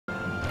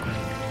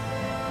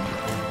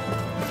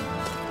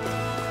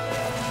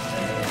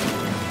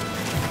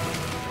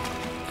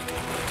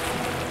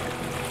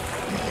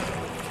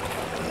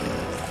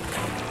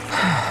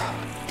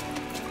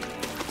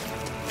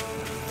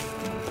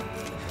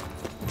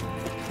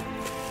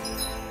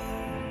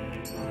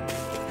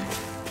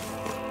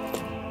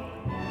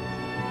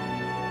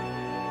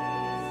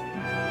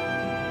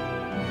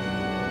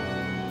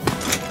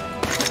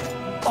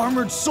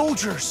armored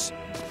soldiers.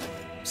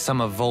 Some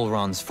of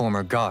Vohlran's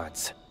former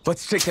guards.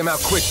 Let's take them out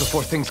quick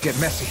before things get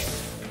messy.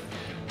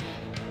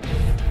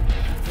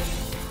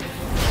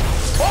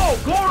 Oh,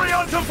 glory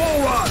unto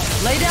Vohlran!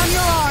 Lay down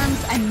your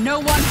arms, and no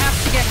one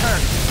has to get hurt.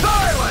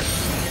 Silence!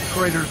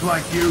 Traitors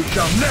like you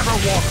shall never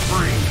walk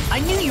free. I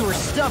knew you were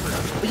stubborn,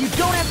 but you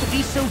don't have to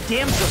be so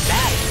damn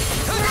dramatic.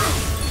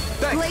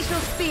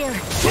 Glacial spear.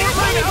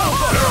 Vohlran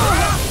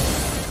Alpha!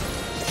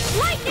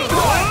 Lightning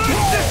Bolt!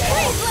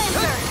 Freeze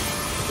Lancer!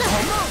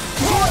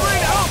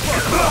 Vohlran Alpha!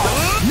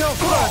 No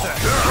further!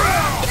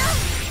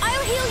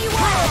 I'll heal you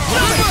all!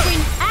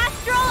 Using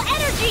astral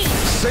energy!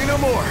 Say no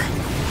more!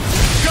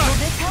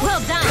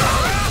 Well done!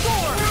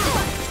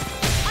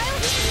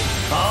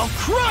 I'll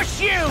crush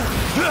you!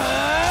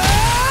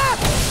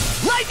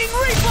 Lightning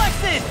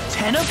reflexes!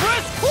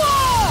 Tenebrous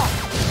claw!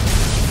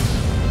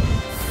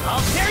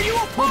 I'll tear you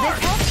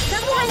apart!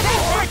 Someone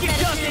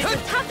The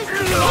toughest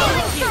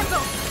healing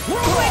circle!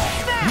 Quick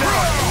snap! Now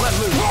I can let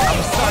loose!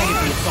 I'm sorry to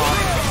be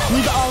soft.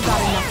 We've all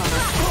got enough on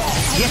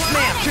us. Yes,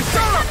 ma'am!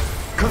 Chisara!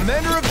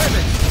 Commander of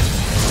Heaven!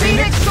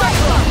 Phoenix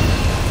Cyclone!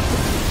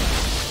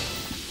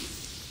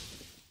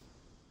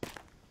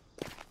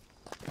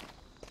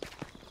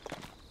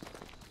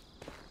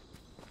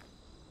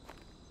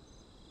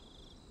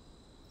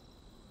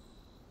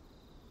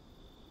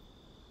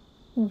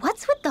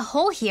 What's with the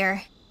hole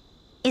here?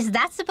 Is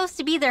that supposed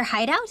to be their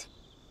hideout?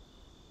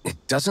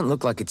 It doesn't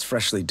look like it's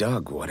freshly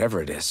dug,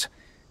 whatever it is.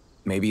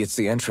 Maybe it's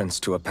the entrance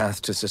to a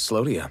path to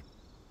Cyslodia.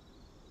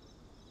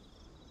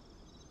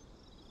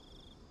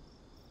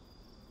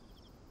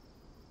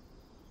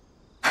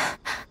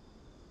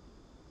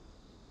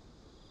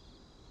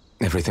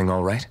 Everything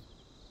all right?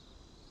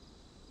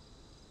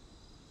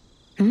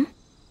 Hmm?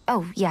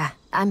 Oh, yeah,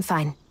 I'm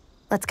fine.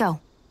 Let's go.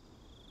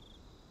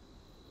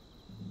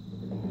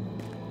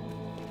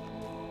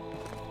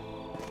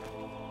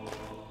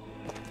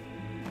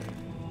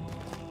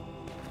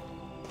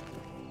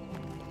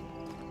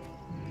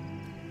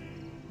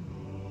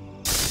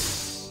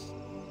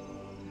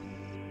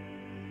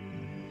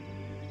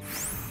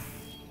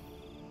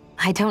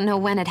 I don't know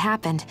when it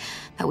happened,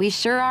 but we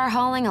sure are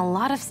hauling a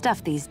lot of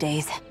stuff these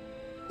days.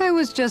 I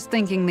was just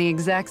thinking the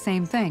exact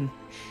same thing.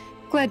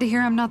 Glad to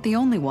hear I'm not the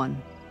only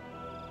one.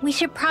 We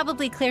should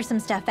probably clear some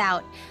stuff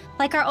out,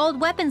 like our old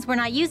weapons we're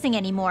not using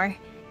anymore.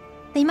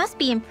 They must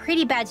be in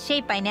pretty bad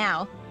shape by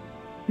now.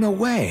 No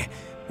way.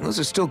 Those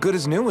are still good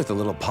as new with a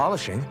little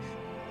polishing.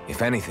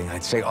 If anything,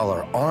 I'd say all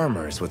our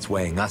armor is what's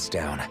weighing us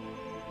down.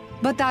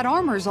 But that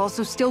armor's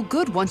also still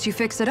good once you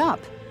fix it up.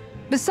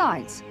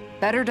 Besides,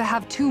 better to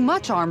have too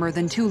much armor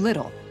than too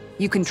little.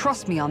 You can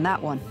trust me on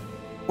that one.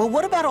 Well,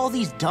 what about all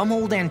these dumb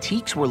old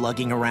antiques we're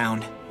lugging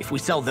around? If we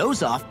sell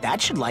those off,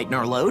 that should lighten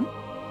our load.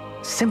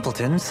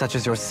 Simpletons such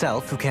as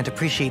yourself who can't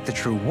appreciate the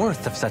true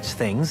worth of such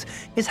things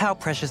is how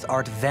precious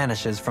art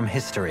vanishes from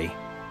history.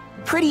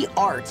 Pretty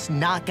art's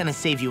not gonna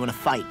save you in a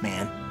fight,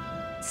 man.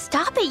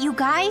 Stop it, you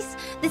guys!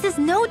 This is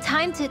no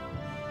time to...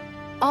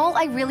 All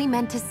I really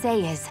meant to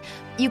say is,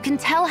 you can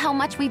tell how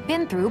much we've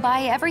been through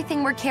by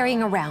everything we're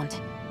carrying around.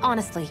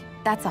 Honestly,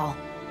 that's all.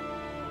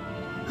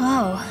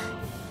 Oh.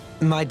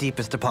 My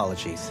deepest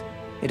apologies.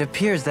 It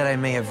appears that I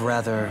may have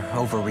rather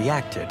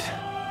overreacted.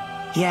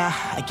 Yeah,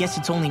 I guess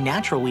it's only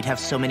natural we'd have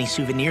so many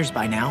souvenirs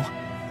by now.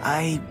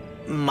 I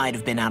might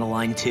have been out of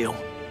line too.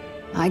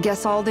 I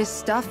guess all this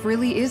stuff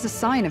really is a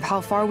sign of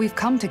how far we've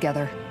come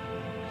together.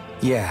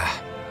 Yeah,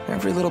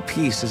 every little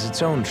piece is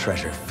its own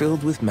treasure,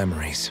 filled with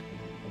memories.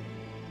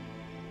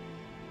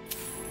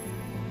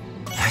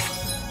 I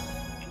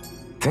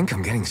think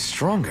I'm getting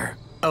stronger.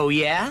 Oh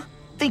yeah?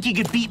 Think you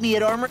could beat me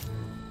at armor?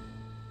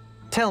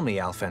 Tell me,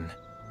 Alphen,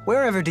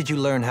 wherever did you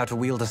learn how to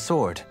wield a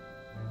sword?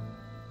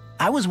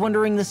 I was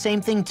wondering the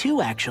same thing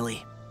too,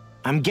 actually.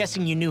 I'm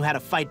guessing you knew how to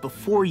fight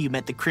before you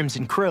met the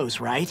Crimson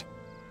Crows, right?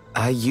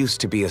 I used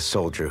to be a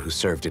soldier who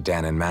served a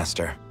Danon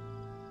master.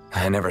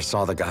 I never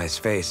saw the guy's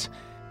face,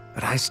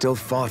 but I still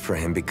fought for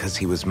him because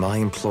he was my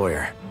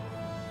employer.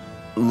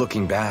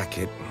 Looking back,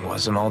 it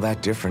wasn't all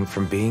that different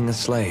from being a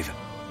slave.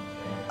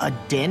 A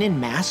Danon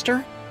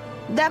master?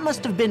 That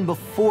must have been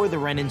before the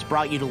Renans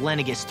brought you to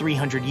Lenegis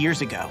 300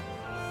 years ago.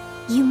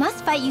 You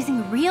must fight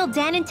using real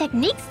Danon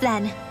techniques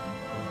then.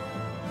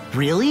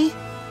 Really?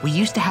 We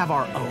used to have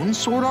our own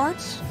sword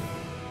arts?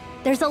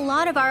 There's a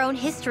lot of our own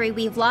history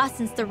we've lost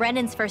since the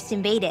Renans first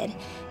invaded.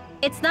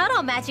 It's not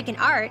all magic and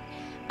art.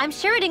 I'm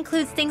sure it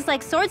includes things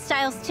like sword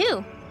styles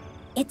too.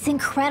 It's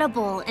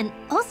incredible and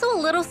also a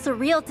little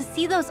surreal to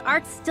see those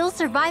arts still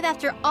survive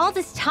after all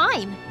this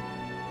time.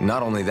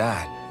 Not only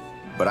that,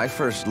 but I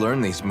first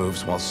learned these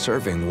moves while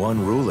serving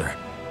one ruler,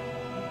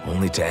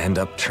 only to end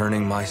up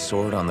turning my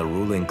sword on the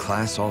ruling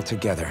class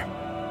altogether.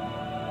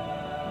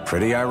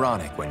 Pretty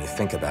ironic when you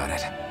think about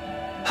it.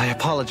 I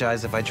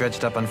apologize if I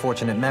dredged up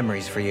unfortunate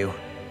memories for you.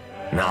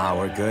 Nah,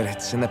 we're good.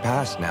 It's in the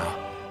past now.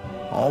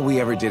 All we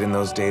ever did in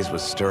those days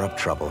was stir up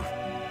trouble.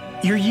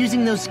 You're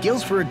using those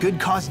skills for a good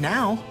cause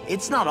now.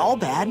 It's not all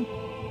bad.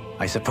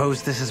 I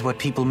suppose this is what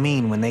people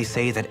mean when they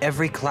say that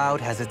every cloud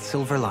has its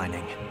silver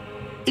lining.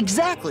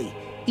 Exactly.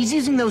 He's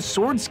using those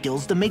sword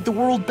skills to make the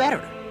world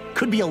better.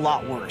 Could be a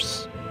lot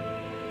worse.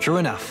 True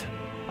enough.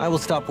 I will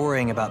stop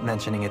worrying about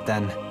mentioning it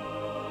then.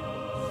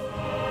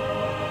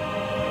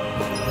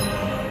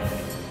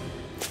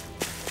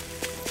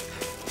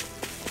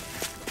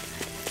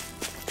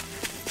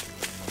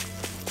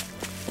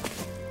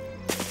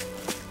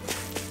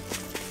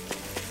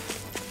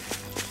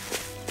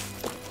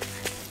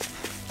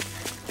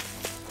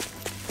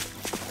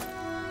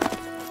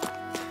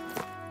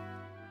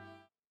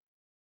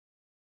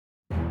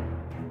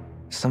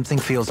 Something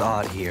feels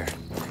odd here.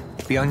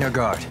 Be on your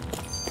guard.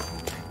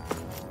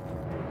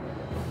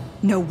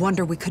 No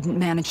wonder we couldn't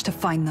manage to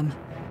find them.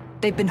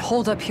 They've been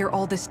holed up here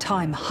all this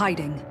time,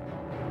 hiding.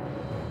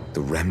 The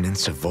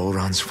remnants of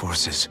Vohlran's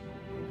forces.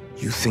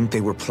 You think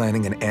they were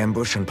planning an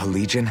ambush on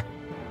Pelegion?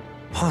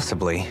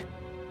 Possibly.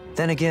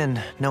 Then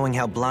again, knowing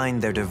how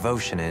blind their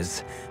devotion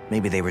is,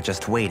 maybe they were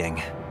just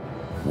waiting.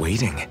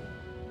 Waiting?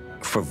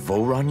 For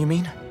Vohlran, you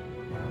mean?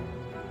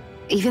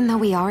 Even though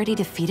we already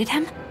defeated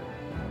him?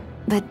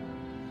 But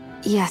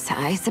yes,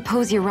 I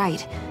suppose you're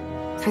right.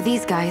 For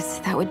these guys,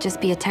 that would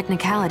just be a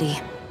technicality.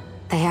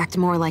 They act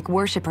more like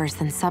worshippers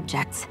than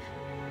subjects.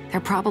 They're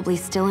probably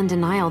still in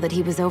denial that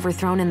he was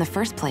overthrown in the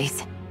first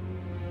place.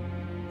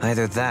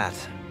 Either that,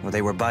 or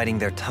they were biding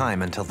their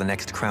time until the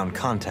next crown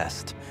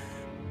contest.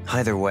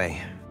 Either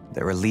way,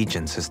 their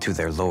allegiance is to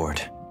their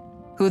lord.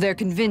 Who they're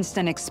convinced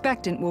and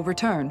expectant will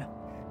return.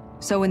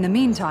 So in the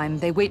meantime,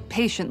 they wait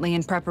patiently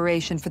in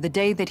preparation for the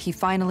day that he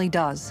finally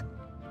does.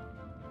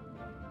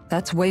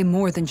 That's way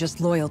more than just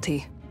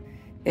loyalty.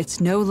 It's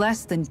no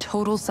less than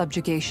total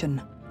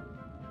subjugation.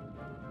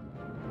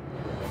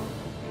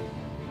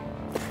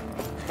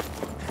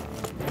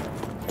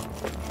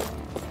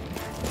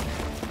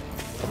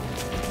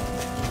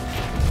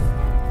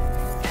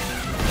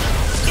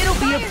 It'll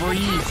be a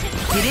breeze.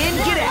 Get in,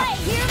 get out.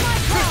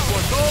 This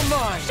one's all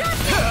mine!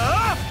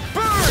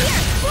 Burn!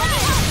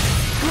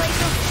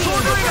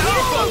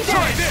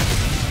 Try this!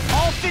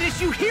 I'll finish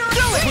you here.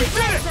 Do it! We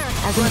did it!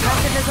 As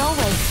impressive as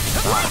always.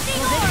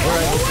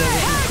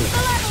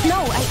 No,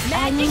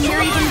 I mean,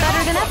 you're even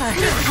better than ever.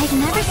 I've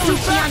never seen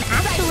Xion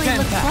actually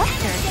look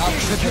flustered. I'll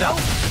trip it up.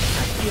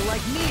 Feel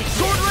like me.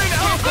 Sword Rain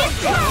Alpha!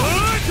 Done!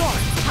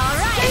 All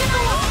right.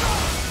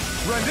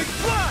 Rending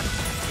Flash!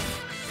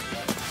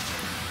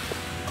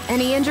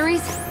 Any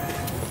injuries?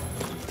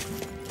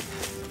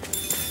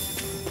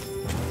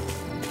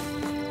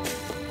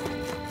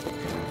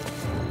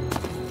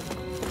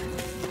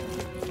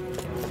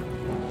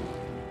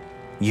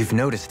 You've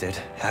noticed it,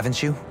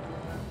 haven't you?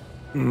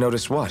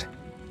 Notice what?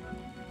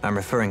 I'm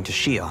referring to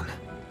Xion.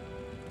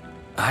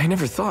 I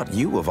never thought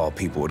you, of all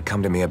people, would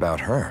come to me about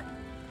her.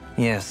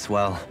 Yes,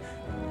 well,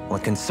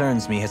 what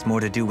concerns me has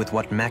more to do with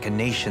what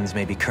machinations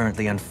may be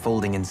currently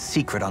unfolding in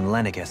secret on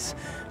Lenegis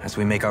as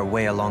we make our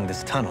way along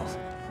this tunnel.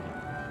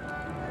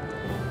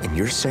 And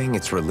you're saying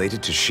it's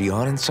related to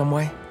Xion in some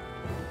way?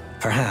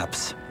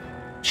 Perhaps.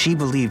 She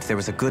believed there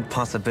was a good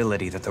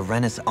possibility that the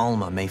Renis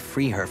Alma may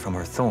free her from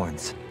her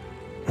thorns.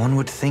 One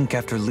would think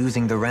after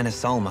losing the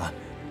Renis Alma,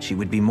 she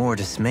would be more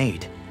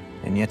dismayed,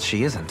 and yet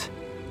she isn't.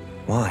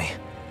 Why?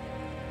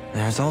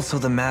 There's also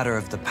the matter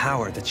of the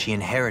power that she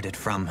inherited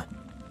from...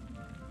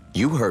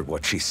 You heard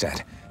what she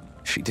said.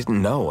 She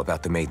didn't know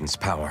about the Maiden's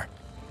power.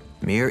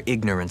 Mere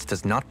ignorance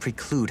does not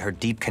preclude her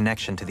deep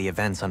connection to the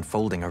events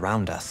unfolding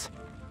around us.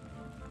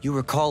 You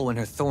recall when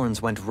her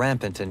thorns went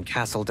rampant in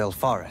Castle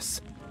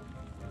Delpharis.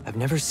 I've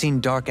never seen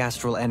dark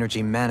astral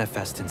energy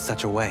manifest in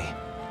such a way.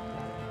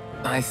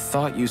 I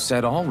thought you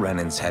said all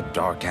Renins had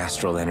dark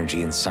astral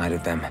energy inside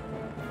of them.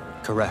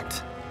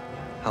 Correct.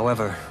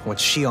 However, what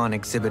Xion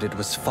exhibited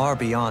was far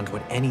beyond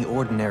what any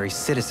ordinary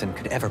citizen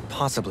could ever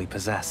possibly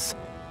possess.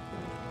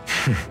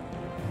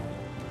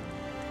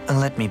 And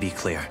let me be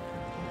clear.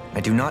 I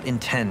do not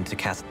intend to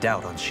cast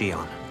doubt on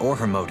Xion, or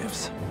her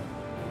motives.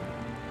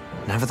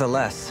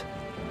 Nevertheless,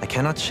 I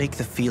cannot shake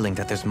the feeling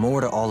that there's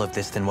more to all of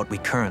this than what we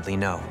currently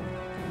know.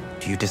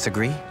 Do you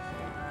disagree?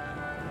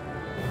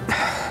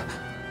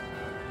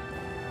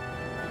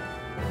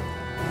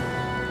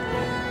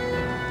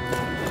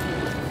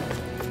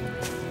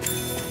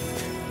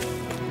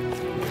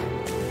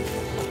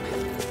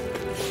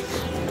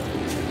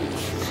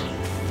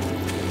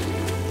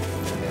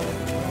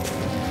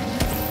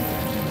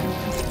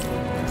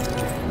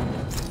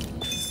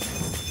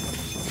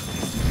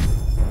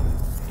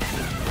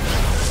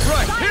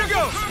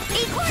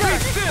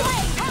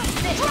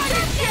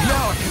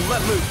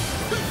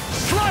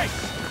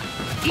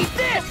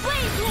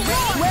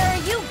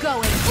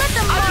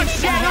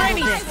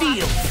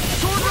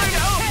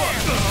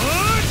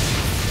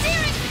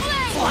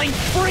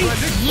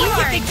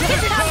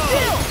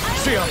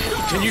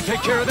 Can you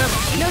take care of them?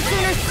 No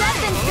sooner said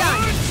than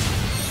done.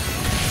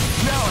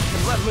 Now I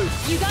can let loose.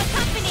 You got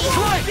company.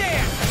 Strike!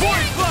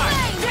 Force fly!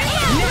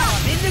 Now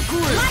I'm in the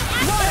groove.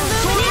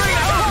 Sword Rain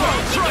Alpha!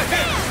 Try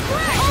this!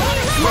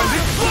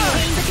 Rending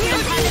Flash!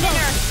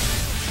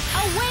 A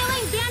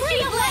wailing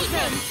banshee of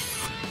lightning.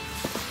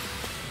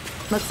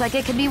 Looks like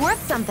it could be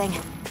worth something.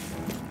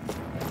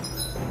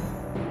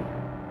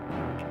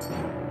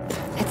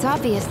 It's It's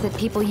obvious that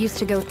people used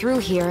to go through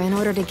here in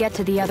order to get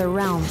to the other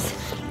realms.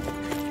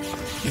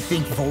 You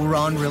think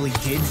Vohlran really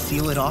did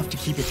seal it off to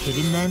keep it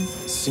hidden then?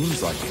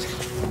 Seems like it.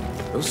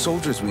 Those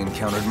soldiers we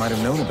encountered might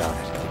have known about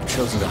it,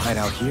 chosen to hide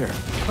out here.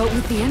 But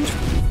with the entrance...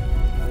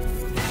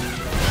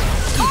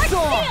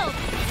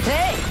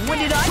 Hey, when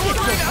did I get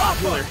so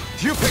popular?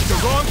 You picked the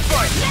wrong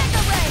fight!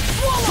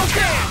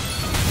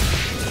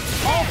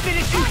 I'll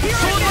finish you here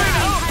and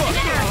now!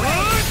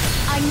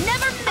 I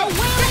never missed! A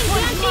wailing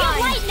banshee of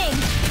lightning!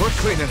 We're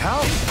cleaning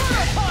house!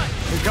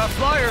 We've got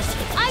flyers!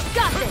 I've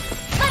got this!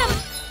 Let him...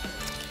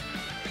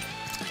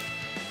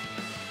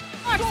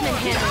 Marksman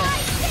handle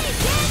it!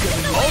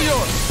 All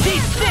yours!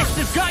 These fists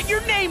have got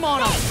your name on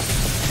them!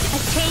 A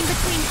chain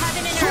between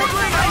heaven and Sword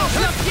Rain earth!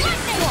 Alpha!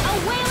 A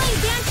wailing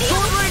banshee!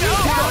 Sword Rain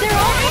Alpha! They're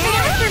all coming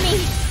after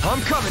me!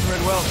 I'm coming,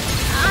 Rinwell!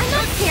 I'm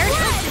not scared!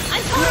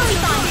 I'm totally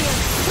fine!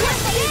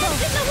 Let's evil!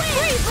 In the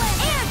wind!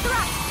 Air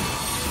thrust!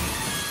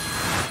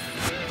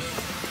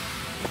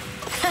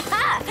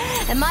 Haha!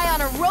 Am I on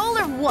a roll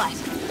or what?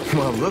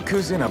 Well, look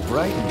who's in a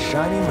bright and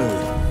shiny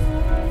mood.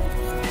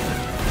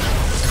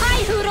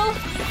 Hi, Hoodle!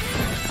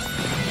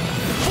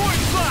 Void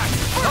Flash!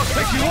 I'll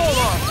take you all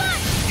on!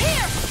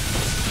 Here!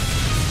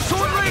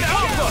 Sword Rain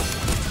Alpha!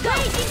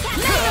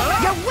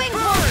 Your wings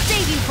won't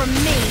save you from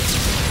me!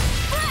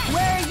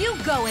 Where are you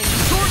going?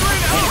 Sword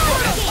Rain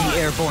Alpha! The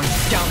airborne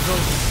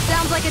scoundrels!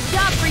 Sounds like a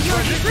job for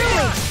yours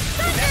truly!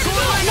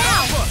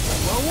 Now!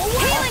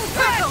 Healing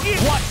circle!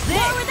 What's this?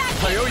 More with that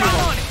I owe you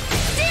one.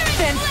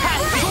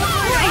 Fantastic!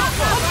 Great!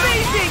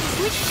 Amazing!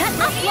 Shut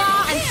up,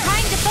 Law! I'm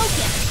trying to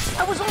focus!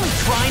 I was only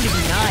trying to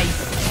be nice.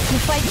 You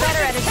fight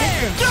better at a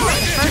distance.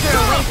 Further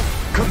away.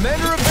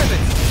 Commander of Heaven!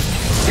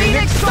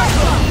 Phoenix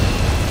Cyclone!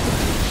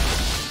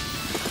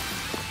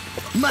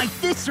 My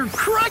fists are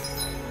crushing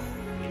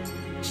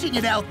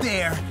it out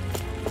there.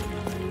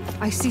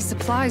 I see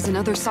supplies and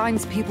other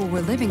signs people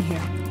were living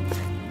here.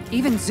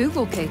 Even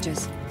Zoogle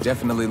cages.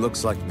 Definitely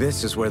looks like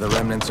this is where the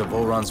remnants of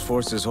Vohlran's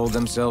forces hold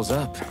themselves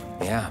up.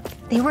 Yeah.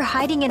 They were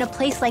hiding in a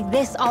place like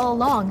this all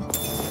along.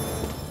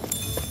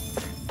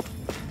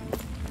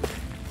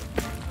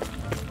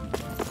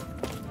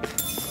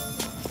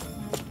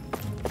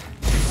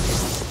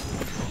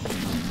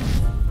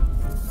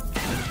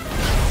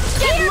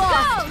 Get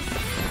lost!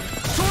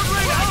 Sword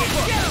Rain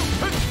Alpha!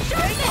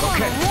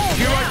 Okay,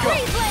 here I go!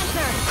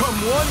 Come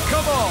one,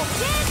 come all!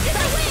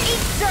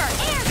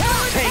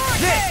 Take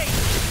this!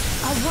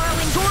 A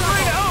whirling Sword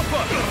Rain Alpha!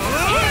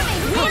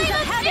 Winds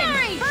of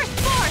heaven! First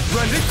force!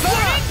 Rending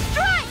fire!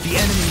 Strike! The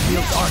enemy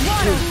wields arc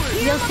too.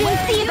 You'll soon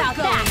see about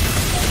that!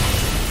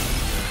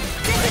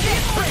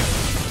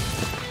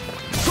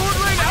 Sword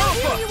Rain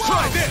Alpha!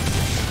 Try this!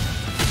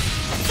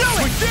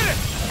 We did it!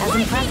 As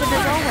impressive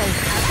as always.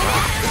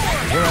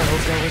 Here I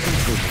hope there was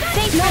improvement.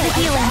 Thanks for the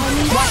healing.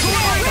 Watch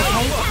your heart,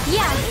 okay?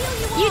 Yeah,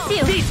 you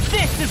too. These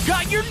fists have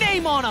got your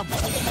name on them.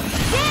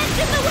 Dance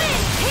in the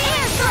wind!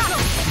 Air thrust!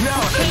 Now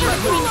I can let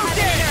loose!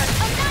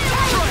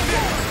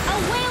 A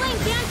wailing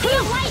banshee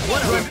of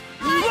lightning!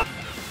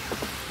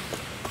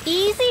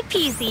 Easy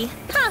peasy.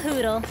 Ha,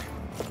 Hoodle.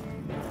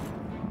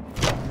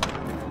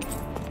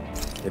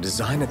 The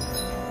design of...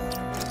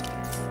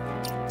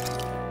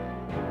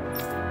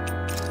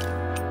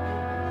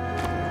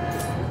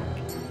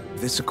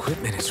 This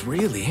equipment is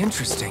really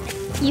interesting.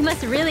 You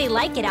must really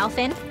like it,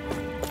 Alphen.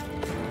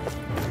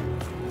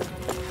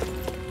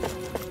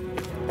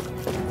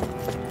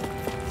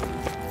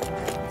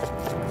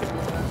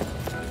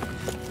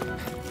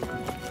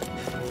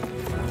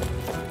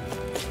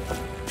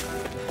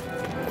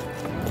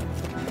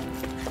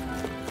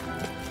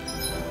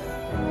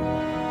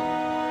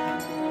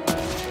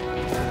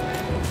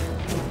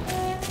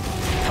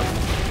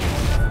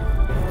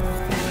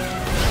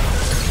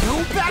 No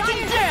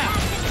backing down!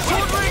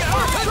 Sword Rain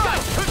Alpha!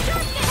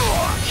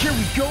 Here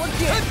we go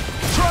again!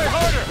 Try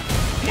harder!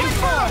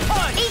 Infernal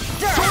punch!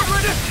 Sword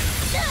Rain...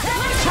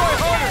 Try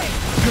harder!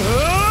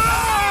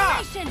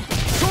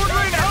 Sword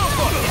Rain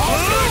Alpha!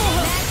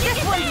 This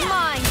one's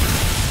mine!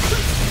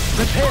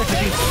 Prepare to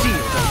be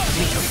sealed, O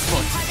fleet of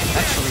foot.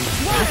 Actually,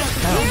 this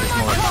sound is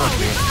more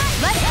appropriate.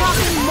 Let's talk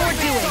more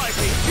doing.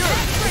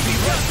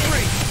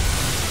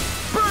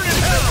 Burn in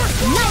hell!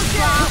 Nice,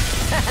 Law!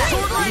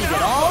 Sword Rain Leave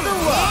it all to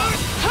love!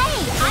 Hey,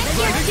 I'm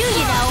here too,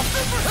 you know.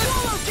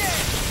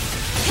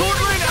 Sword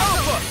Rain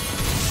Alpha!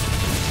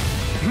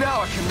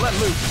 Now I can let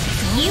loose.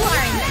 You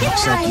are in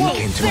Looks like you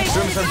came to As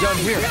soon as I'm done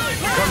here,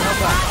 come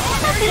help out.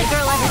 How could a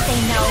girl ever say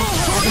no?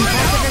 As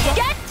impressive as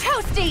get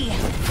toasty!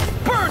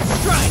 Bird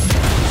strike!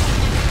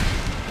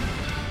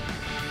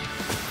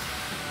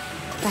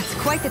 That's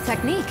quite the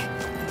technique.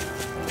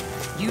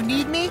 You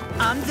need me?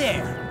 I'm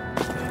there.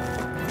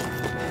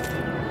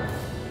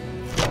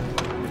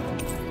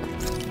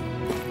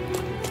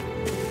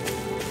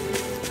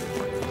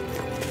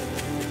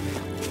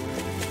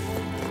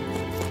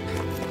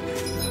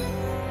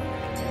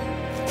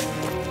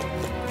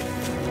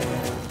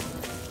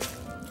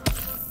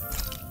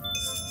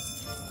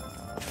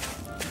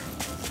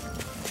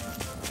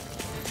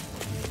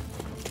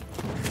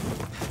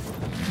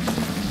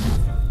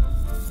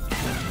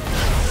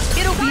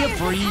 It'll be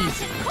more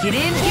easy. Get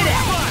in, get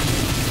out.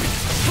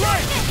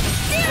 Strike!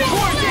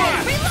 Force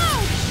blast!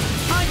 Reload!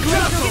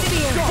 Grapple!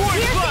 Force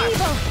Here's blast!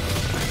 evil!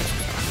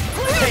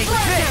 Take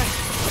this!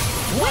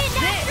 Wind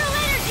astral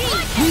energy!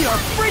 We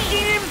are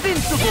freaking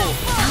invincible!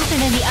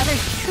 Falcon and the others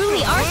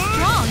truly are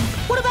strong.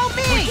 What about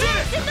me?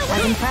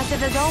 As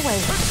impressive as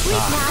always.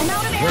 I'm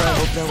out of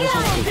ammo.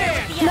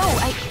 No,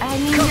 I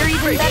mean, you're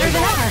even better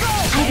than ever.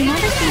 I've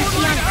never seen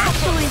Xion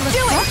actually look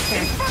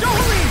flustered.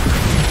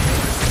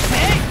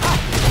 Hey!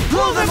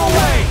 Blow them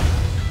away!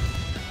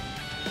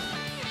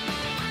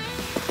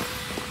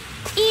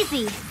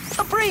 Easy.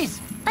 A breeze!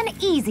 An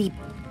easy.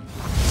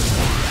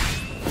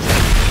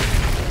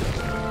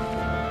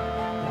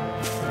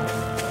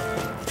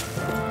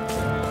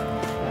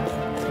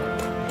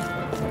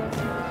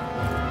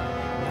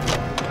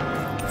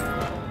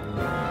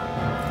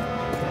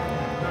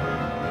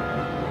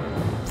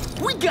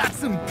 We got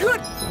some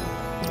good...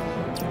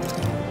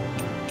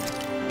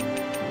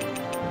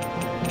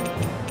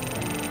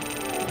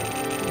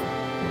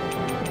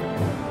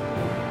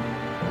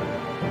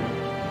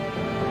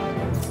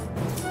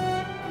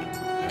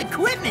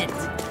 equipment!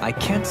 I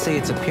can't say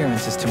its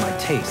appearance is to my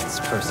tastes,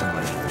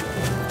 personally.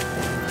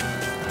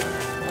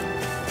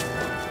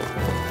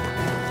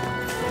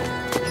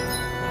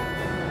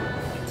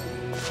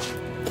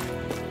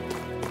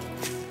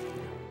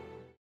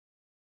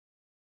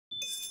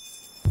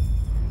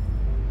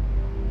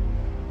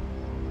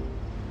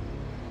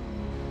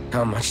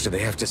 How much do they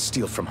have to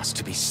steal from us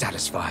to be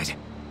satisfied?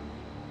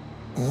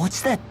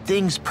 What's that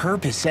thing's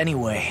purpose,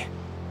 anyway?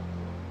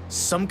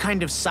 Some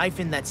kind of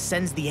siphon that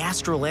sends the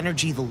astral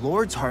energy the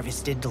Lords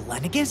harvested to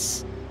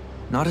Lenegis?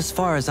 Not as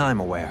far as I'm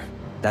aware.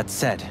 That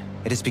said,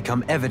 it has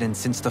become evident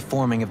since the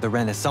forming of the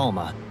Renis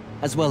Alma,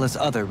 as well as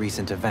other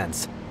recent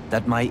events,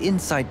 that my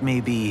insight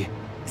may be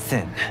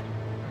thin.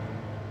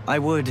 I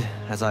would,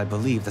 as I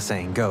believe the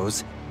saying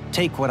goes,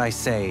 take what I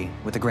say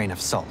with a grain of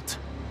salt.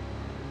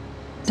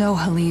 No,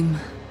 Halim.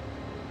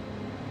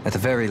 At the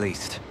very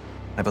least,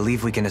 I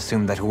believe we can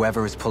assume that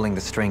whoever is pulling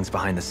the strings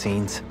behind the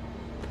scenes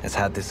has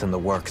had this in the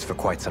works for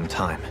quite some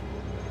time.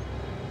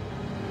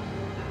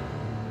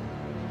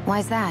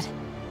 Why's that?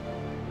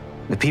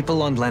 The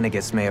people on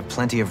Lenegis may have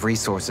plenty of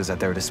resources at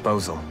their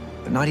disposal,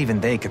 but not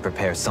even they could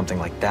prepare something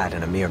like that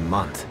in a mere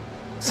month.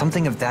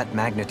 Something of that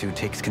magnitude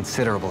takes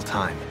considerable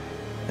time,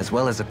 as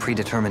well as a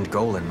predetermined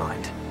goal in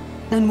mind.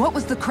 Then what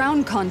was the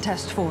crown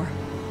contest for?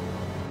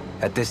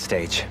 At this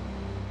stage,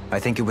 I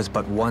think it was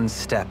but one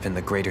step in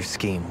the greater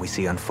scheme we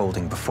see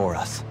unfolding before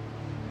us.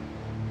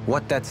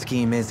 What that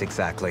scheme is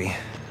exactly,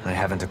 I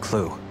haven't a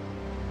clue.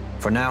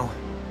 For now,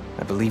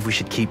 I believe we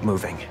should keep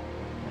moving.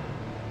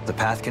 The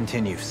path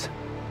continues.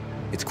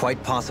 It's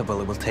quite possible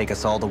it will take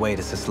us all the way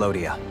to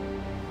Cyslodia.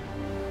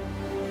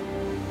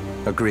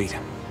 Agreed.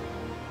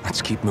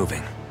 Let's keep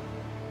moving.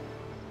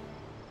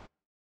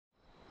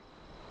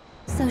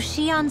 So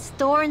Xion's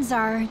thorns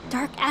are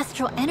dark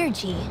astral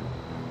energy.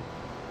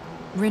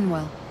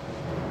 Rinwell,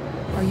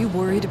 are you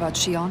worried about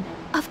Xion?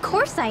 Of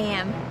course I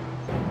am.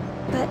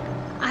 But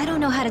I don't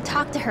know how to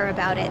talk to her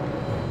about it.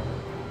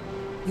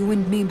 You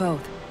and me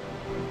both.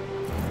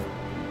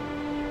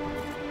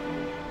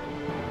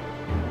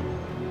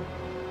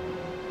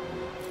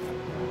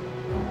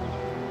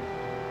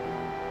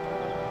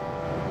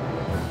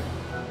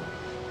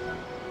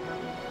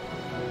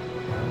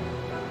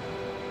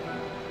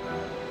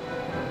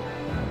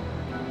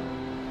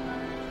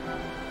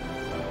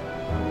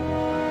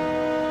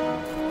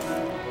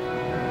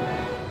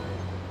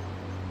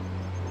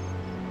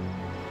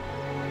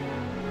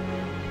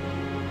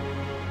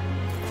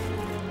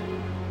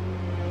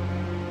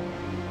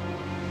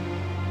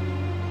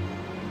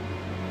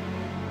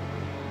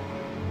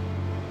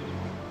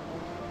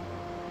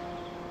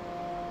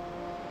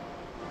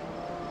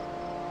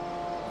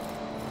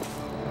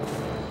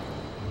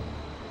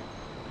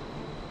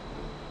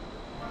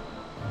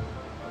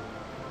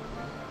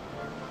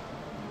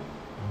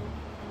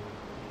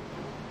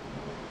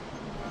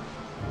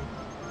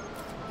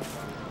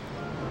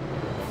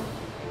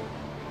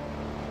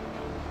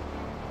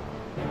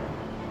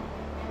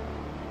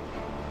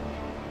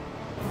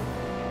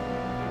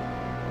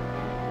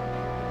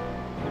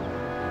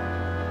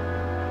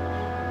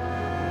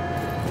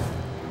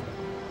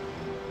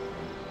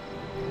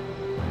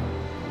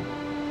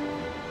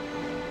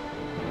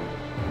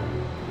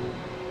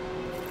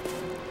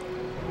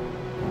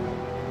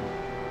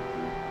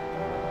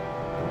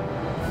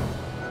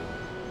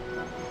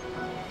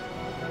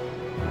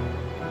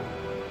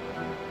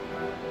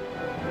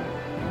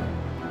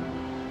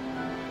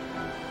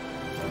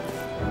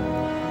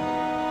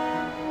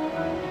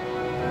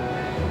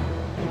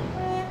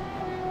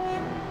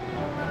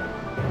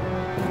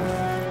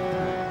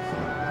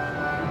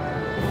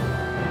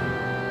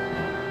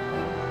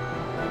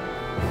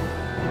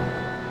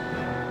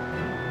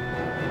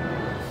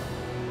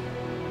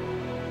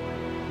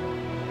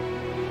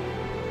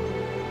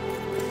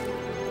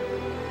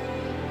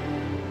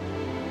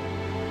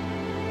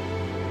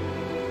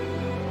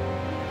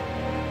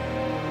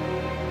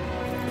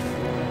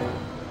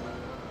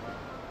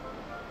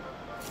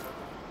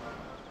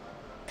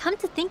 come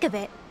to think of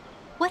it,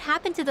 what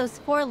happened to those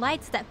 4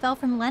 lights that fell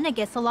from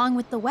Lenegis along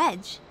with the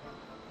wedge?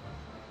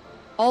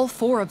 All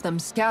 4 of them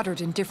scattered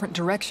in different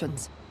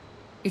directions.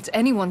 It's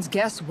anyone's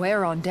guess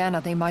where on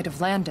Dana they might have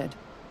landed.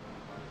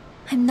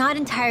 I'm not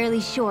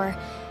entirely sure,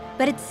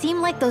 but it seemed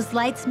like those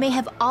lights may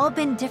have all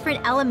been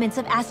different elements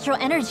of astral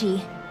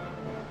energy.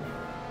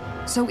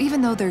 So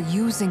even though they're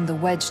using the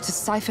wedge to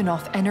siphon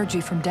off energy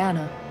from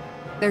Dana,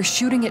 they're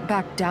shooting it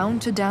back down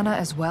to Dana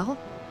as well?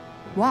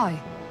 Why?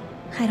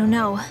 I don't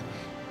know.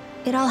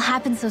 It all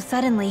happened so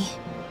suddenly.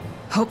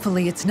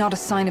 Hopefully it's not a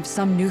sign of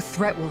some new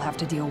threat we'll have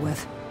to deal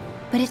with.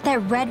 But if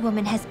that red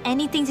woman has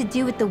anything to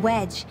do with the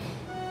wedge,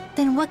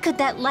 then what could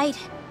that light...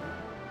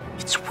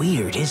 It's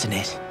weird, isn't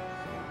it?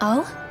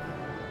 Oh?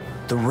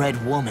 The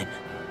Red Woman.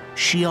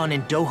 Shion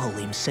and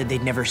Dohalim said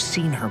they'd never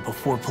seen her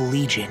before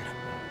Pelegion.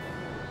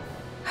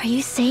 Are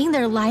you saying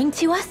they're lying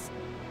to us?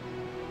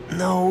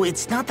 No,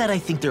 it's not that I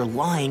think they're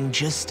lying,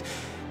 just...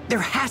 there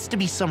has to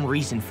be some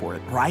reason for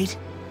it, right?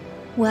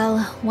 Well,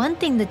 one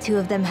thing the 2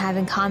 of them have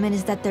in common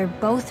is that they're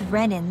both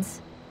Renans.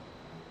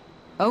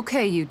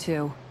 Okay, you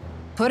 2.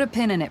 Put a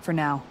pin in it for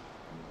now.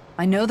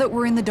 I know that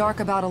we're in the dark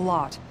about a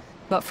lot,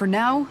 but for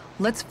now,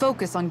 let's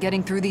focus on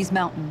getting through these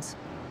mountains.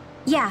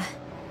 Yeah,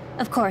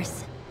 of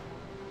course.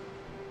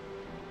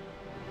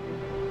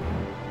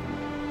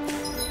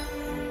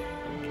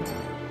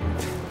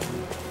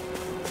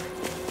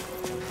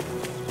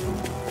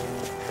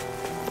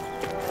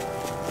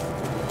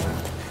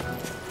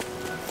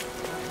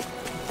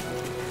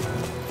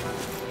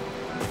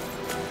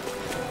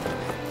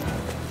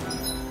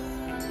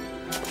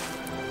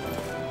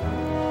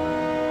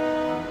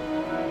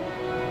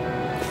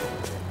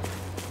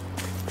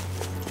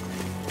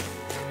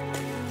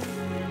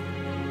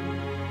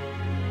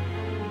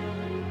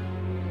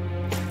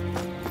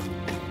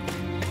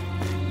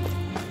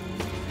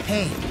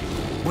 Hey,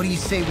 what do you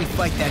say we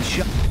fight that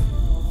shot?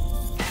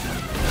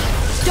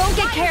 Don't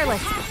get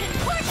careless!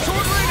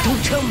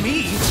 Don't tell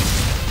me!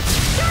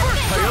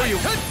 I owe you.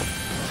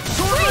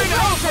 Swordling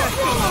Alpha!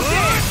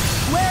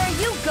 Where are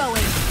you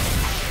going?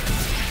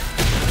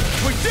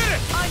 We did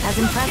it! As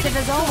impressive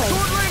as always.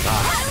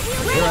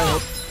 Here I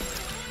hope.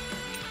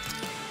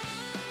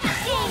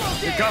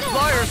 You got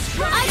flyers!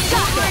 I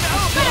got it!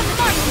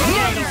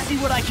 Yeah, let's see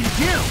what I can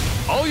do!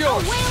 All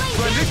yours!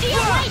 Splendid!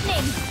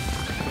 Lightning!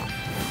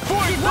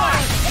 Void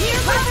Flash!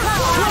 Here we go!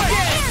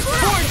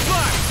 Void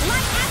Flash!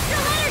 Like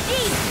astral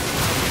energy!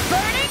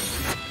 Burning?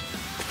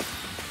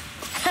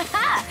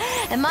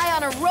 Am I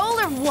on a roll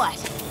or what?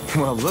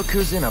 Well, look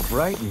who's in a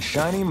bright and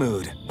shiny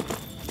mood.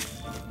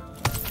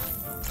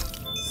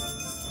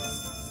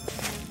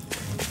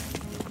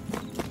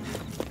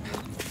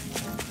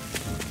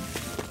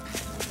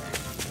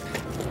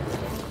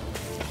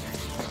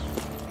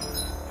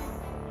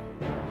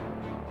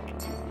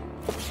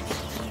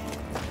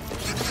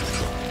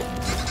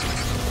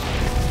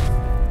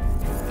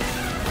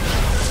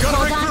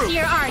 Hold on to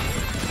your arts.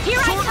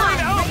 Here I come!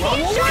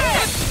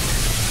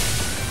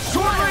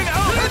 Sword Rain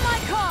Alpha! Hear my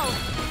call!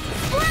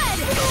 Spread!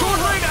 Sword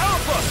Rain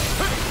Alpha!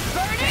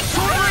 Burning!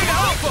 Sword Rain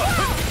Alpha!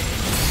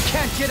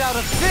 Can't get out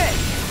of fit!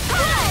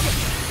 Spread!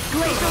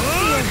 Glacial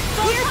Spear!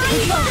 Here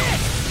we go!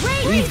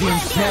 Leave the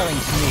ensnaring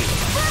to me.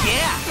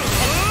 Yeah!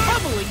 And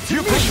heavily to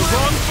You picked the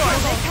wrong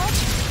fight!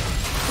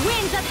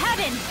 Winds of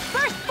heaven!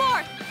 Burst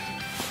forth!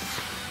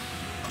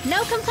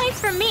 No complaints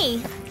from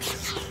me.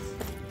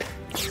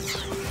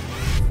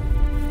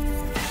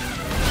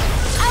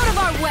 Out of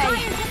our way!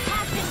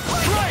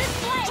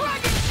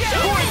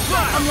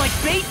 I'm like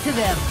bait to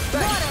them!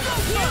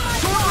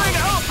 Sword Rain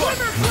Alpha!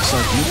 Looks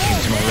like you came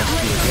to my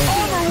rescue again.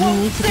 We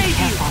need to be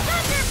careful.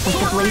 With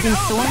the blazing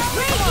sword and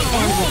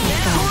with the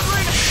stone.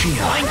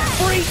 Shion.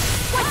 Free!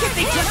 Why can't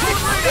they just hit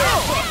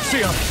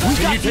Sion,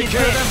 can you take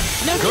care of them?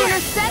 No sooner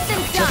said than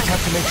Just done!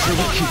 have to make sure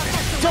we keep it.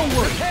 Don't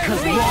worry,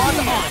 cause log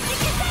on!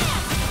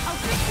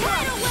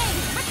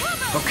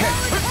 Okay.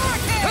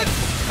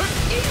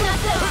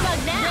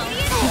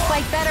 You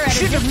fight better at a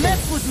Shouldn't have distance.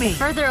 messed with me!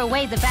 Further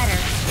away, the better.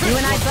 You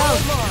and I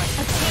both.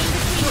 A chain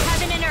between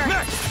heaven and earth.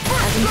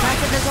 As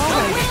impressive as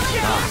always.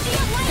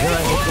 Here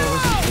I hope there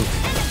was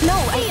improvement. No,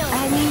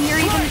 I mean, you're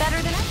even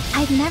better than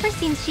I. I've never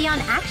seen Shion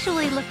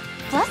actually look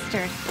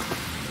flustered.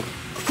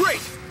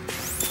 Great!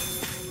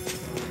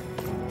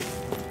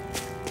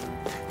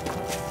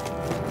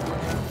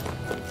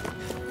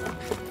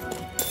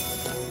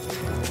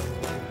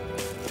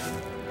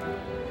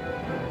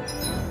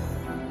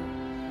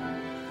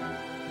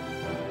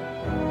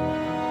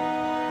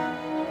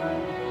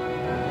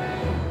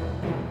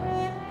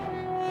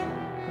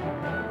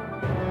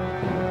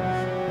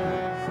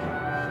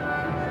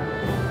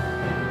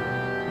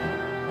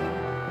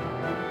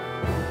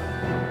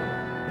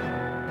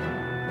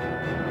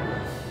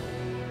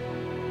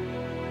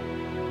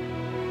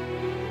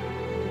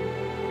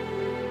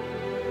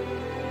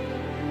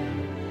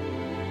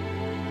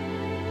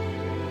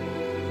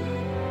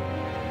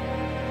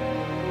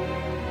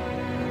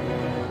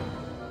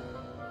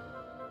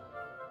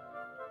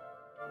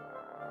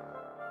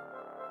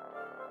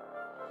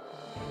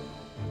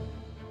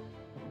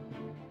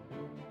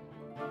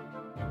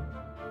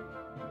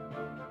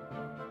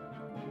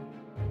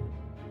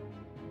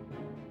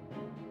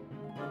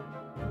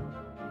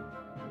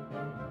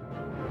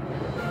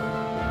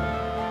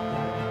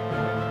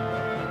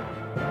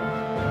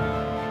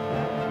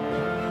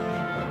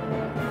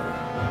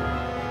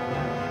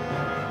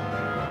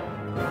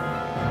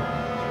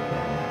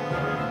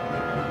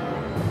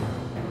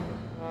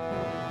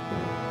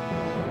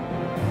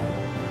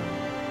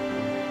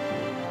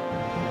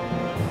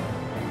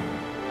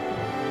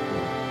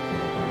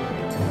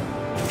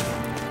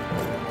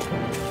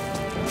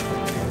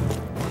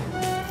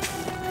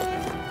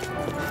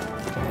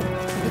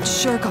 It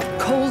sure got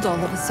cold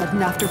all of a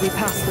sudden after we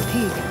passed the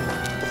peak.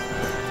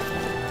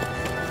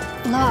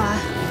 La.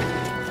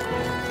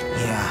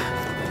 Yeah,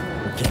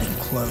 we're getting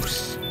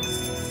close.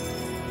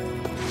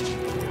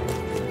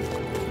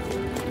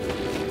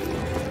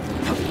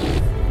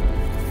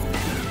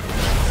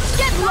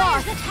 Get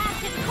lost!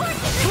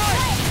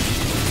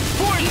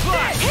 Force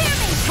blast! Hear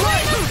me!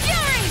 Slide! Flame of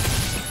fury!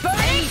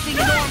 Anything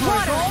in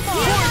armor is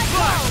almost. Force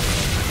blast!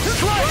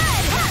 Slide!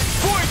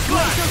 Force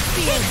blast!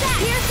 Take that!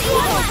 Here's the Oh,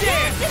 evil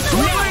damn! blast in the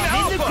Slide wind!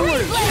 out! In the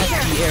glue.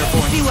 Blazer! The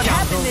airborne see what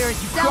happened there as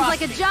you Sounds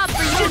like a job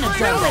for you,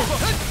 Joe.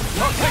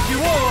 I'll take you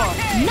all on!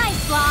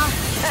 Nice, Law.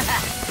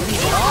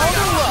 all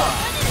the love.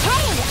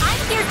 Hey,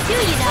 I'm here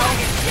too, you know.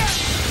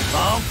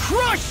 I'll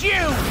crush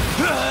you!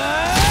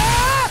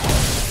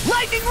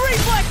 Lightning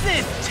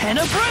reflexes!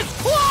 Tenebrous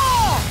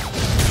claw!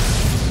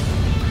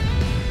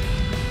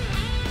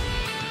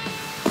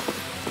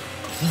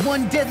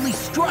 One deadly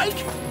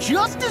strike,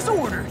 just as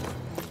ordered.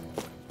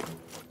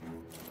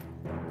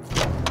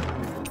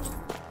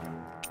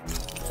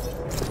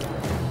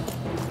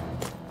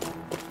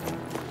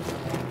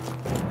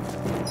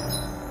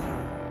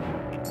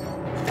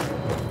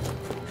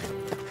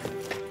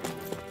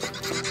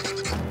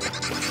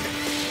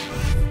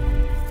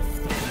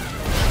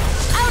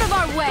 Out of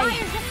our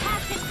way!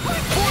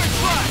 Force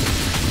blast!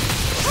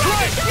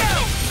 Slide!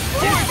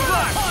 Force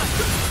blast!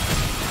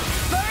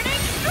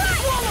 Burning strike!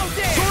 Swallow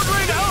dance! Sword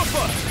Rain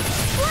Alpha!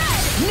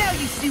 Now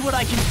you see what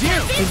I can do.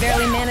 We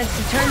barely managed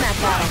to turn that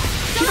battle.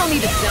 You don't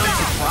need to sound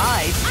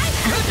surprised.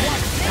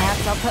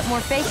 Perhaps I'll put more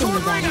faith in you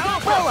then.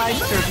 Well, I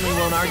certainly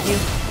won't argue.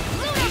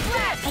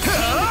 A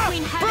chain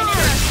between heaven and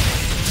earth.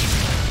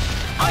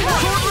 I'm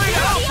Sword Rain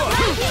Alpha!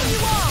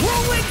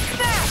 Whirlwind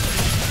snap!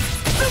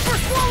 Super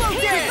swallow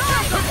dance!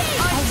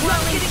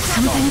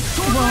 Something's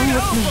wrong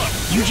with me.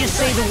 You just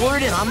say the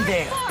word and I'm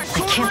there. I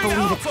can't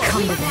believe it's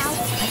come to this.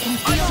 I can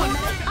feel him.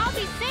 I'll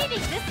be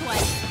saving this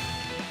one.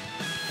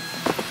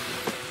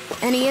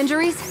 Any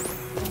injuries?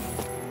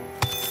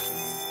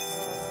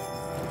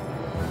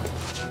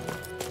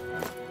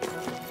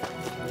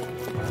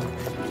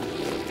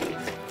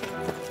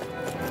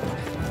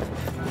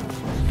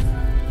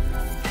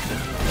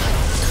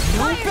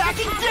 No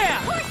backing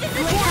down!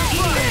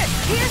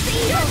 Here's the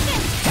evil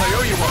fist. I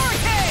owe you one!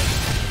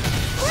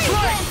 Freeze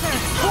Lancer.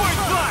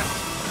 Force blast!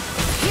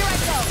 Here I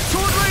go.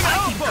 Sword Rain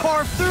Alpha!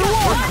 Carve through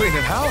We're all!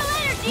 cleaning house!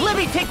 Let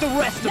me take the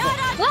rest of them!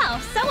 Wow,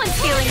 someone's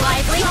feeling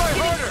lively. Try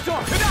harder!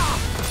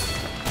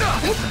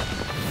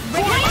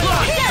 Force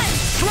blast!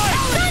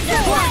 Strike!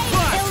 Force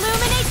blast!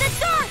 Illuminate the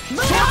dark!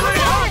 Sword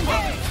Rain Alpha!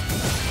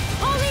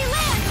 Holy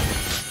Land!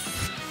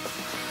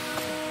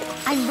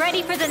 I'm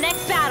ready for the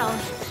next battle.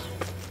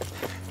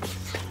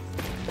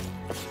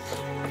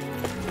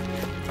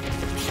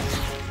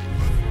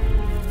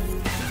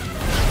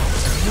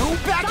 No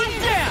backing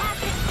down!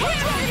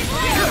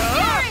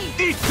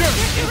 Eat this!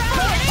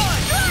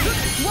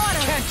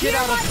 Can't get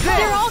out of They're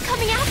this! all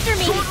coming after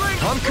me!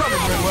 I'm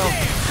coming, Ridwell.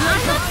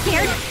 I'm not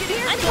scared.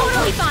 I'm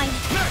totally fine.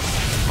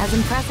 As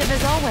impressive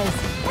as always.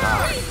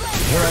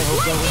 Here I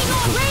hope that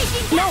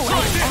No,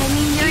 I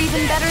mean, you're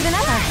even better than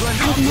ever.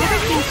 I've never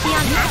seen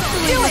Xion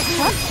actually look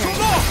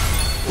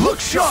flustered. look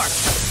sharp!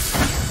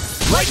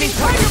 Lightning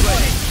Tiger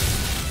Blade!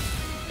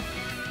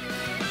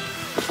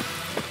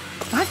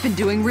 I've been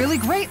doing really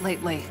great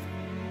lately.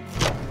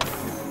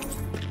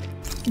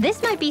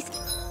 This might be...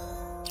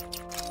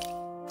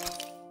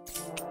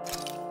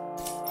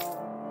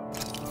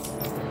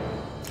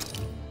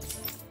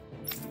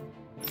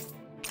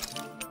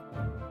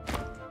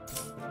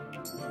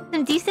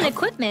 some decent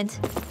equipment.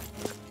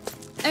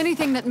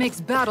 Anything that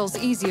makes battles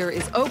easier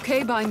is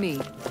okay by me.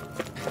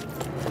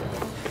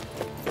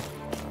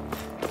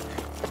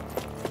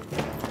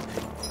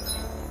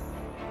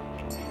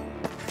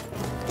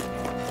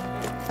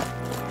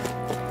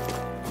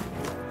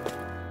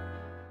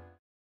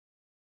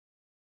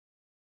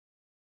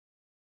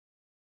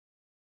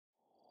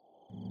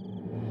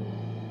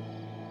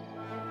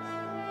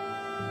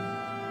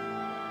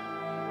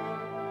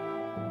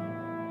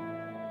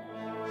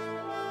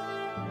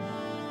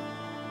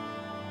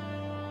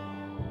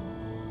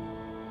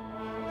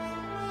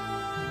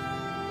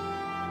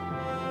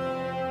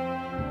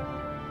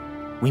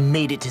 We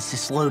made it to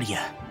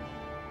Cyslodia.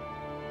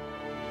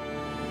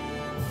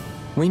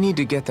 We need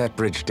to get that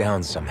bridge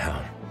down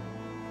somehow.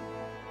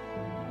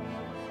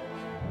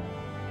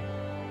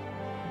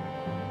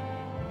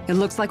 It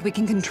looks like we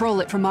can control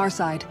it from our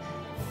side.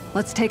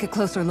 Let's take a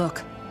closer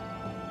look.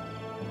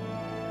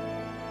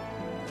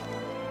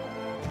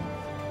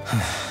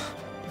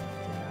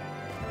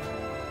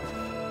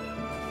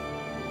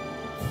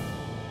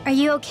 Are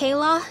you okay,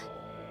 Law?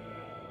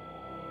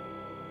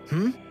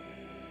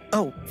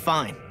 Oh,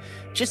 fine.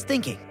 Just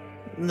thinking.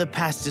 The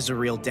past is a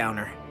real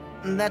downer.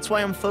 That's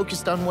why I'm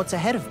focused on what's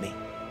ahead of me.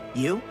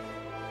 You?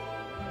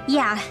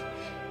 Yeah.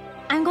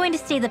 I'm going to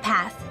stay the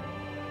path.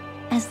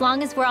 As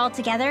long as we're all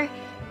together,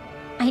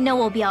 I know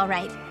we'll be all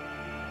right.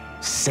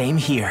 Same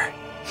here.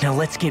 Now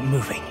let's get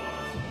moving.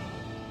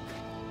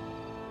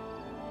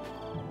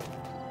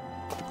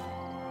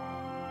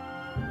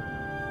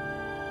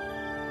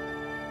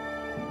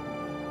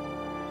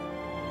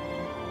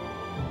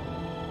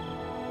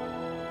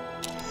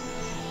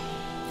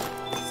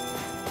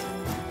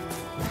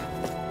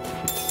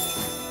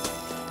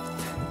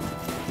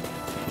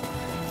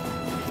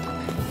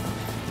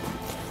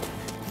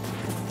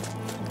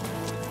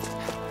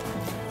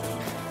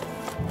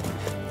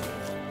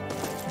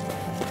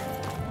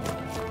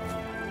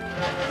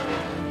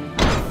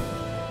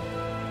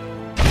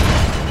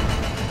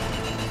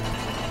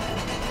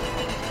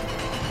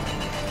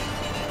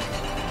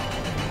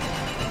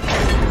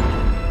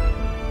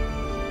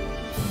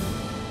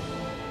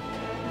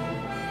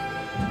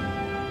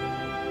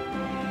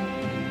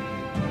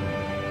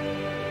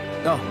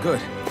 Oh,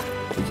 good.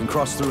 We can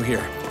cross through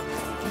here.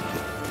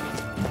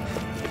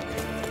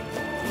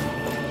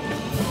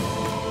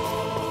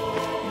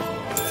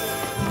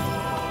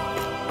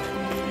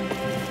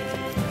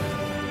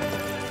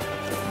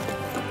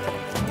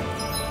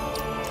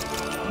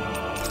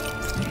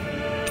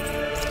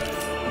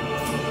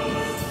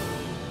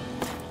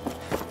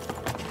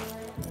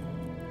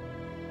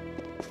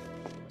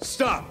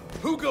 Stop!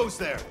 Who goes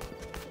there?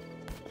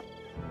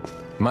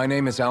 My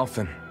name is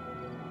Alphen.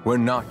 We're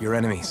not your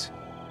enemies.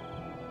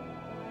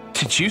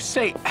 Did you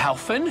say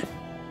Alphen?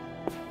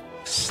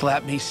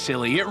 Slap me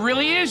silly, it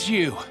really is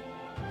you!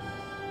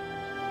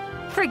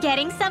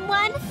 Forgetting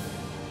someone?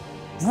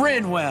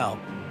 Rinwell!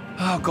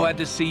 Oh, glad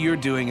to see you're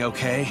doing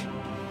okay.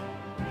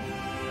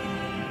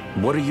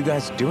 What are you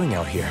guys doing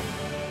out here?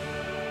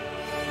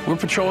 We're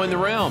patrolling the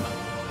realm.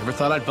 Never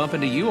thought I'd bump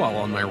into you all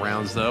on my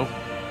rounds, though.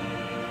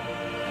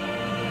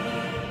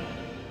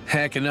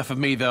 Heck, enough of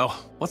me, though.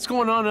 What's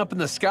going on up in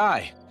the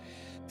sky?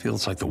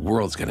 Feels like the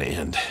world's gonna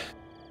end.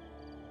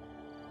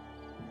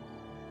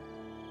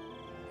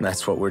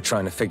 That's what we're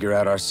trying to figure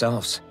out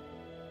ourselves.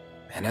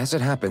 And as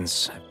it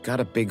happens, I've got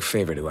a big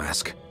favor to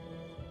ask.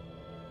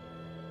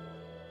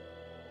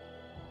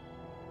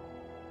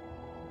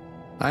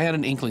 I had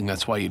an inkling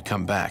that's why you'd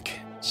come back,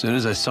 as soon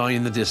as I saw you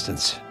in the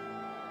distance.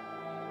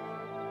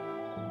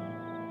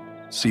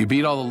 So you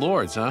beat all the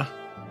lords, huh?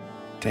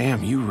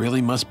 Damn, you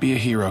really must be a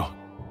hero.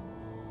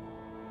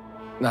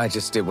 I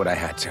just did what I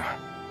had to.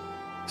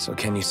 So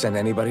can you send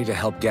anybody to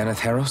help Ganeth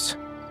Heros?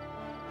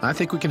 I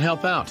think we can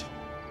help out.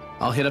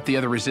 I'll hit up the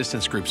other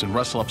resistance groups and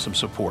rustle up some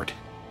support.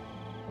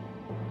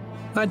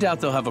 I doubt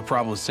they'll have a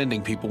problem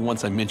sending people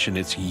once I mention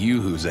it's you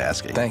who's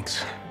asking.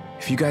 Thanks.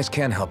 If you guys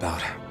can help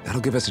out,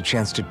 that'll give us a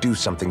chance to do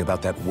something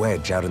about that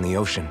wedge out in the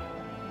ocean.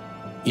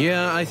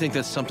 Yeah, I think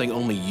that's something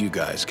only you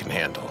guys can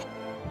handle.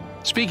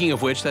 Speaking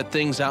of which, that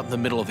thing's out in the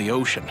middle of the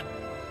ocean.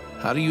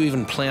 How do you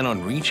even plan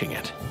on reaching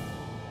it?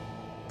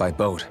 By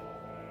boat.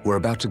 We're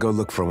about to go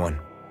look for one.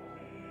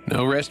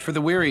 No rest for the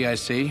weary, I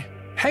see.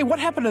 Hey, what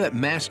happened to that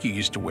mask you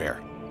used to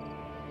wear?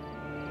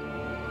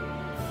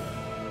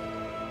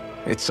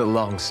 It's a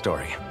long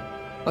story.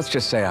 Let's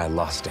just say I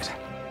lost it.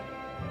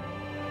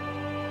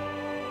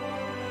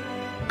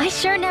 I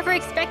sure never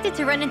expected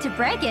to run into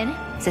Bregan.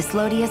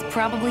 Cislodia's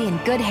probably in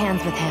good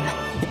hands with him.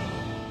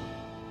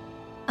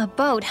 A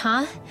boat,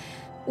 huh?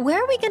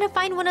 Where are we gonna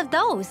find one of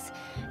those?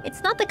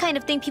 It's not the kind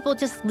of thing people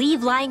just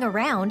leave lying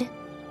around.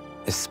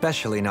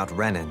 Especially not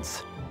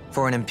Renans.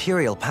 For an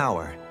Imperial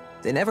power,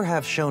 they never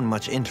have shown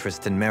much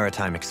interest in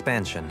maritime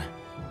expansion.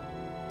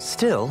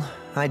 Still,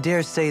 I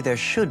dare say there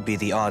should be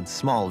the odd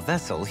small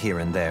vessel here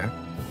and there.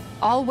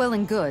 All well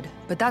and good,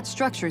 but that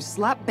structure's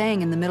slap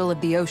bang in the middle of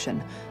the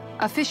ocean.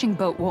 A fishing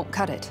boat won't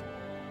cut it.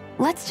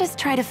 Let's just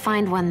try to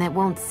find one that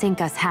won't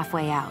sink us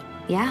halfway out,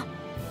 yeah?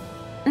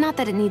 Not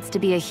that it needs to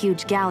be a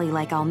huge galley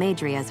like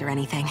Almadria's or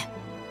anything.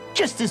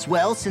 Just as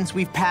well, since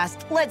we've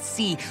passed, let's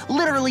see,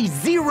 literally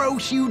 0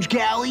 huge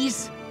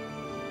galleys.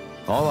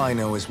 All I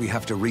know is we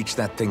have to reach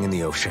that thing in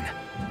the ocean.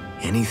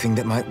 Anything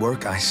that might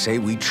work, I say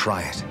we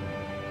try it.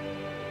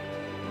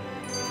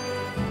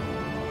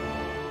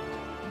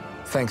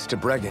 Thanks to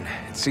Bregan,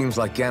 it seems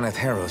like Ganeth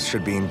Heros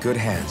should be in good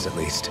hands, at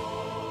least.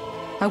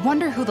 I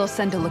wonder who they'll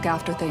send to look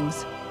after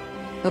things.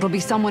 It'll be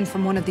someone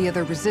from one of the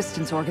other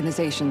resistance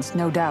organizations,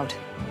 no doubt.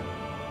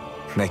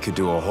 They could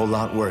do a whole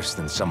lot worse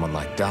than someone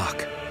like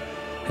Doc.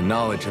 And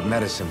knowledge of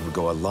medicine would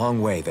go a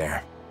long way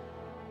there.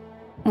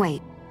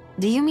 Wait,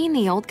 do you mean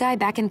the old guy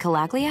back in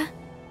Calaglia?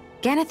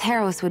 Ganeth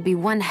Heros would be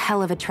one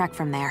hell of a trek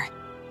from there.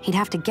 He'd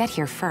have to get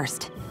here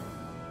first.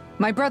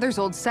 My brother's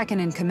old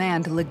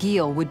second-in-command,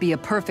 Legil, would be a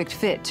perfect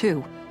fit,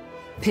 too.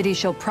 Pity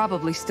she'll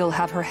probably still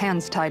have her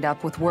hands tied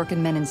up with work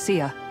in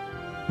Menancia.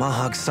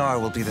 Mahag Sar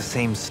will be the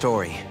same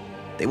story.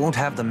 They won't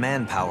have the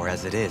manpower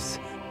as it is,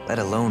 let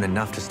alone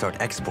enough to start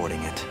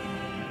exporting it.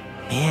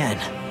 Man,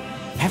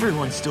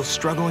 everyone's still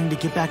struggling to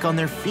get back on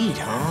their feet,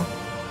 huh?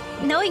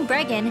 Knowing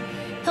Bregan,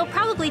 he'll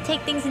probably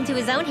take things into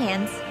his own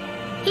hands.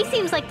 He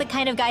seems like the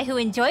kind of guy who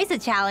enjoys a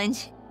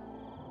challenge.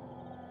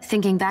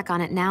 Thinking back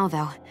on it now,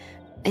 though,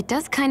 it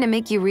does kind of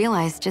make you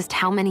realize just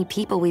how many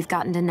people we've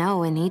gotten to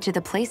know in each of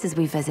the places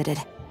we visited.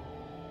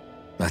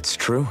 That's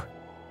true.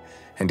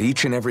 And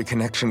each and every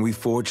connection we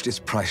forged is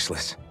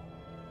priceless.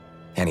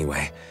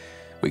 Anyway,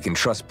 we can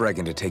trust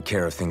Bregan to take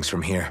care of things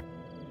from here.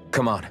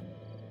 Come on,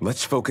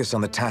 let's focus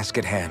on the task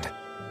at hand.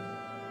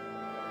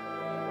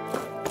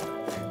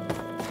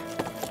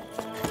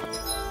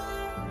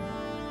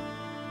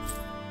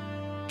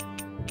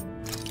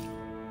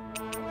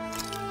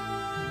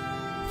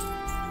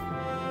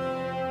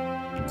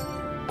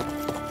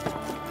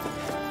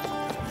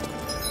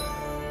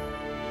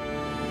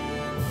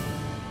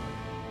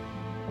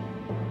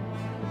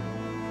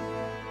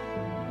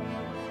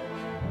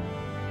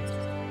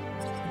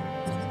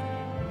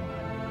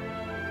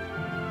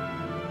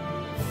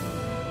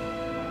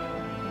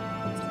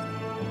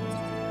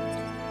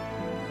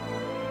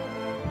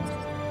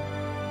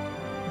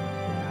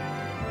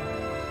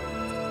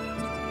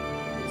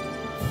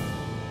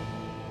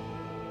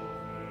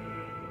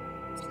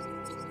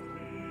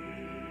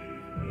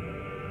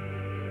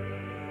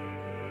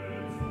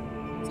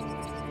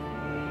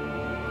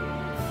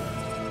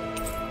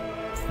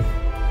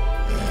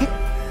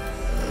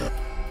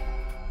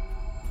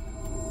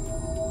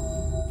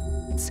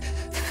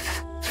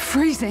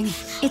 amazing.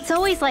 It's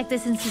always like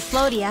this in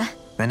Cyslodia.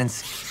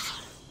 Renan's...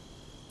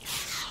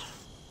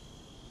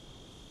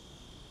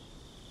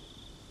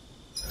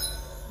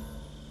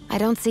 I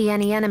don't see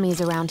any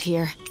enemies around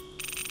here.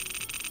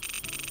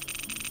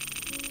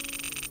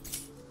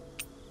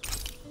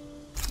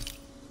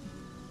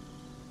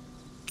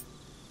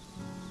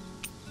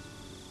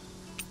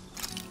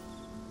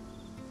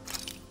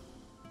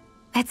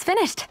 It's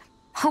finished.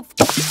 Hope.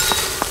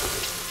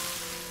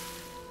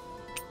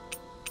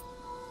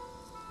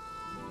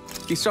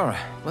 Kisara,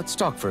 let's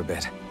talk for a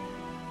bit.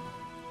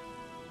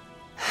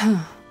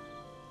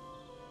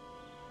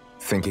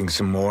 Thinking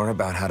some more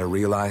about how to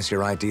realize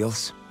your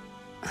ideals?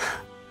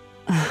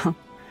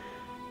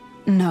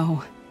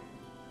 No.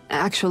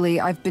 Actually,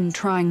 I've been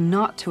trying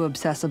not to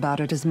obsess about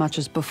it as much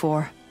as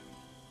before.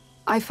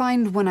 I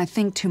find when I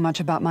think too much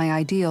about my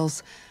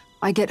ideals,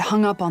 I get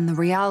hung up on the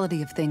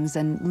reality of things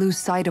and lose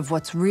sight of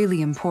what's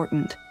really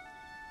important.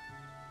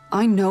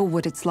 I know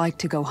what it's like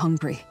to go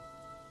hungry,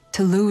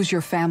 to lose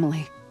your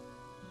family.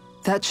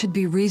 That should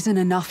be reason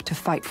enough to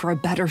fight for a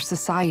better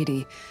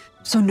society,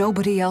 so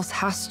nobody else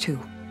has to.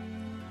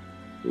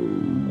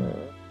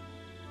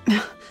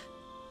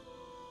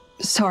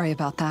 Sorry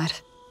about that.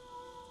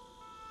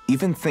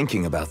 Even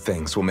thinking about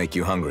things will make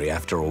you hungry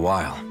after a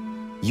while.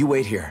 You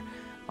wait here.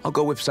 I'll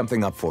go whip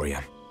something up for you.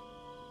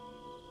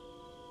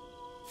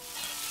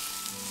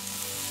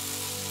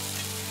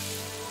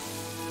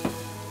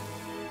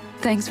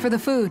 Thanks for the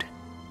food.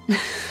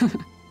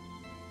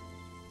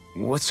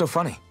 What's so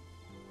funny?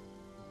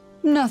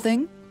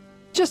 Nothing.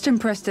 Just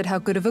impressed at how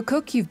good of a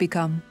cook you've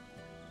become.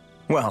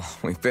 Well,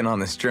 we've been on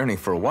this journey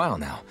for a while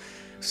now,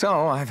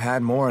 so I've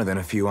had more than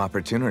a few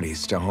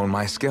opportunities to hone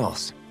my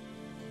skills.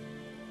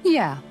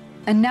 Yeah,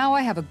 and now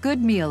I have a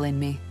good meal in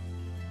me.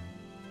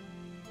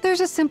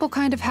 There's a simple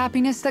kind of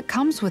happiness that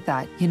comes with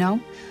that, you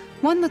know?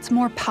 One that's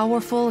more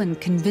powerful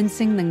and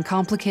convincing than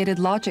complicated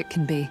logic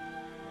can be.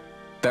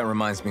 That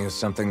reminds me of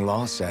something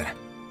Law said,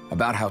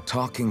 about how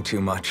talking too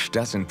much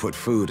doesn't put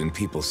food in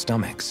people's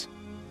stomachs.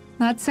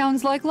 That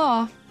sounds like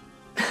Law.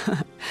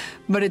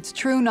 But it's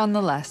true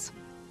nonetheless.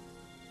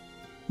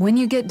 When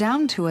you get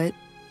down to it,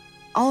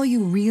 all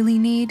you really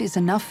need is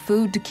enough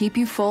food to keep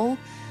you full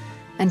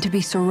and to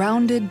be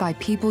surrounded by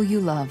people you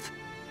love.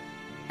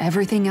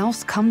 Everything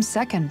else comes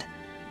second.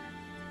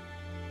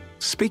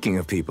 Speaking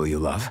of people you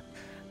love,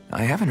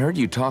 I haven't heard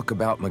you talk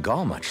about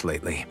Miguel much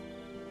lately.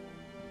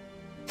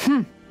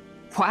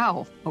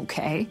 Wow,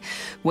 okay.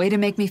 Way to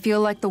make me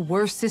feel like the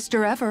worst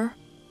sister ever.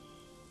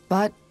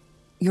 But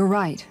you're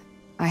right,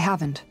 I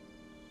haven't.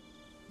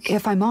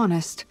 If I'm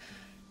honest,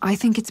 I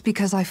think it's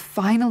because I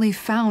finally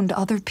found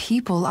other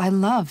people I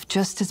love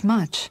just as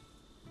much.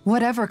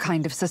 Whatever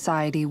kind of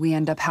society we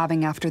end up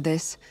having after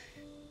this,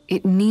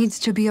 it needs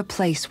to be a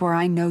place where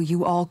I know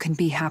you all can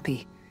be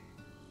happy.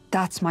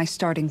 That's my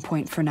starting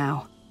point for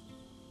now.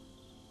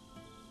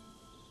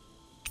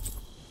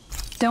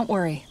 Don't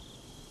worry.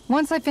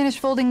 Once I finish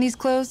folding these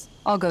clothes,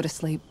 I'll go to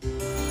sleep.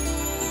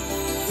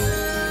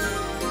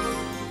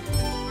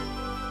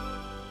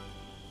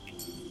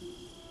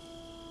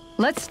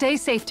 Let's stay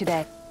safe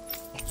today.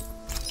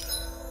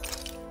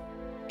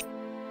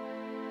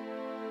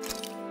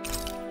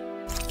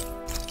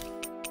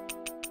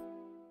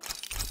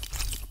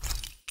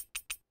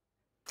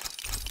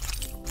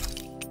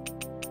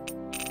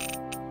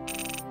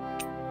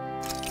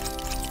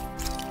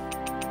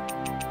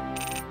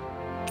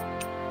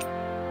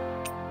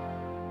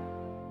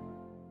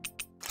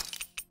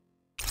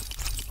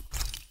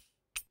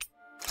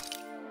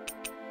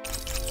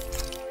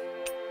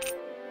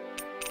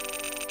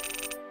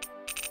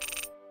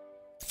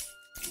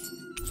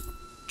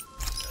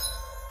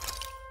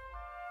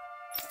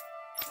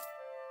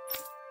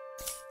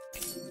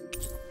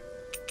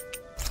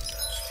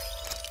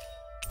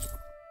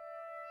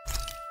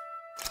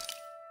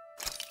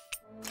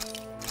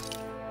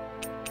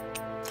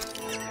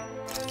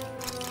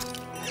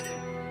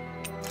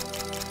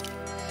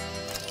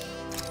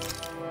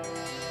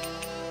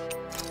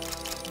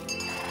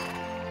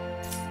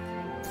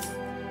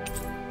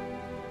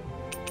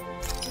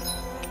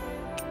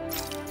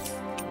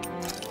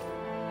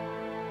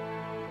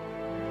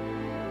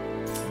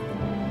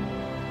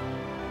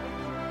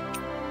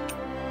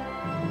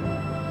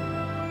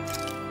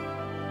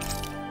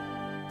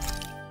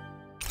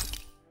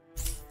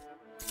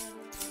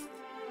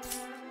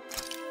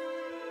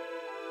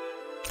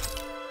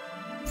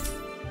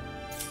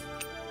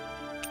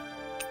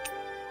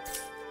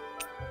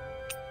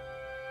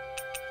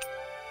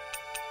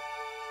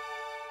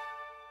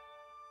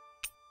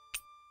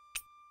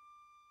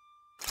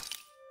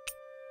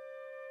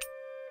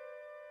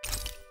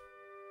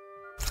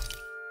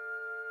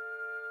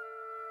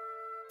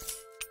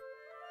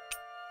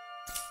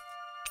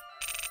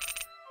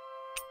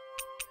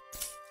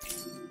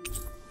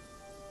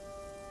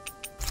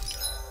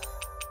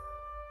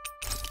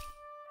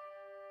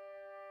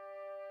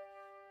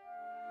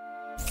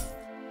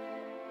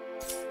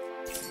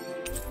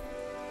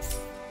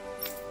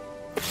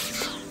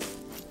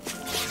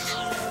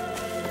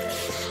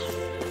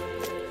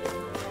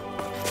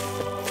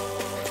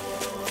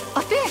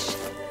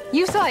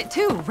 You saw it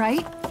too,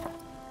 right?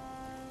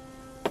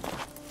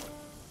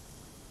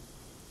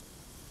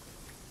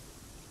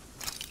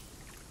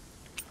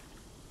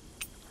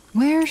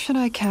 Where should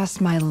I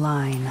cast my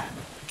line?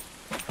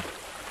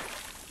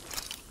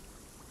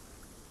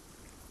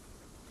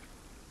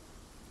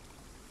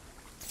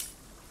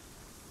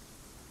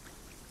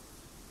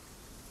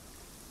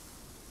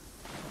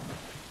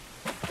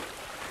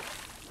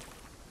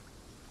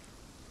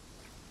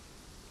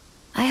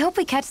 I hope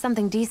we catch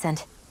something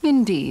decent.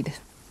 Indeed.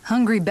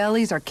 Hungry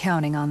bellies are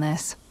counting on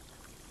this.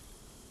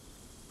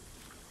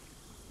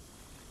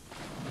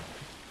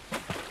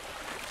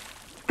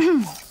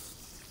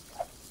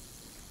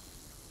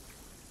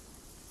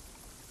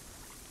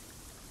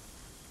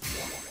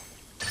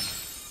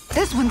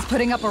 This one's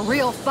putting up a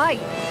real fight.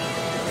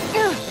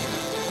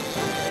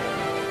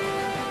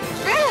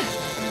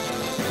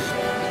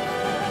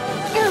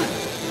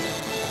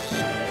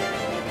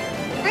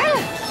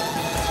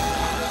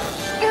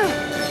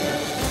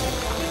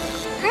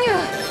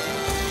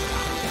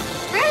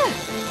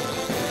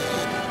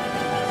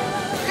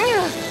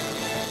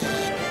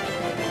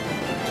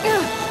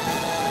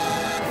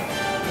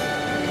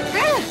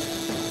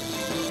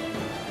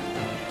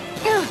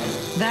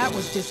 That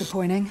was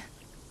disappointing.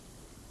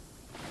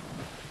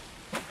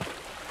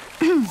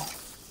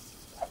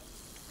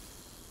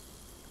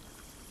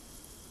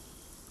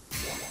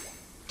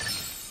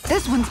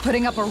 This one's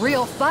putting up a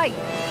real fight.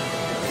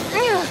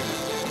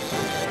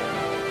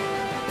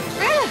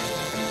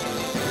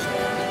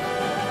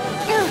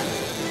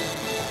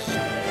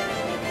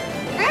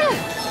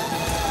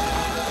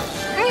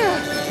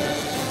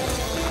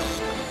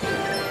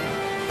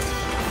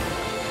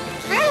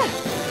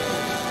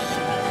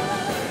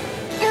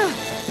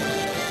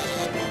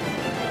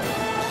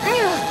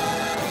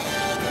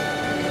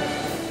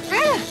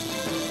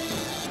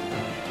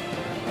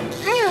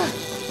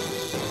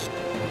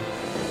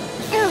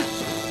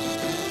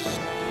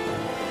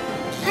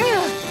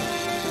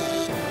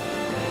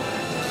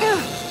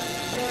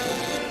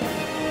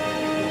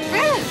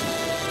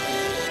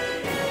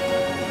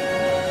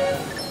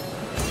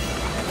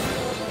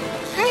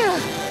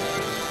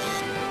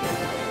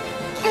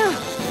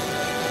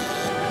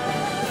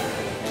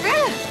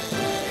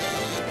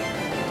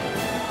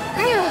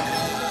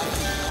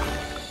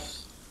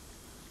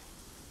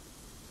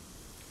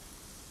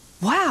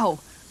 Wow,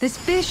 this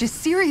fish is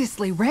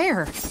seriously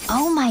rare.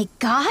 Oh my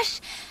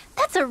gosh!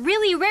 That's a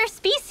really rare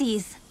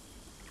species!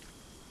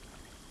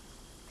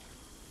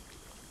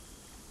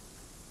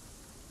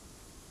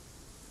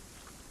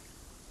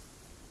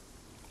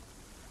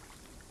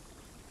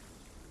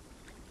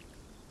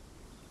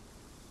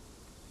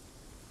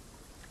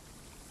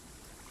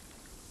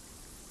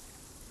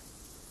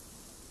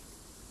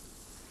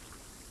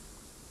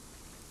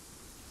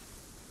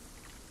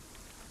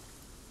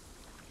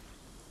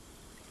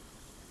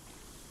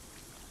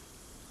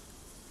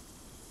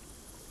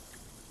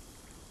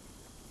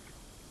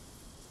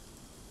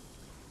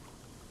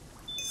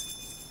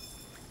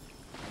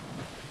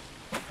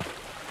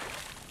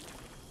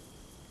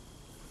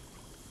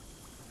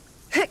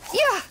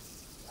 Yeah!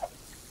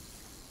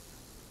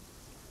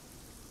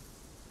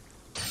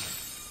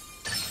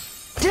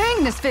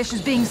 Dang, this fish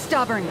is being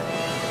stubborn!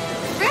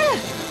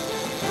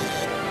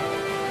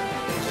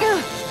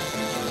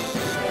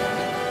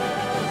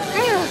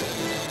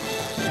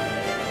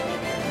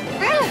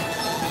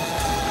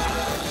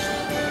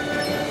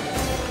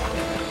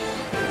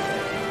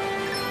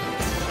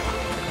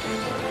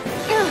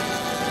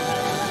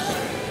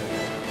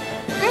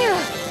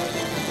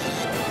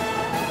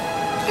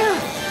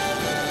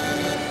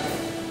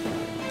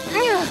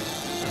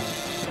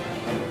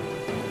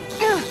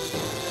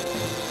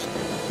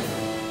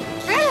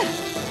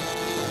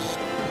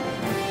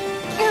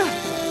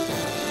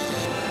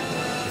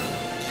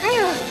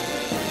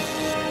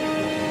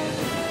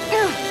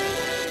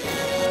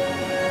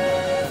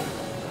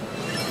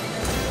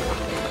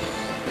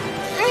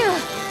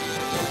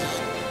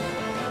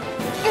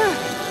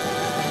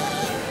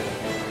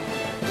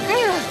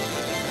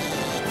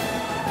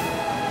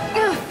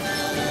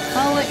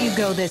 I'll let you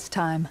go this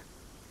time.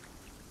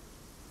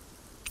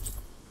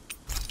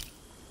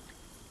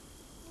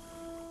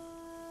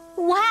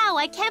 Wow,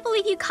 I can't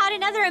believe you caught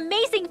another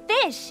amazing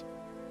fish!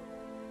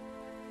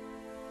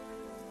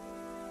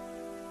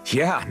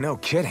 Yeah, no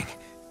kidding.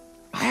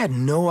 I had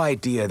no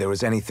idea there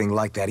was anything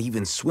like that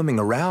even swimming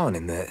around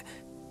in the...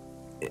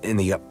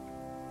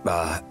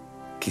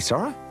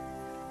 Kisara?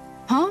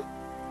 Huh?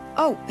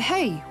 Oh,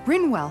 hey,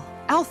 Rinwell,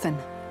 Alphen.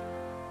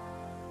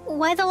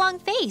 Why the long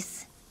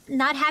face?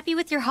 Not happy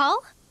with your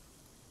haul?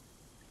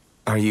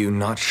 Are you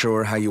not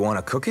sure how you want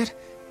to cook it?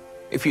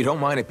 If you don't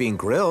mind it being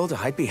grilled,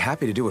 I'd be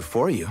happy to do it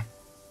for you.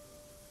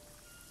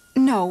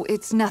 No,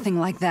 it's nothing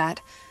like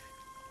that.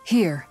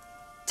 Here,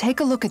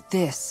 take a look at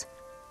this.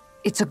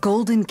 It's a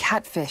golden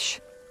catfish.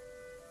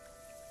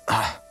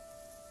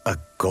 A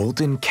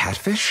golden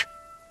catfish?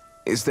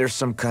 Is there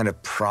some kind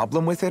of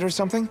problem with it or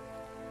something?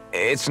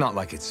 It's not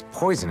like it's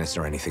poisonous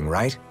or anything,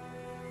 right?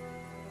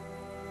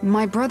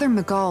 My brother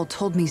Miguel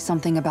told me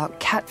something about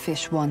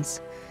catfish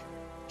once.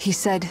 He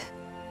said,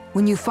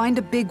 when you find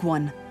a big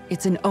one,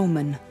 it's an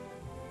omen.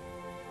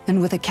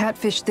 And with a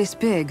catfish this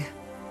big,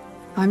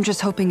 I'm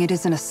just hoping it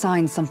isn't a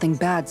sign something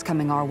bad's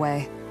coming our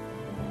way.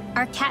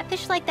 Are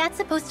catfish like that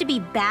supposed to be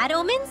bad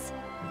omens?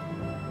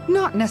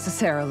 Not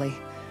necessarily,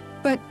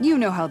 but you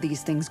know how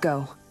these things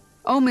go.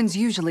 Omens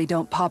usually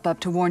don't pop up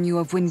to warn you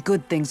of when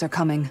good things are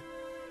coming.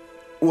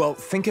 Well,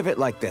 think of it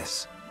like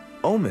this.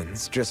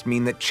 Omens just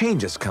mean that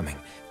change is coming.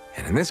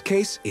 And in this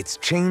case, it's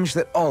change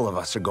that all of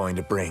us are going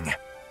to bring.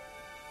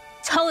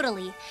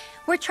 Totally.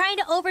 We're trying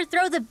to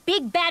overthrow the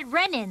big bad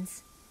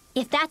Renans.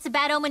 If that's a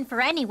bad omen for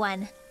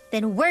anyone,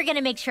 then we're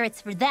gonna make sure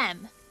it's for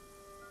them.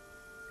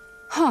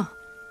 Huh.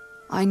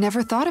 I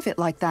never thought of it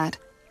like that.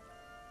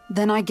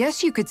 Then I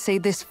guess you could say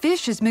this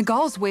fish is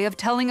Miguel's way of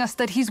telling us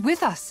that he's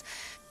with us.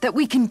 That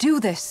we can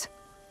do this.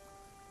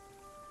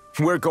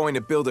 We're going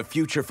to build a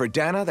future for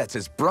Dana that's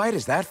as bright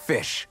as that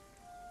fish.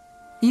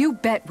 You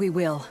bet we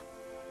will.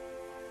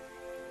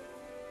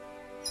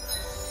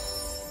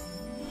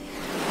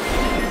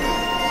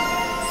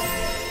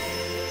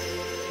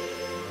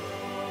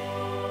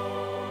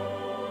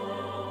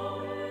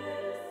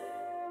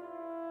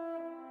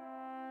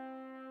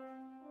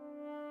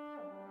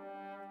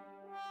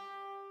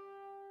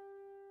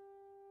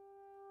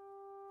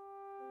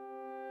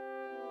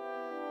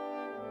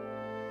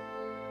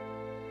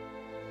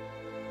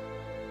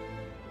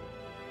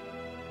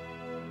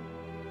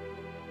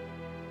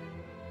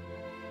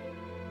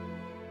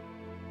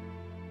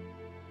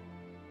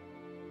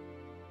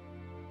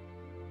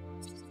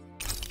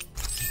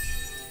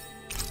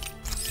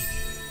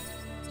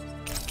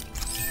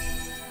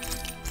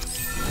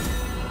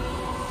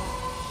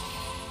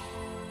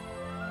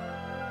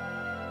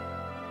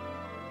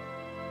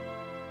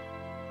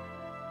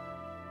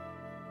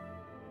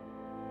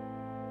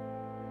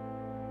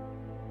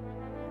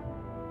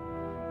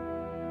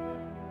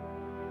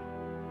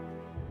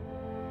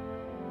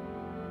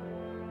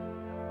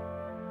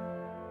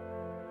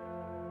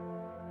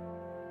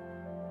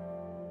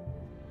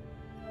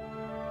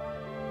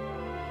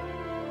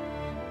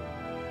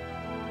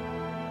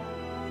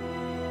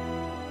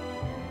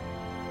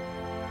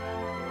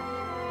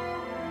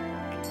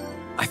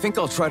 I think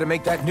I'll try to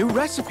make that new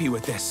recipe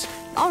with this.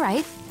 All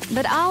right,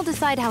 but I'll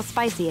decide how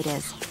spicy it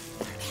is.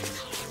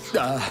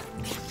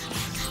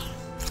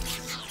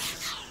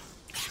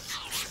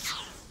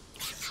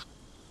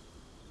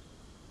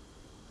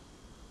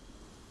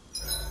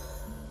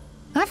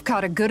 I've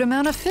caught a good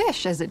amount of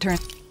fish, as it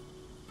turns.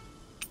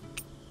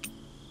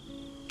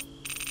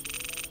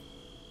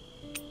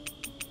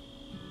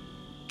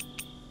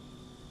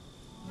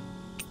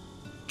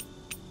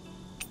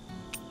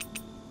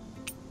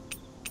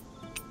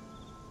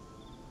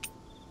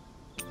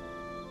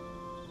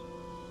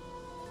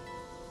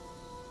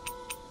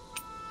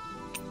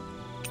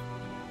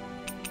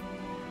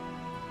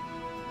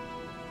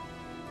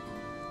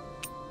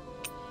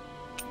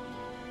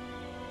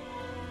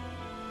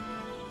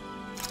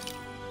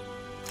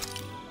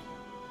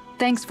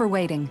 Thanks for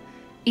waiting.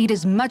 Eat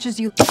as much as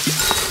you...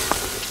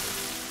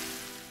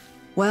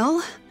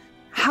 Well,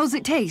 how's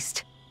it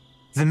taste?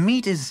 The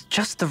meat is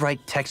just the right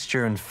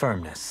texture and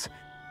firmness.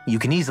 You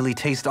can easily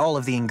taste all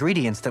of the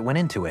ingredients that went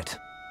into it.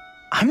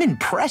 I'm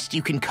impressed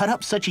you can cut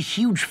up such a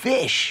huge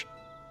fish.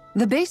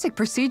 The basic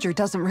procedure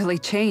doesn't really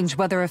change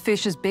whether a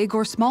fish is big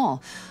or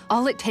small.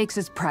 All it takes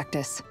is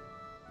practice.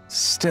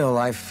 Still,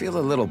 I feel a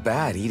little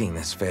bad eating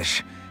this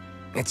fish.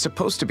 It's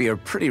supposed to be a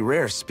pretty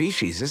rare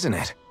species, isn't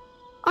it?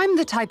 I'm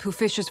the type who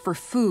fishes for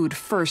food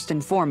first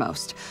and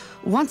foremost.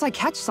 Once I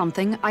catch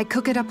something, I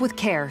cook it up with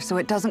care so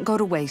it doesn't go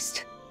to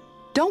waste.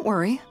 Don't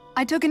worry,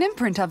 I took an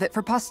imprint of it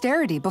for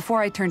posterity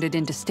before I turned it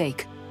into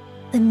steak.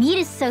 The meat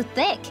is so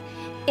thick.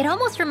 It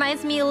almost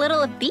reminds me a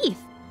little of beef.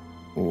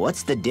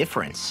 What's the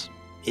difference?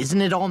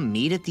 Isn't it all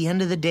meat at the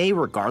end of the day,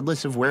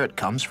 regardless of where it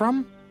comes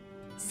from?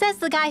 Says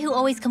the guy who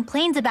always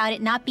complains about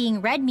it not being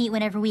red meat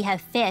whenever we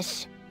have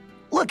fish.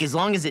 Look, as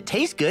long as it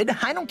tastes good,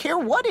 I don't care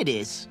what it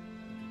is.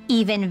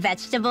 Even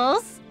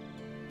vegetables?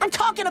 I'm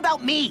talking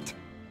about meat!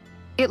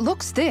 It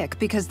looks thick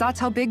because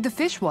that's how big the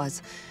fish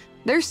was.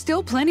 There's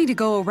still plenty to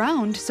go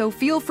around, so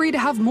feel free to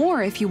have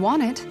more if you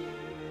want it.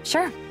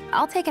 Sure,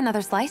 I'll take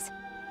another slice.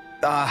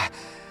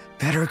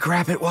 Better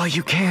grab it while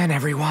you can,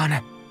 everyone.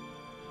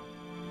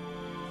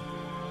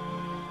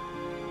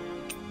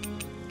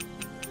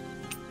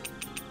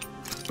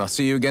 I'll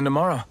see you again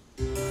tomorrow.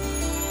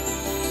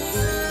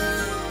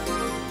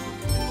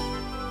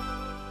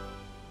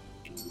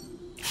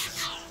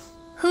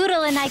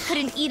 Hoodle and I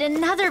couldn't eat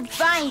another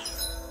bite.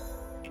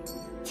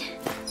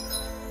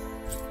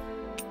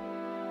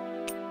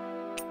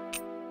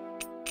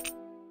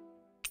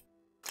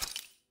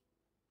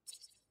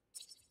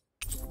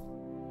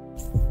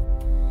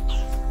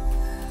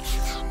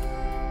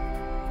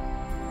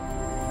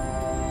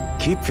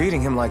 Keep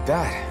feeding him like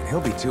that, and he'll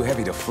be too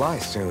heavy to fly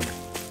soon.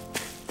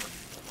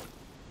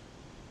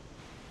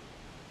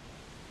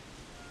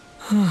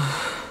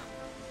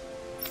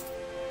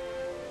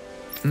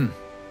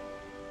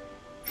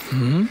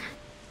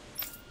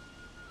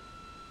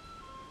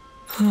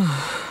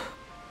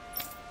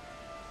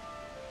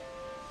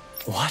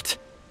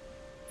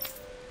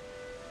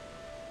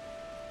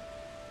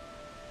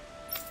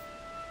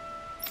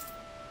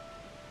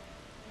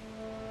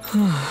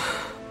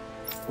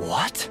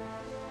 What?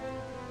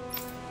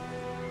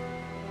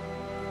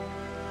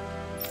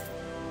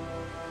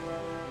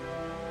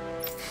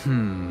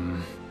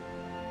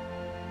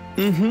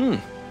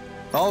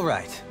 All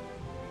right.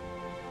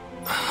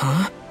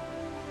 Huh?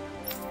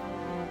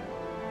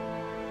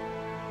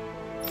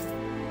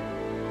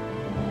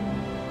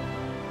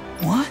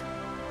 What?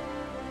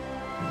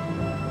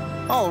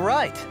 All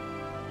right.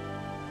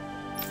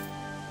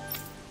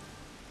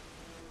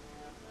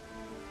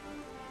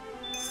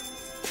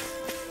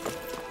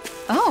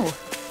 Oh.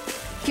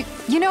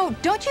 You know,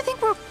 don't you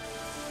think we're...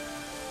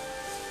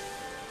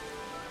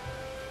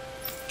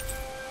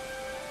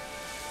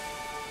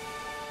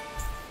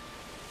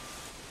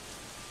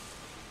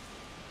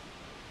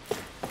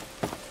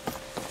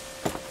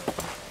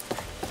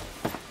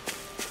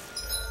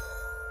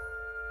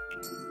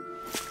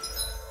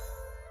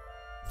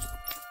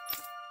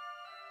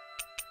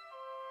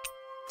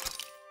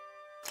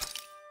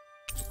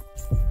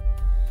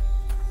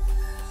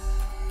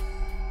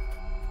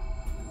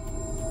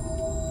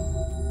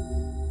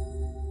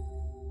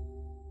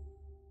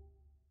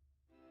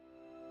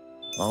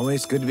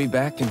 Always good to be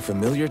back in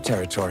familiar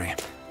territory.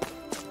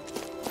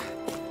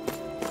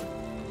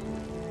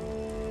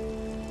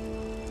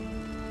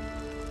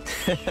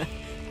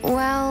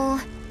 Well...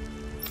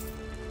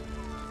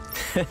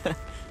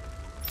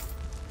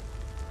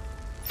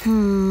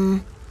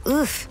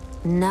 Oof.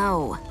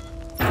 No.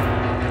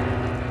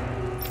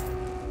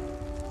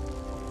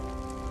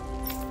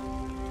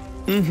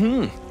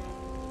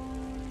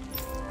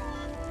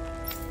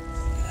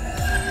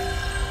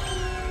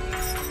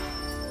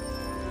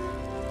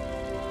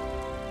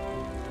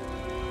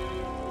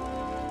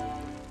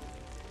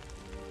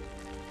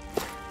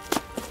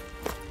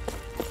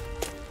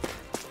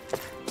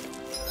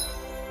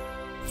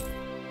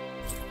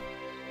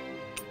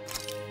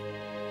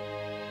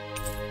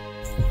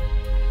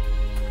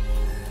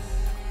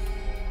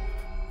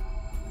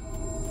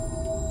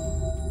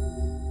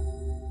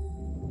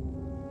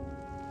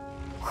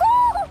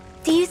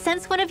 Do you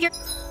sense one of your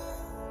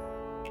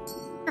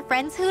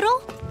friends,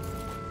 Hootle?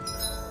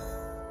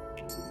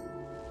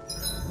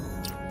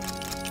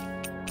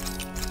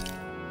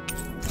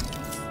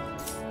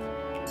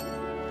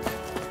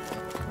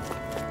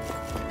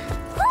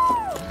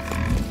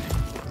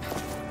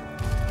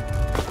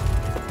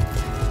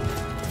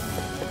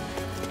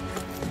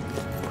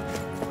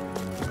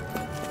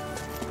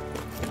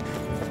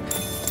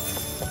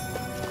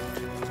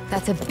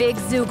 That's a big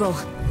Zoogle.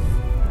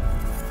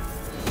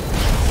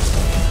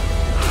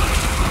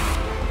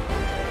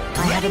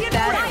 I have a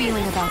bad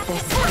feeling about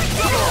this.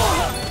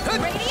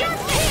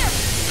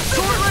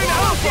 Sword Ring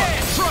Alpha!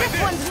 Try This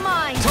one's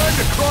mine! Time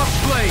to cross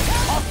blade!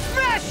 I'll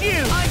smash you!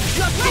 I'm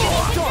just getting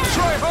started!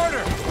 Try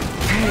harder!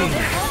 Pain.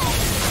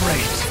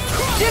 Great.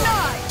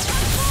 Denied!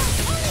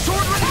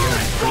 Sword Ring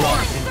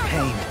Locked in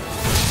pain.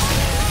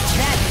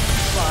 That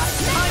is fun.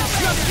 I'm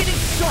just getting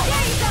started!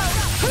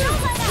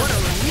 What a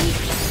relief!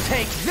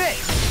 Take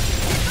this!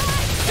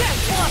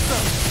 That's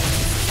awesome!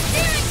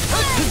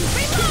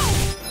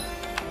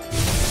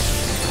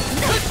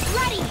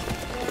 Ready!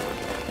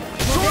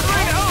 Sword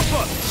Ring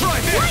Alpha! Try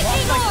this!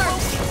 Lightning orb!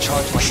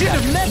 Charge like Should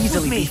have that messed could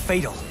easily with me. be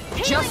fatal.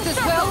 Just as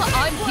well,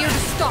 I'm here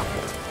to stop it.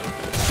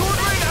 Sword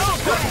Ring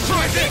Alpha!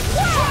 Try this!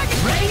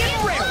 Ready and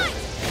ready!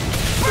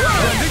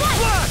 Blending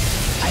Blast!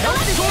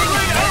 Sword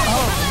Ring Alpha!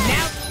 Oh,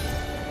 now...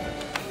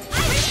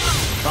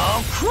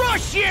 I'll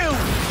crush you!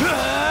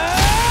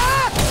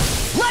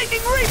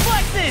 Lightning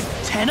reflexes!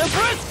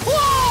 Tenebrous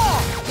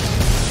claw!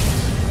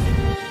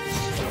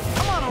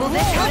 Come on, Will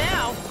this help?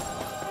 now!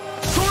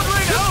 Sword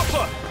Ring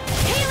Alpha!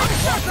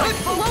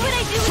 What would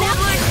I do now?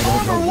 I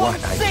don't know what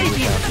I'd do save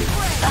you. without you.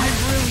 I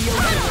really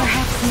owe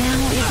Perhaps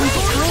now isn't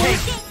the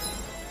time?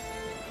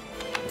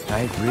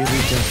 I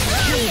really don't.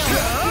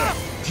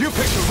 You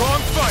picked the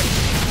wrong fight!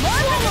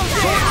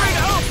 Sword Ring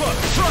Alpha!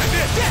 Try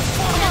this!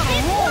 I'm on a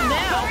roll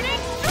now!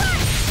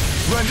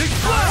 Blending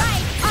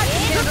Blast!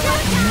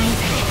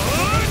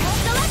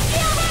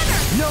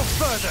 No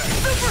further!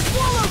 Super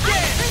swallow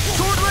dance!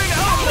 Sword Ring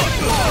Alpha!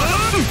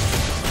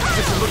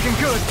 This is looking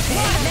good.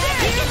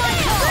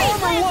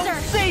 Armor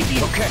won't save you!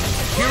 Okay,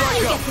 here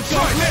I go.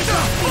 Try this!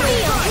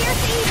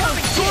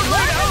 Sword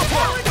Ring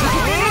Alpha!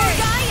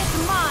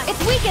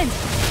 It's weakened!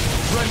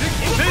 Blending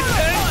this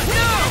ends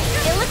now!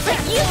 It looks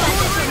like you got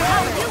this.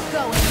 How are you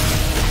going?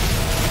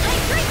 I'm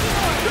drinking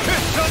more.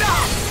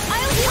 Stop!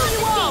 I'll heal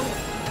you all.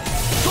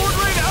 Sword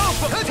Ring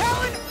Alpha!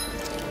 Talon!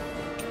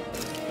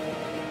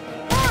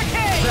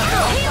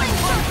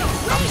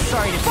 I'm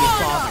sorry to see you,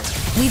 Bob.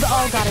 We've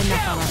all got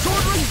enough on us.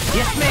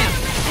 Yes, ma'am.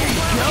 There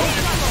you go.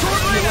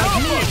 Sword Ring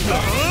Alpha!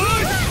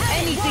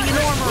 Anything in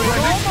armor is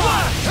Blending all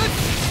mine.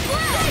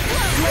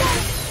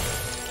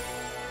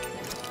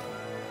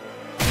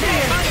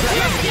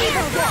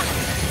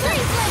 Blast!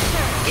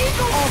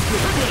 All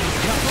good things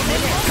come from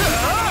an end.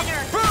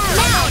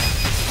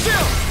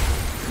 Chill!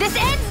 This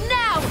ends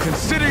now.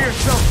 Consider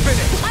yourself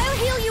finished! I'll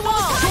heal you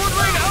all. Sword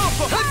Ring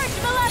Alpha! Purge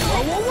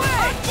malevolence. Go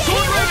away!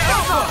 Sword Ring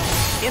Alpha!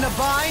 In a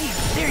bind?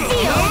 There you go.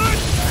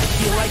 I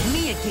feel like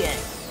me again.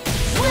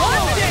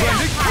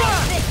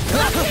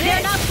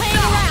 They're not playing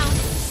around.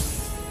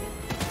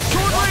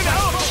 Sword Rain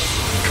Alpha!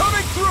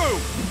 Coming through!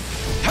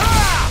 Ha!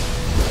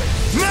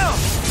 Now!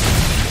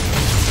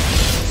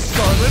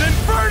 Scarlet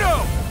Inferno!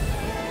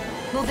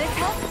 Will this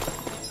help?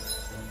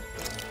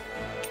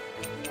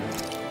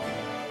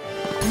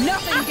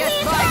 Nothing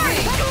gets by me!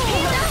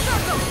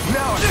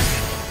 Now!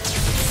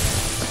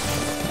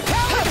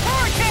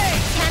 Hurricane!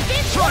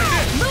 Tempest!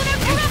 Lunar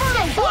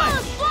Corruption!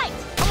 Flawless Flight!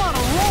 I'm on a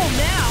roll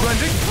now!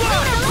 Blending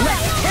Flash!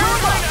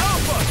 Sword Rain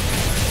Alpha!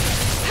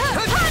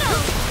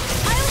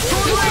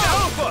 Sword Rain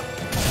Alpha!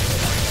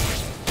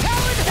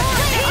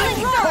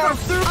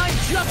 I'm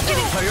just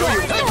getting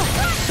started!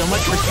 So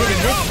much for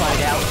sitting this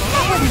fight out.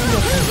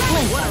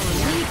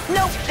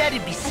 Nope,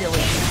 that'd be silly.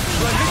 If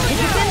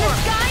it's in the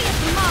sky,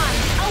 it's mine!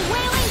 A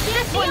wailing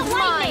dynasty of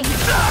lightning!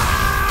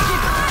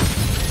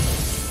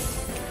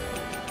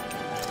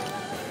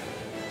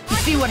 You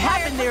see what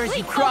happened there as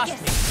you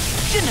crossed me.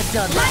 Shouldn't have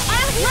done that.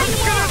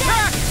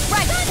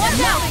 Right,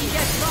 watch out!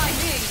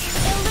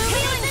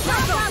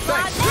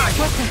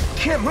 What the?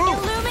 Can't move!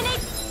 Illuminate!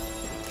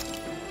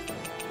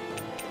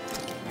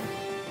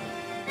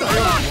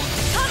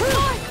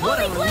 What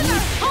a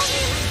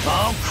relief.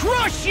 I'll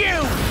crush you!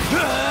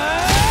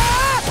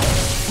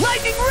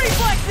 Lightning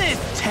reflexes!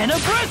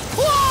 Tenebrous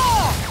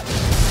claw!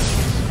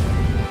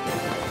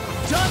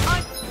 Done.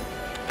 I'm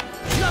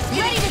just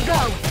Ready to go!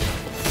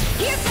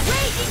 Here's the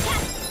raging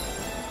cat!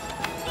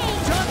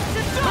 dust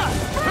to dust!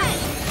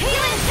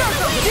 Healing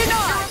circle!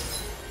 Deny!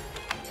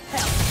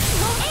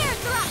 Air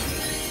thrust!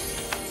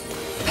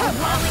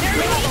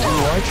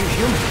 Aren't you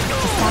human?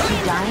 To stop you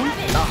dying?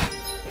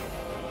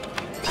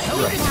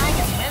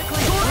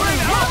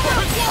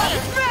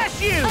 Smash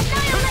you!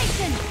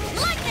 Annihilation!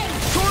 Lightning!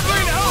 Sword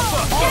Rain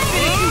Alpha! I'll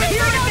finish you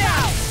here and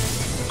now!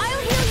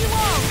 I'll heal you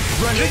all!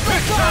 Blending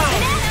Quick Sound!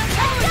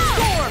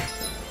 Score!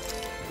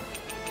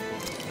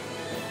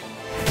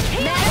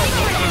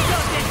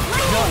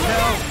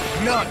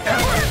 Not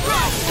ever!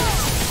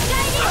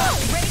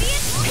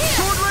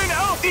 Sword Rain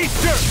Alpha!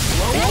 Easter!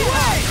 Blow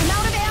away!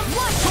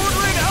 Sword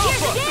Rain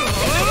Alpha!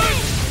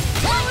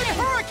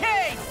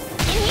 Hurricane!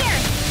 In here!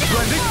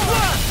 Blending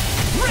Flash!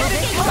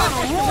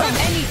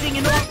 Anything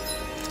in all...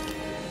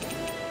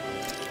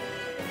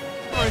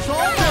 It's all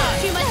done!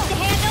 Too much to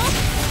handle?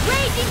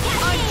 Raging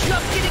I'm cascade!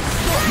 just getting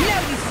started!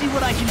 Now you see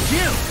what I can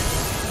do!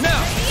 Now!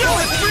 Feel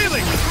it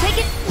freely! Take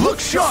it! Look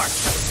sharp!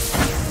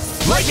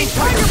 Lightning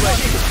Tiger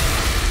ready!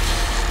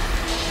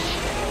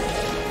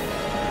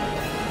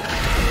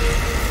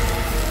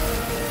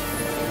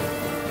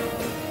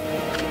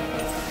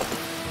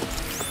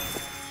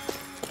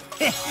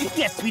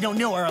 Guess we don't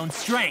know our own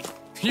strength.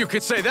 You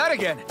could say that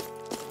again!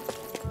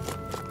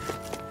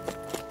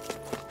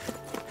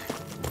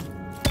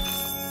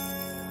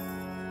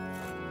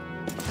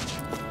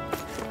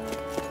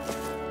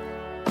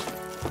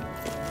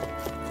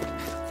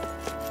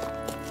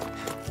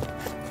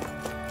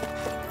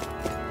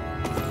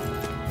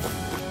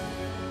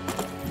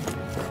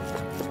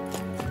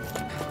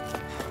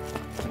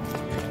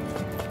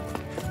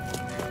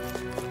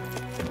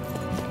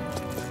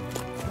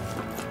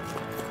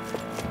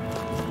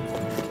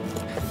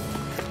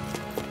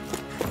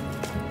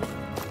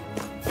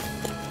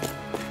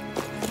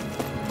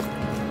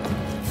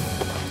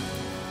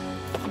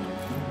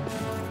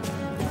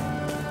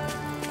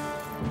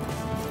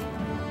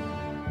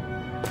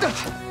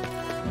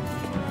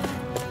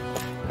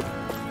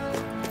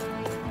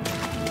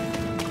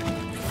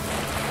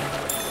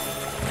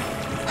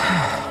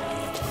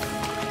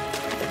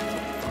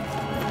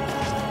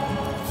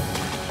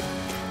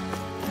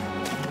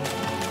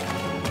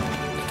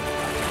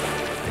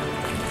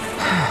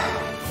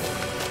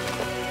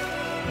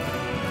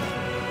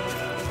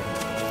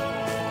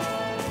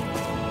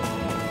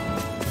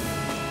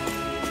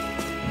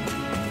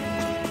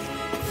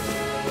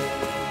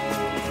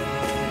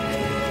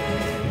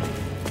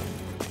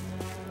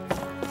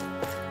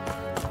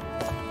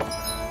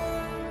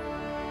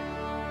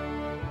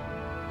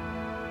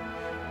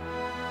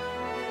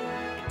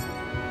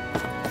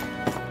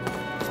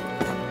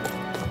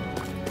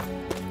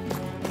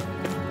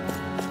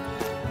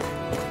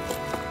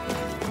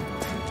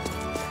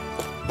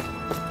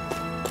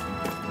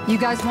 You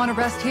guys want to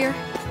rest here?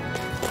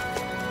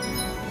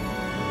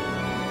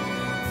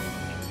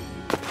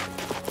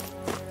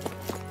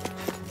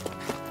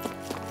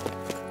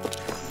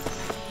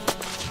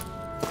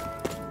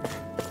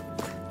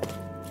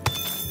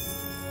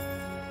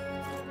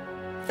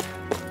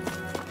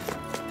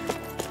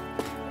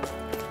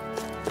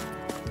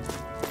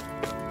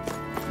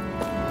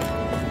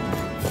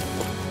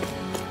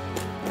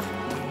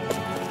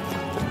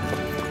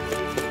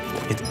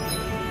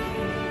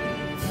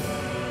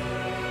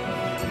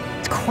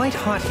 Quite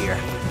hot here.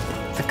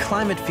 The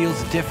climate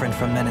feels different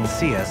from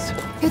Menancia's.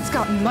 It's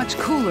gotten much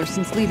cooler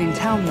since leaving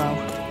town,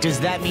 though.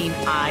 Does that mean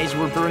eyes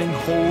were burning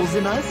holes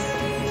in us?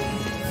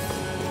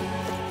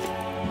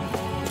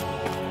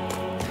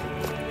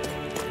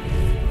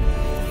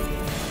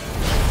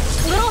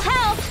 Little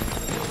help!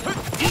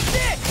 Eat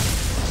this!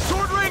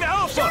 Sword Rain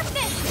Alpha!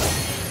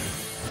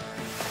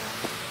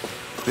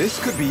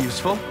 This could be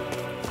useful.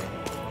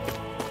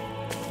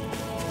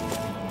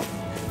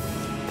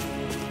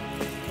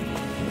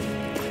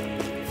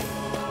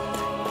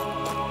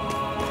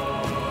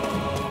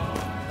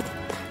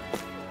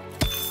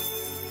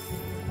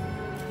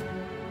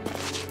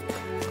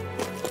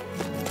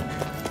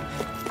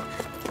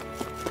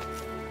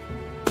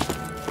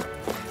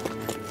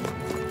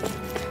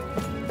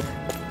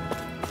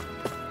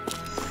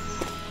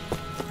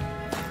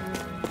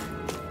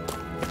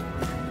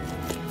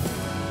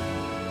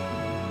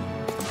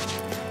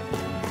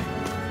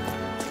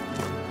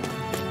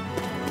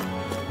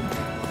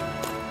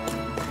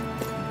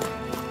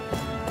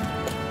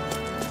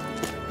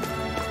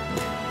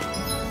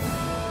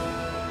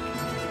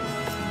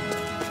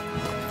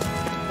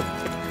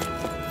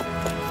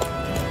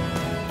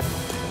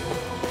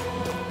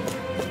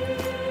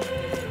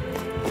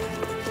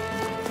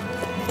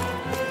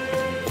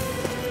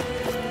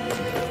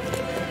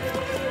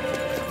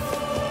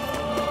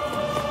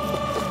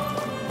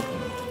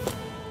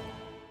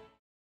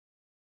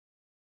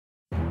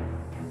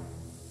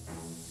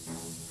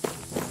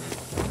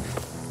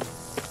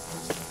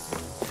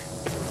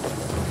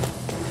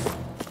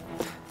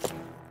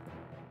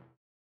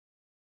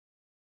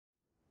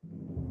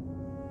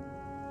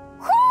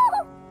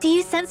 Do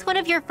you sense one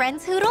of your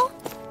friends, Hootle?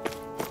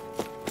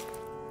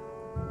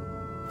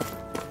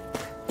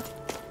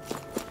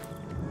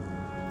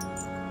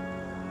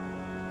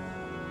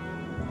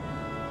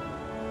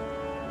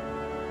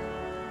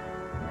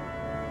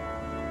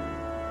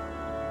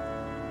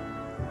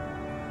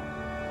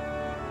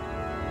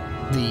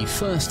 The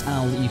first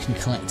owl that you can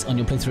collect on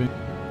your playthrough.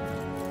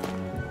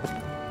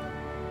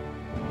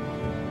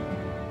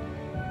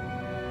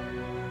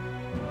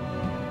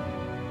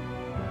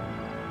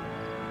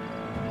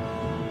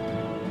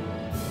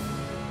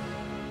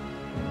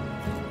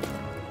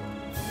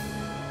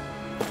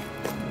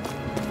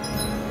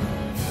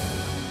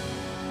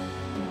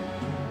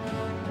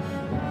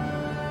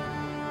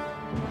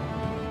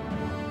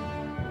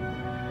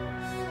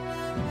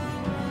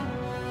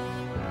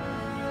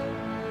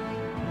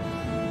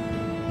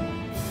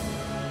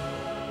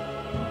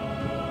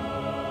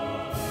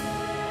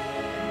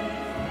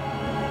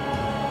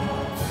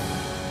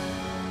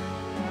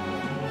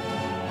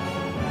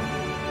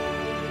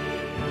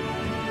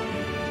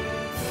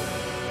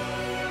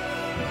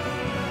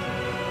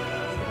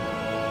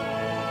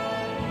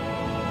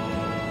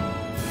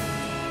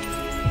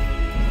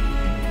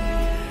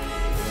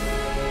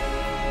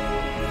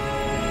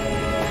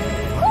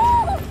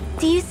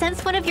 Do you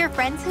sense one of your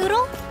friends,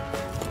 Hootle?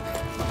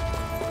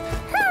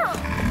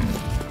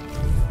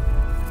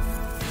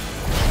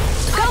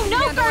 Go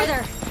no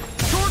further!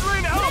 Short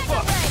range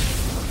Alpha!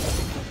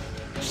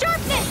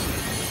 Sharpness!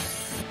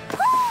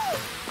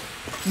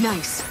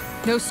 Nice.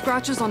 No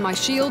scratches on my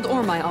shield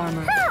or my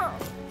armor.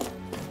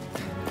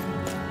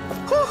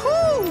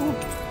 Hoo-hoo!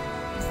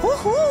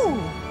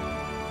 Hoo-hoo!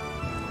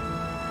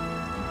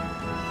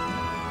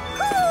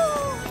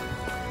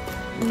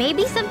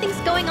 Maybe something's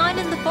going on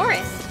in the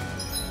forest.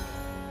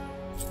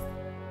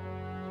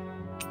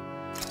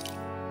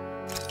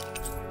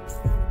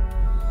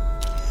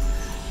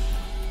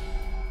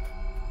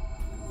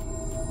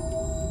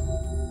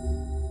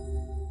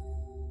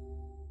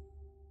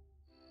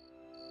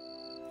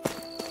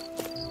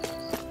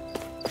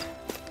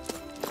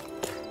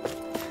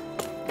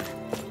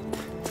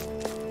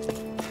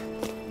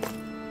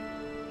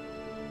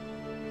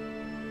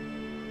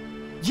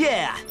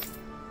 Yeah!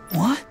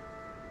 What?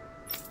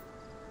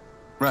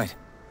 Right.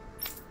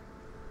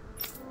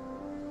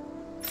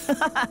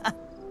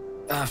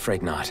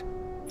 Afraid not.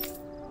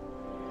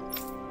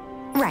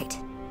 Right.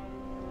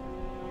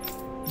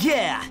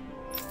 Yeah!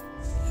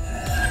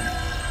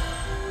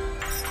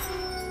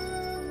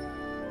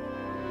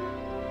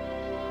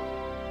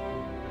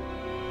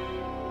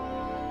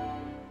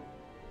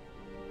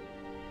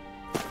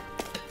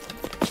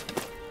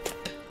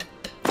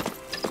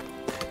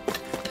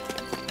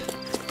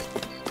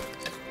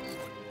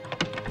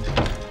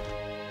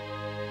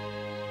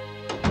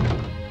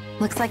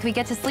 Looks like we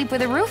get to sleep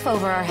with a roof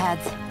over our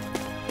heads.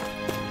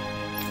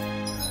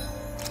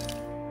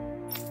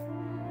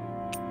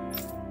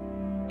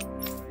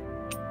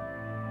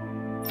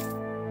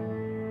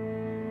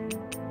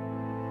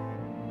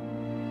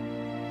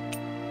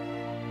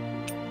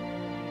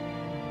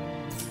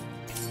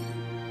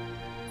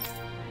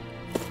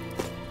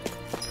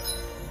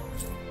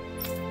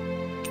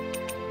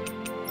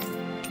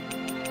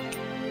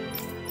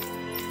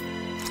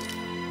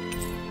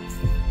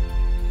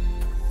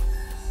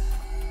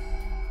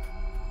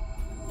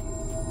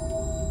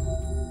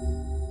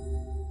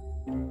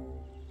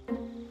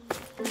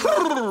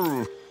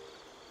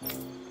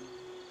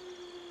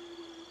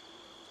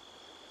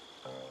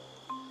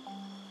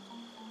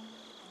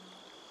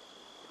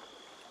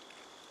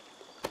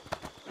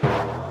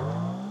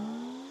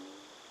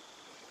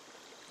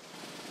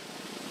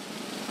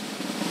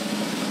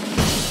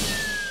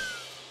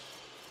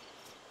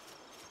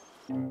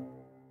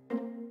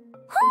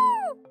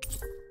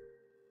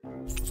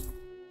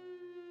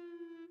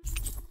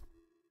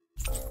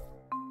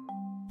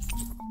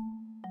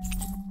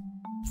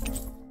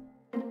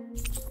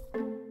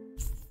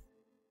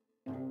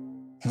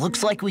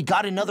 Looks like we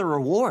got another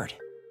reward.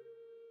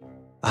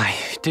 I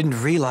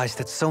didn't realize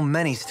that so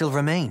many still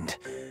remained.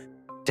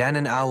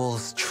 Danon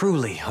owls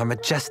truly are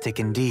majestic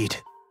indeed.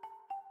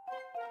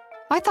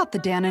 I thought the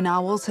Danon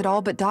owls had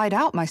all but died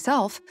out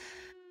myself.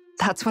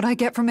 That's what I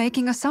get for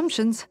making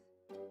assumptions.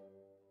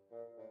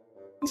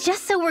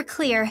 Just so we're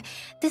clear,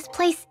 this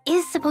place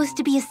is supposed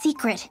to be a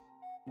secret.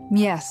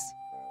 Yes,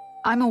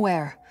 I'm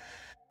aware.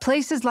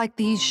 Places like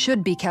these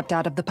should be kept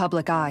out of the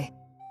public eye.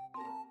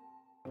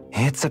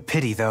 It's a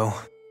pity, though.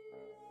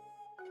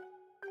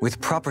 With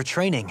proper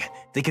training,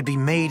 they could be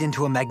made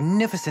into a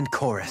magnificent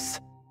chorus.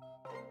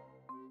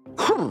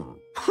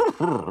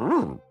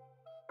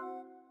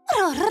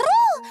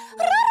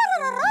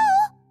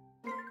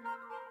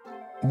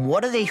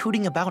 What are they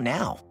hooting about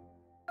now?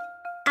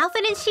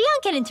 Alfred and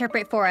Xion can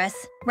interpret for us,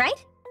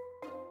 right?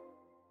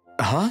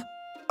 Huh?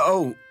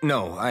 Oh,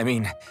 no, I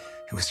mean,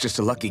 it was just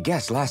a lucky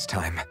guess last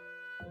time.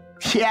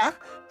 Yeah?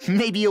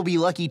 Maybe you'll be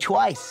lucky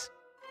twice.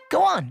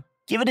 Go on,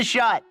 give it a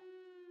shot.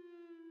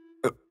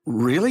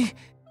 Really?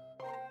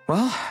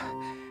 Well,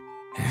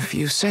 if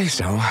you say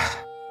so.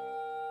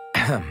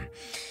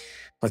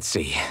 Let's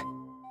see.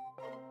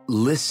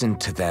 Listen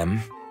to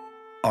them.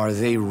 Are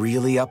they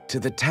really up to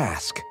the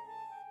task?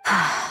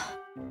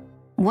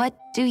 What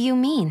do you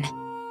mean?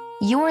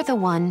 You're the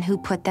one who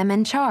put them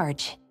in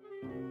charge.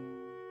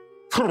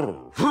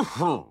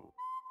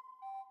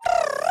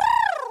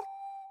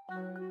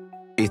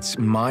 It's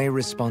my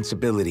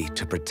responsibility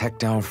to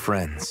protect our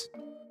friends.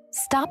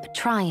 Stop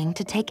trying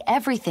to take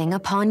everything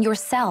upon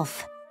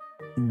yourself.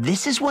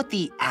 This is what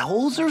the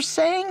owls are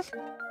saying?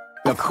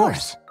 Of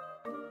course.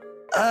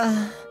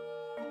 I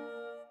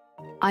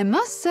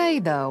must say,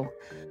 though,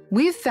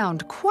 we've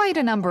found quite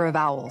a number of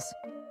owls.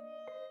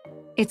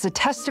 It's a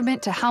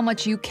testament to how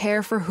much you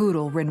care for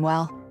Hootle,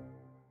 Rinwell.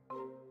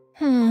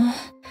 I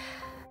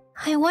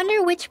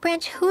wonder which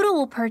branch Hootle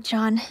will perch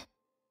on.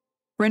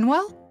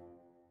 Rinwell?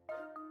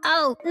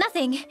 Oh,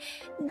 nothing.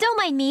 Don't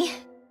mind me.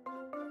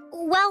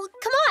 Well,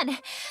 come on.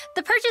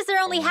 The perches are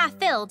only half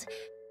filled.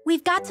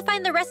 We've got to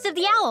find the rest of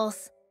the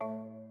owls.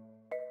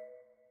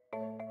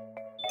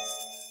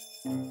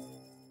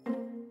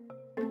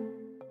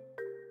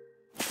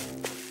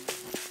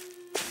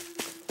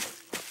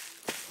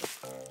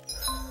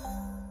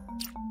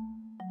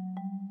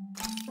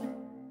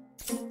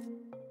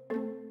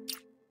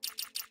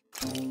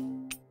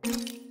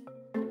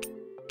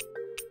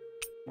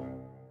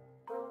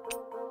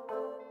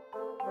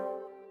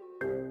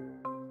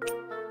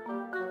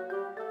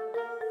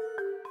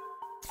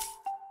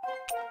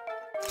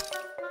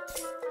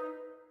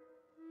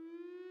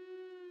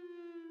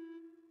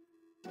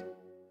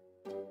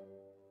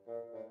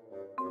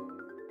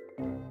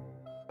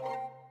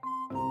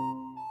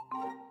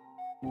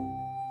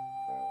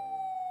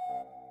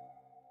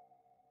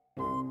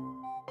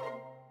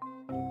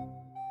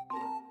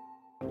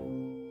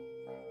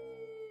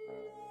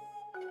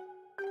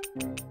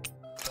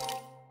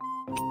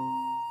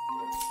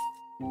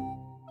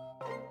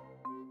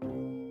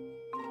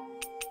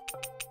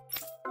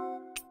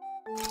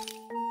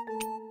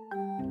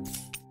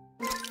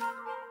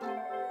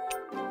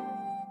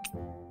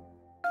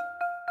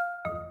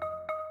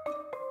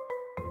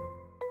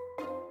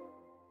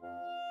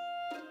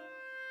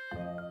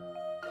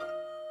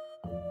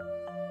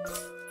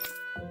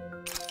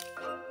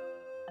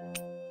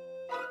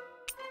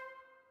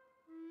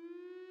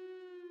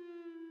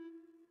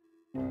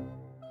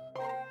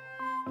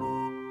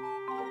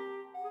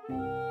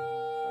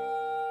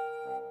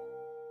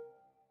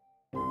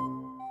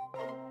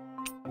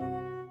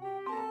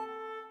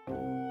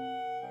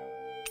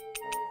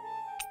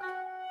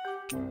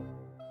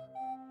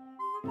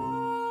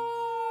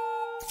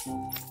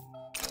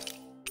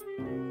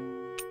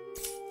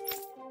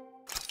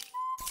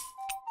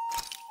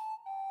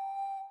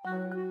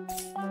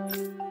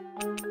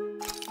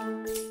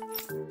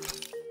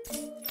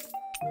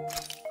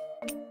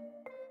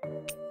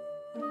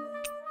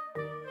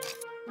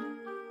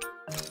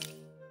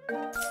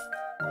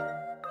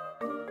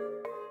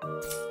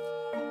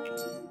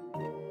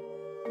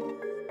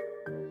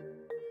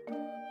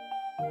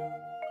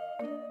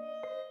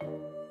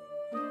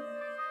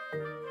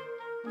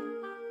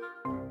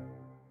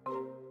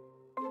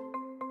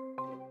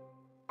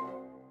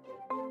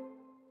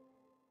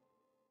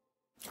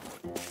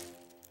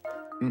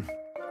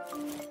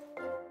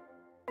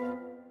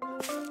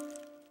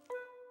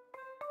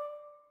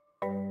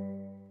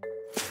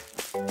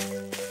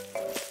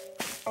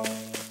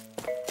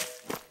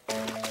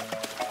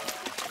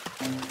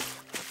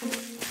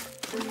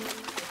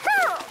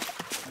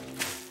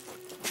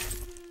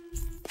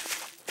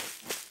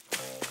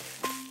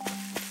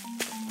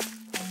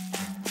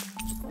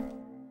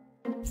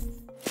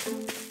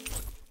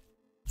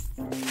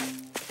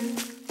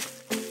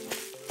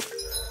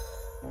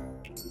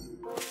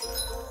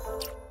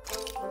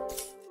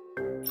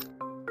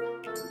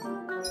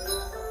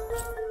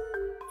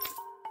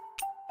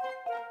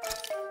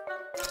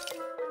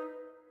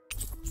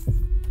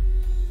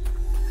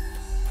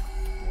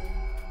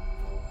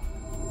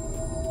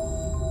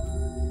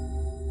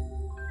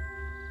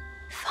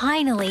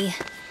 Finally.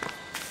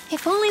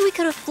 If only we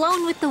could have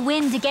flown with the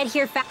wind to get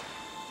here fast.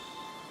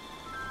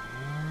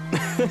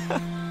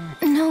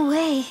 No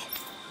way.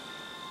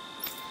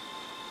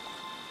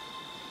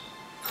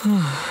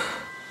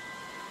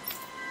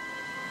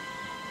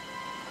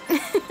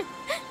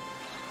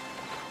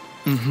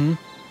 Mm-hmm.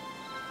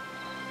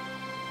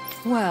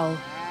 Well...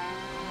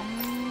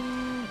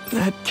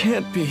 That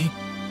can't be.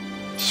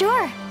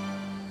 Sure.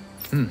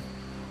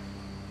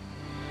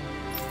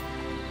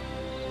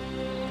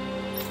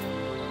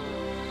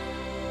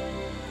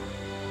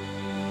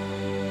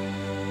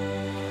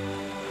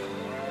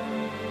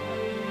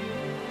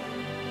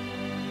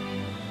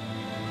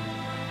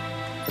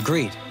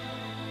 Agreed.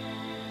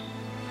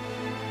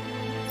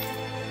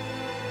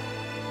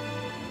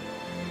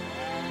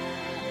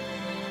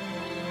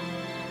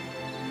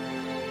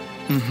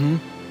 Mm-hmm.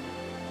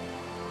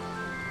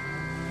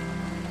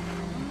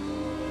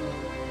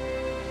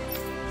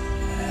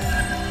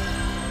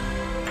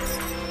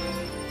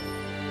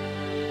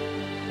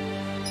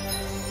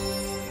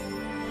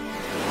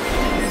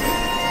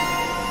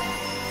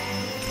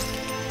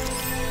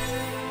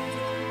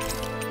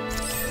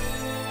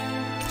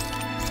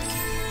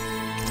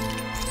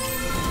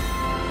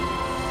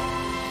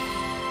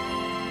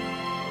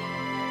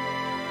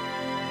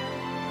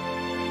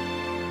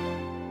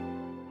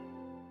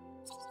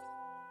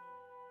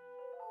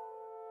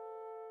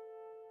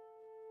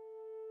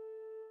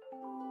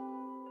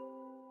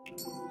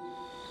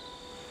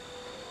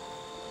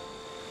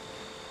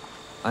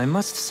 I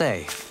must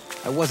say,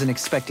 I wasn't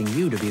expecting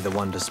you to be the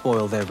one to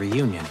spoil their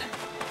reunion.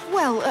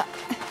 Well,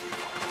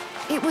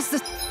 it was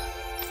the...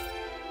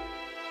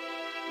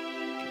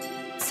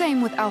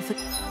 same with Alpha...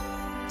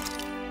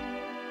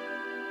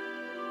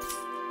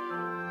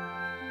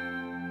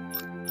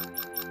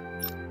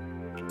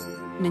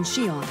 and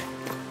Shion.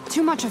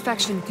 Too much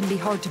affection can be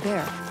hard to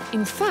bear.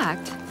 In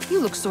fact,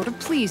 you look sort of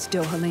pleased,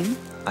 Dohalim.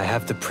 I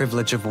have the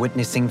privilege of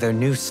witnessing their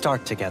new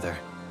start together.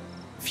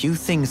 Few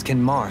things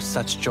can mar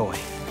such joy.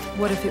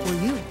 What if it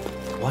were you?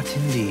 What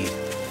indeed?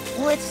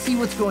 Let's see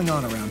what's going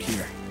on around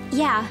here.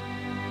 Yeah.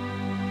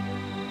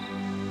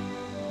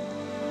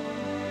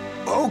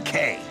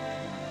 Okay.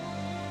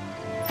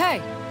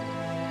 Hey!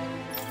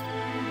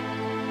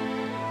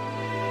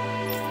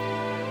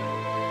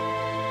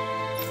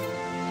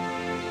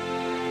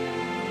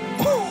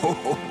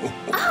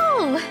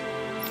 Oh!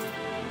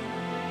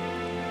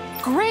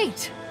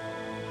 Great!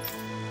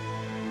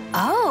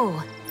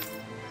 Oh!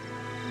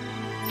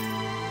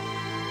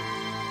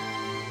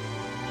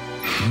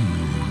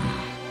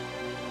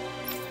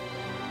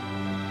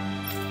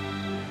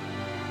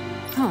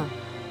 Huh.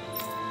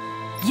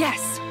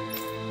 Yes!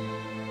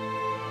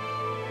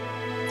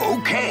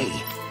 Okay.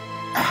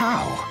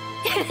 How?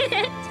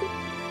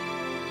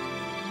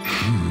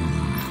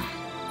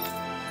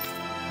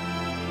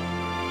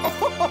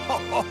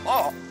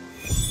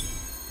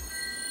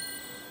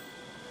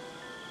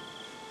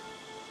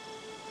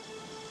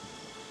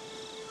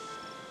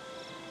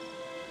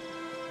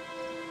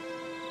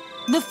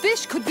 The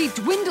fish could be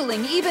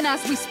dwindling even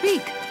as we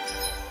speak.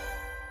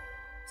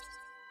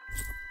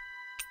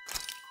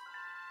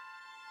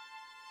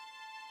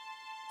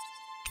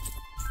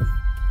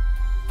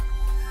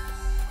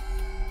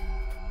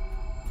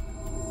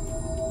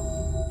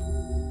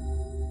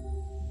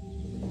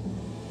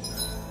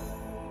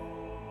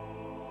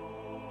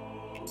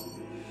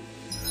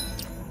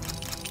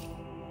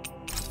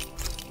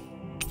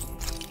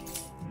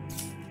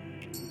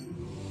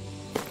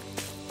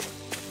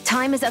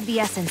 Time is of the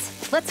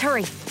essence. Let's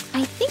hurry.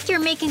 I think you're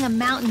making a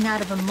mountain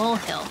out of a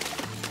molehill.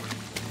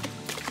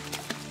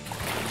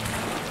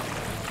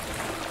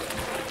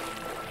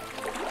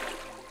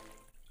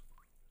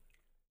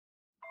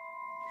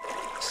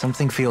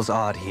 Something feels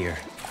odd here.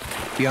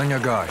 Be on your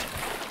guard.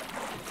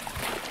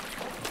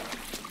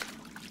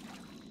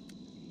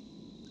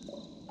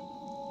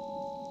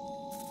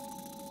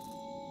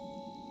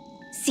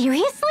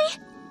 Seriously?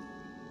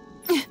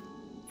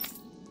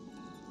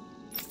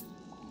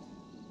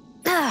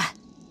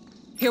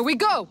 Here we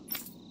go!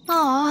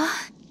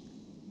 Aw.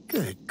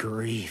 Good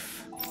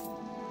grief.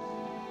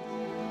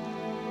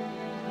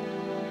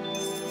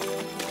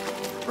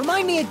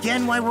 Remind me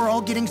again why we're all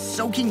getting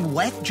soaking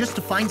wet just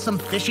to find some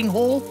fishing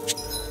hole?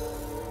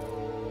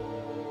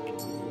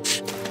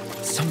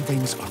 Some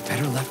things are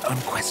better left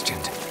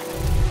unquestioned.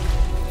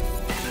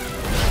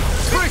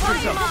 Brace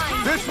yourself!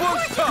 This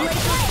one's tough!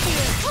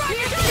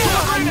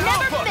 I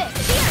never miss!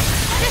 Here!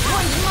 This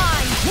one's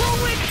mine!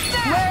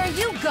 Where are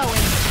you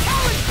going?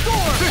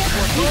 This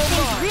one's These all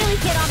things mine! really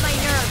get on my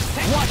nerves.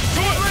 Watch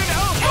this!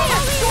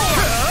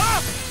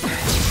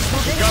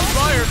 Got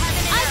fired!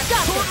 I've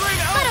got this!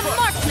 Let a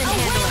marksman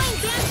handle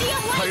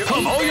it!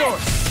 Come, all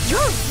yours!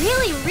 You're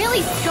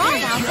really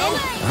strong, Alvin!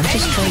 I'm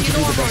just trying to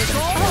do the best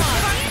I can.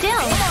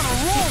 Still,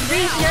 it's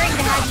reassuring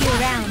to have you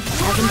around.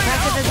 As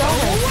impressive as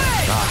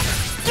always.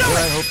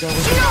 I hope that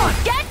was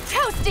Get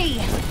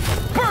toasty!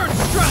 Bird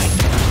strike!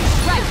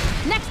 Right,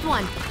 next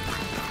one.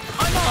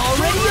 I'm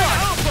already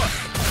up!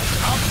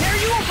 I'll tear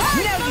you apart!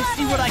 Now you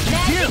see what I can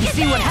do!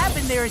 See what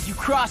happened there as you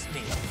crossed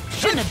me.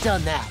 Shouldn't have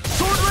done that.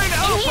 Sword Rain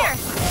Alpha! In here!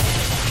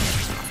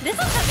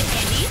 This'll come in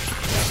handy.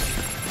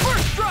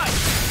 First strike!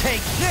 Take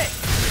this!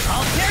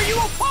 I'll tear you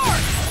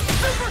apart!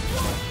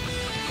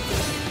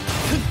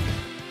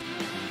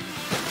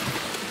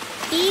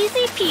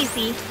 Easy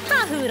peasy.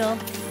 Ha hoodle.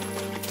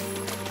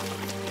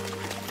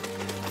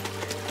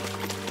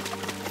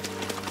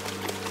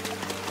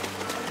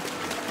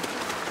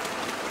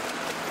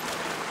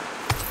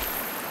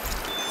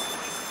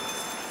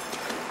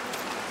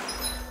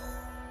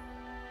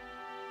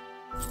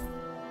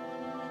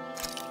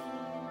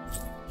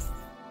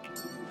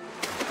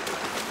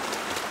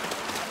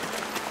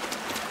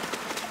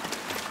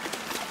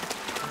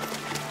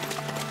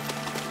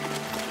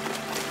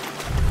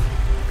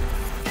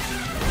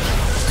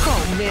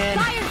 Man, I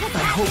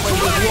hope I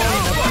live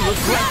long enough to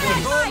regret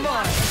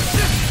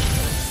this.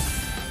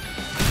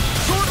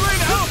 Sword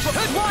Rain Alpha!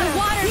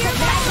 Water's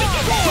attacking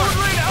it! Sword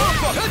Rain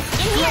Alpha!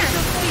 In here!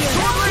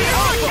 Sword Rain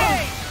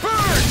Alpha!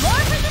 Burn!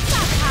 More for the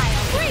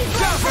stockpile! Freeze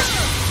Stop it!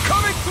 blast!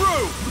 Coming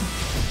through!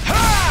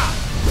 Ha!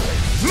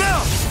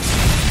 Now!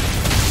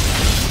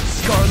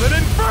 Scarlet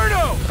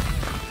Inferno!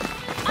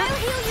 I'll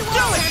heal you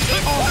Do all!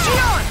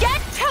 it!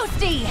 Get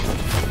toasty!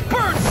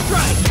 Burn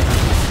strike!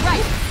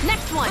 Right,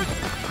 next one!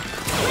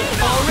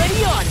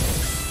 Already on it.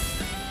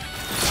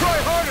 Try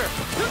harder!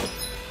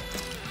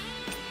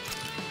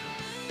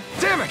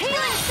 Damn it!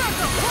 Healing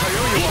circle! I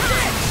owe you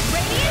one.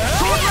 Radiant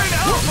Sword Rain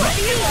Alpha!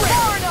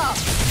 far enough!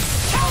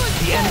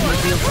 The enemy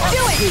feels up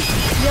Do it! too.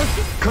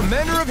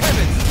 Commander of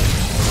Heaven!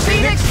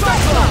 Phoenix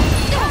Cyclone!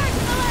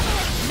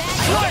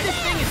 Right!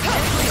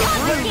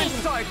 Flame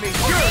inside me!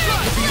 Good!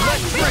 Be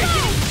let free!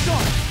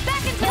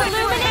 Back into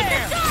illuminate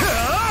the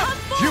sun!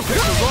 You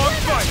picked the wrong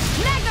fight!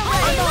 Mega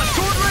I'm on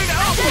Sword Rain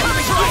Alpha!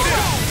 Try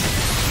this!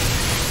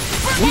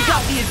 We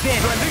got the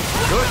advantage.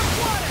 Good.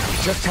 We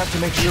just have to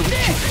make sure we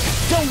keep it.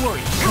 Don't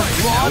worry.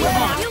 Come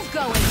on. You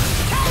going?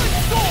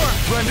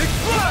 Blending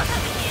Blood!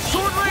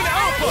 Sword Rain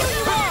Alpha!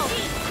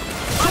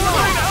 Sword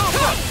Rain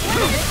Alpha!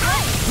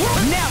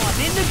 Now I'm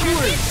in the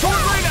groove.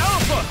 Sword Rain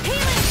Alpha!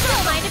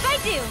 Don't mind if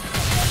I do.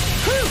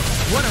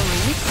 What a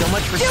relief. So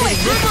much for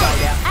sitting this guy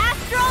down.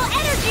 Astral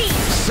energy!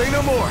 Say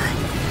no more!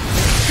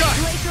 Got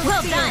it!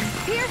 Well done.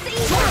 Here's the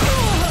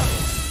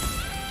evil.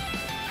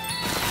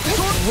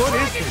 What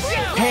is this?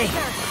 Hey,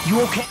 you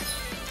okay?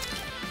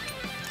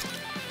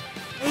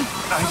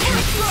 I can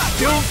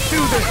still do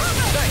this!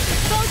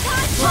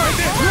 Try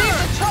this! Leave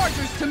the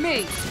chargers to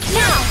me!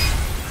 Now!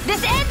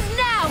 This ends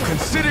now!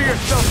 Consider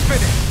yourself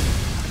finished!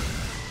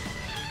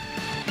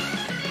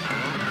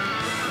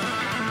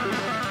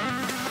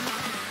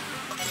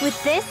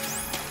 With this,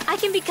 I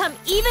can become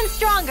even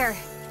stronger.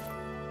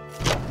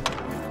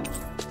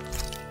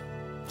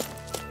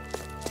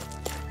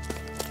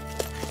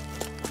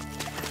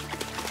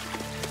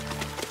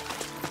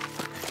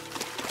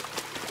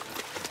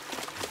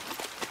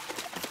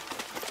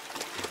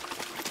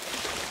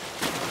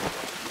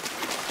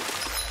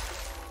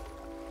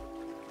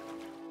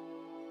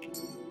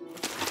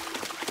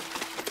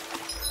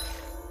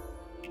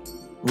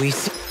 We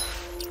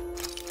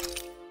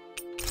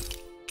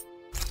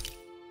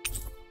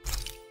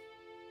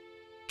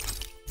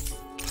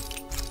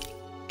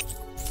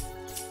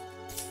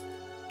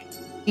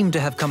seem to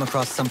have come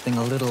across something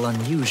a little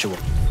unusual.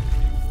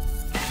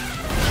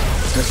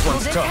 This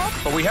one's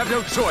tough, but we have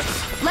no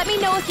choice. Let me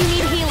know if you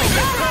need healing.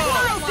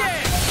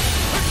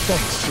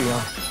 Thanks,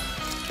 Shion.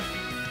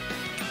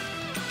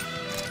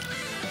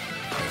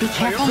 Be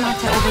careful not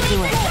to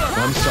overdo it.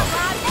 I'm sorry.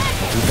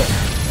 I'll do better.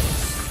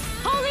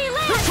 Holy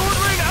Land! Sword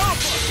Rain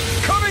Alpha!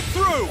 Coming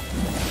through!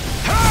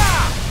 Ha!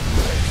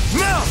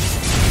 Now!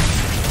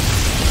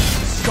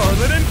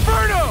 Scarlet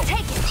Inferno!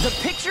 Take it! The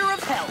picture of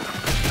hell.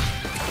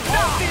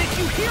 Oh, did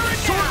you hear it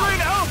Sword now?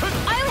 Rain Alpha!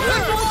 I'll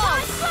heal you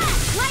all!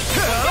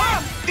 Lightning Ha!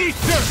 Eat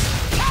this!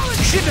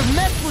 You shouldn't have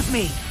messed with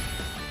me.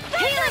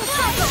 Healing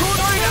cycle! Sword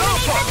Rain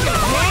Alpha!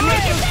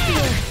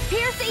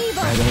 Pierce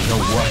evil! I don't know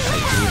what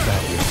I'd do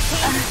without you.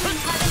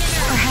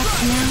 Perhaps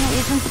now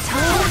isn't the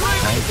time.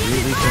 I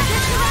really don't.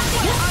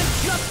 I'm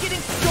just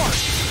getting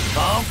started.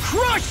 I'll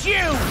crush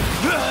you!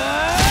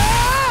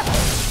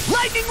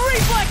 Lightning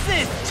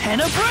reflexes!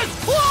 Tenebrous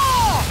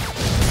claw!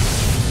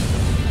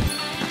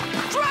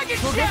 Dragon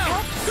shell!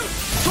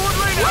 Sword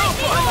Rain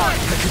Alpha! I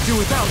could do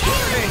without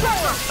this thing.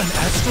 An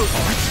astral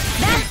art?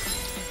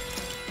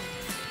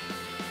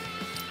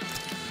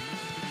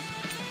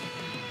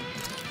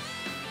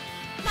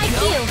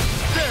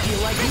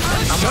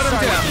 Shut him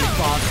down!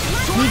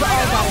 We've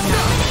all got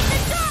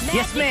enough.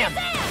 Yes, ma'am.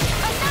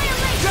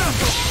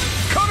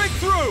 Coming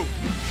through!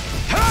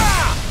 Ha!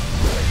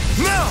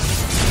 Now!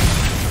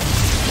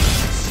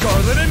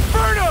 Scarlet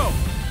Inferno!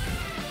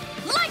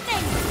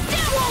 Lightning!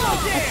 A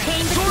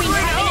chain Sword between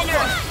Rain heaven and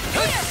Alpha!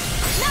 earth!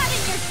 Not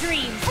in your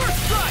dreams! First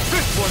strike!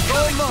 This one's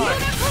all mine!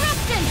 Lunar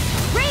corruption!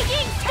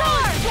 Raging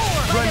storm!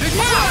 Blending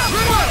Now!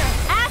 Blood!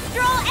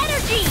 Astral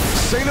energy!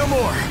 Say no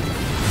more!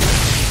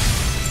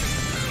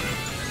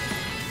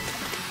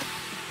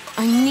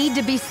 I need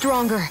to be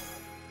stronger.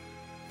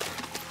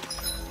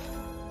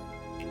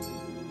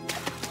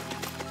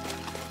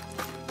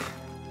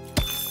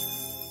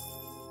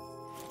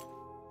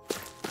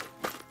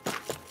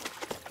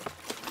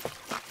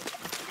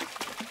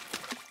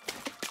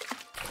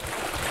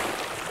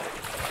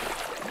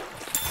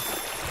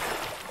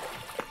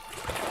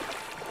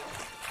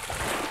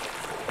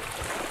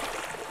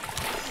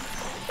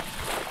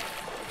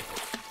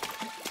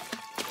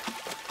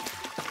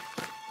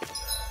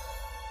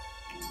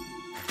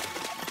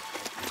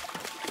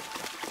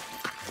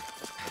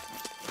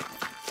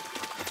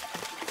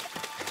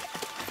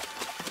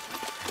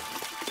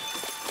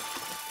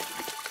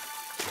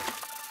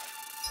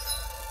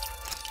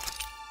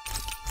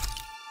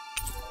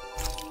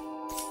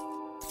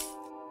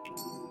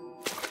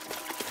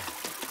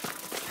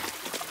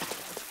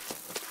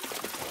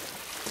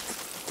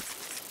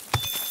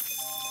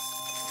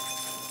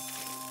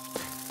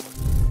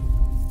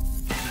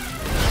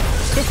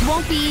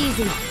 won't be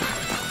easy.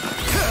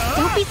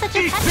 Don't be such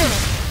a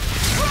pessimist.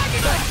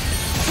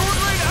 Sword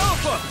Rain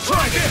Alpha!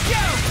 Try this!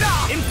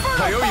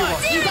 Inferno I owe you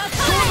one. You got That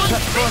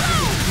time! buzz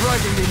is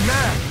driving me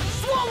mad!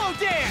 Swallow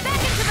dance! Back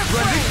into the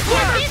Ready?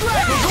 fray!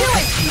 Do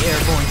it! The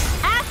air voice.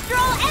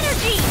 Astral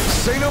energy!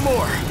 Say no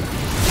more!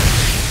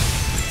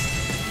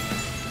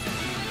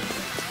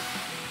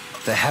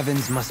 The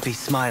heavens must be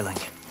smiling.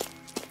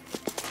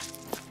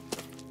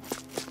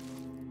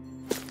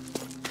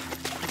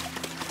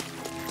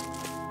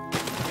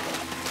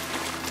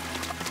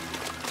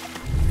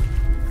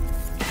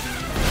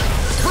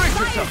 Brace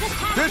yourself!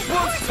 This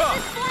one's tough!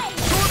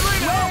 Sword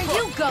Rain Where are Alpha!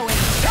 you going?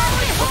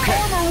 Okay,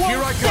 Armor won't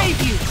here I go! save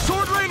you.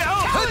 Sword Rain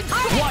Alpha!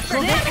 Watch for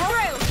Break this.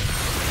 through!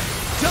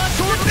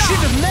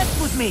 Shouldn't have messed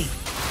with me.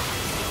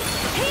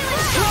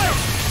 Healing strike!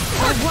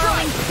 A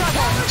whirling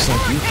struggle! Looks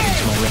like you came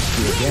to my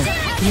rescue again.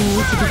 You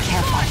need to be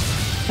careful.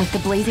 With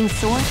the blazing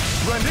sword,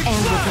 Blended and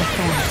with Flash! the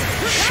thorns.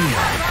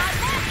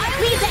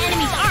 Leave the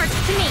enemy's arts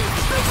to me!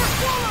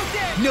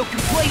 No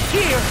complaint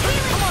here.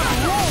 I'm on a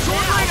roll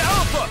Sword now. Rain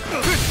Alpha!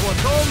 This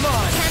one's all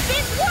mine!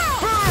 Tempest whirl!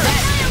 Burn!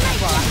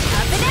 Annihilation!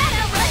 A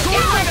banana!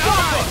 Sword Rain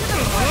Alpha!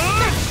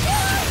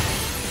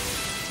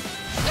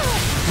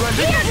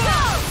 Blended Here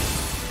Flash! goes!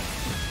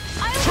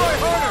 Try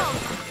harder!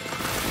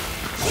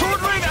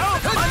 Sword Rain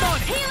Alpha! I'm on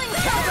it. Healing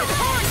circle!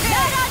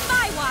 Not on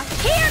my watch!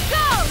 Here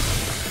goes!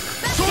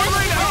 Sword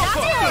Rain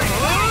Alpha!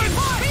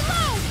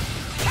 Reload!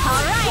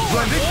 Alright!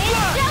 Blended It's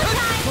Flash!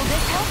 showtime! Will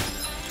this help?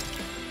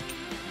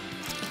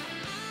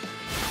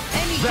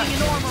 Anything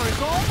in armor is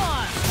all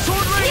mine.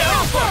 Sword Rain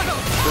Alpha!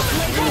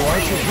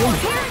 Why'd you heal me?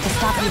 To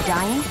stop you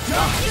dying?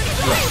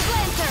 Freeze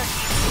Lancer!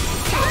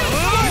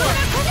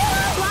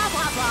 Blah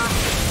blah blah!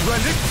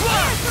 Blended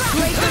Flash!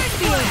 Laser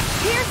Spear!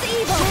 Pierce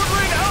Evil! Sword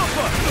Rain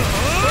Alpha!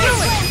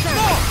 Freeze Lancer!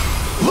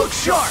 Look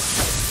sharp!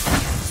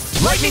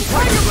 Lightning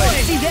Tiger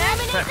Blade! See that?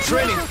 That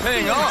training's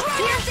paying off!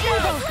 Pierce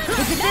Evil!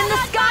 If it's in the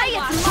sky,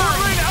 it's Sword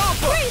mine! Rain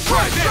Alpha!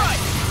 Try this!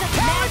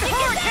 Magic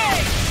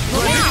Hurricane!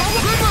 Blended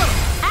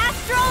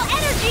Astral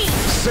Energy!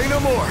 Say no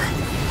more!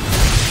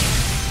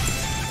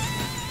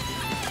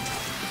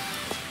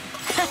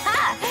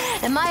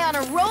 Am I on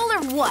a roll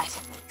or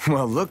what?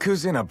 Well, look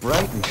who's in a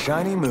bright and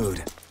shiny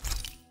mood.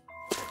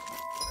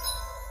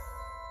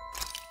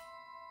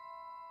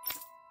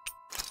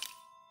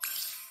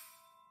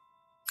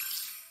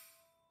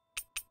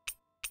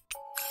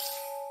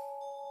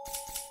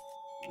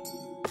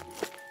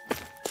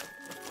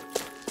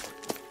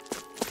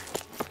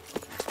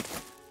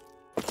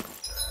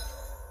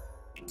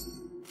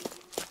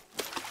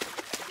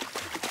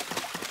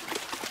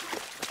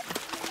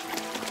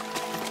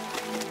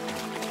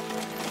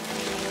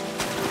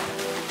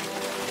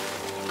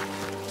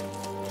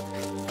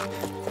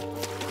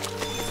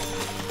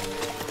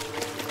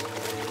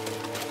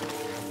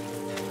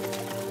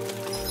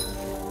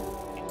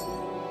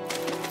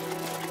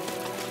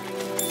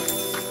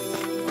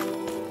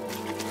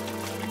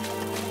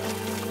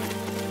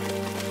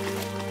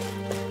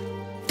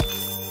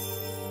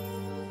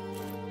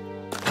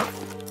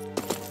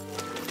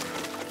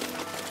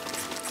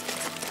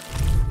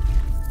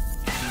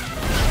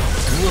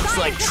 Looks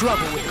like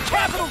trouble with a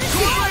capital T.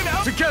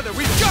 Together,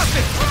 we've got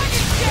this!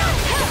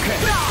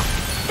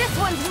 This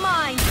one's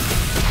mine!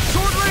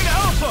 Sword Rain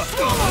Alpha!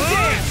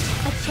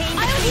 A chain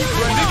between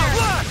Blended us.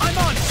 Flash! I'm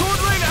on! Sword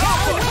Rain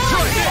Alpha!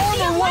 Try this!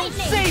 Armor won't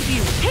save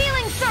you.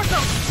 Healing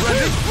circle!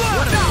 Blended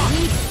Flash!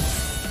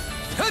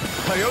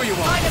 I owe you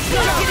one!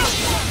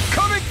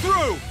 Coming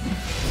through!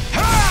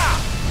 Ha!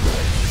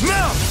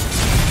 Now!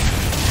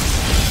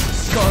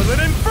 Scarlet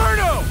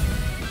Inferno!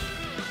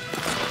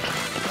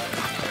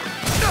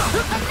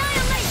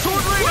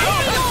 Sword Rain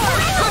Alpha!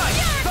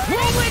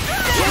 Roll it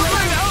Sword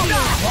Rain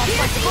Alpha!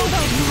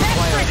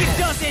 It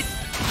does it.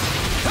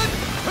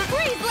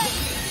 Freeze Lake!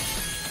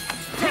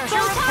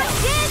 Showtime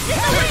dance in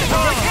the wind!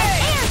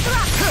 Air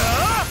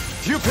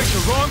thrust! You picked the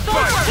wrong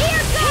fight!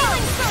 Here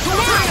goes!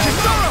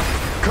 Kisara!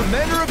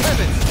 Commander of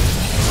Heaven!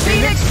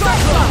 Phoenix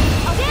Cyclone.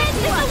 Dance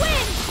in the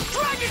wind!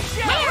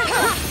 Air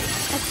thrust!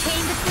 A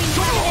chain between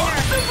heaven and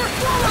earth! Super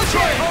swallow!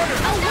 Try harder!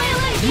 A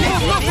wailing You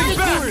have wind! nothing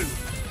back!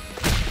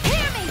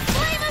 Hear me!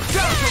 Flame of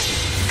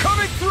death!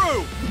 Coming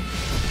through!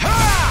 Ha!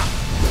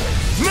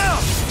 Now!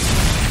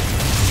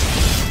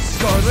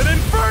 Scarlet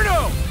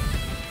Inferno!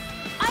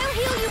 I'll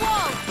heal you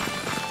all!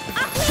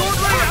 Sword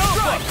Rain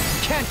Alpha!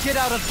 Can't get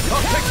out of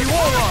I'll take you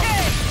all on!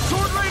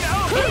 Sword Rain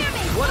Alpha! Hear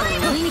me! What a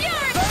Flame of relief.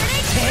 fury!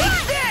 Take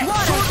this.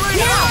 Sword Rain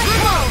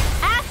Alpha!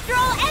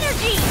 Astral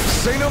energy!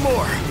 Say no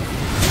more!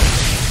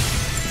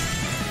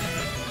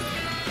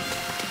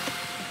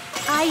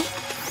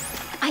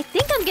 I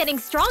think I'm getting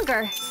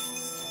stronger.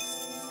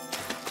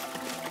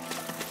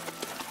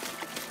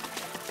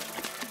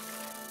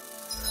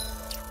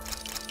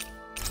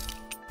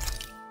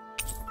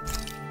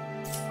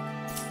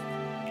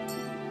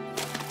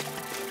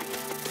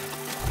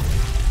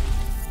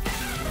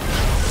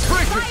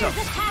 Brace yourself!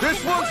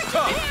 This one's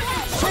tough!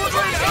 Sword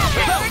Rain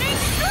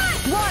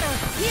Alpha! Water!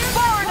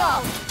 Far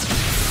enough.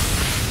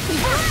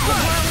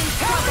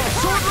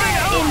 Sword Rain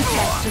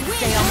Alpha!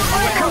 Stay on the I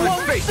ground.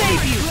 won't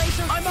save you!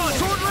 I'm on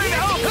Sword Rain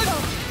Alpha!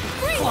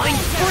 Flying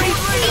free!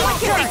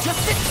 Okay, just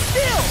sit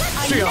still!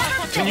 Shia,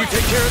 can you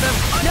take care of them?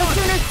 No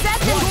sooner said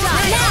than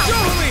done. Now!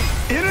 Surely!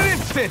 In an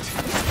instant!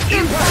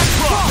 Impact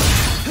Drop!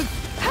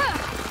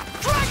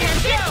 Dragon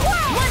Shield!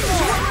 One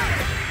more!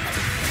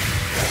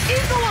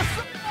 Eagle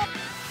Assault!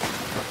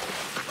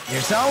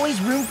 There's always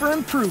room for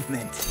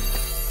improvement.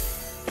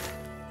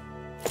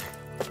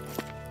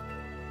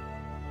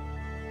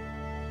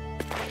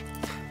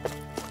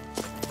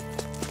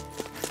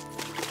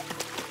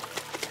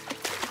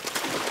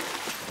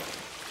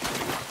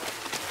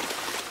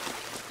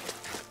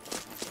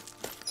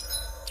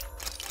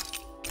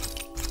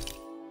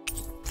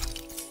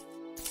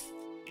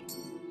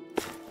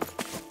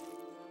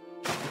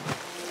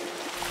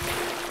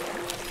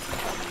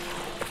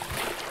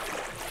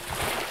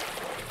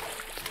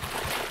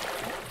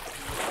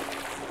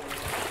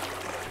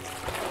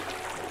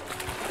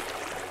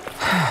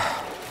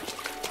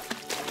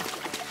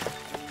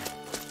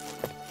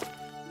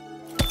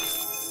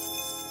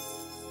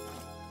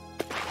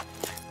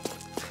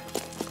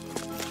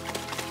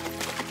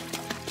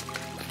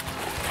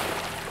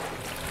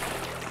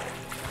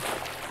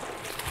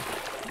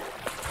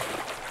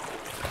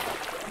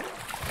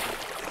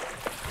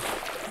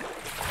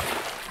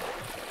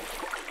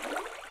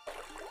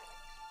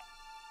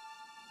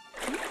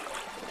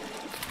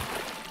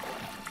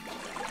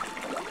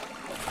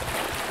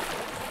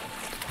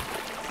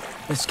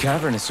 This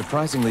cavern is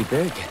surprisingly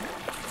big.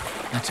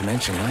 Not to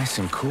mention nice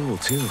and cool,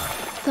 too.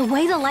 The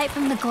way the light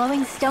from the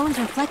glowing stones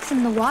reflects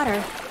in the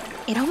water,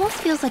 it almost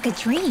feels like a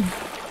dream.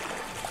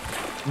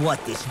 What,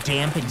 this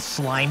damp and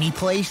slimy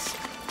place?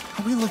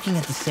 Are we looking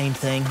at the same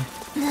thing?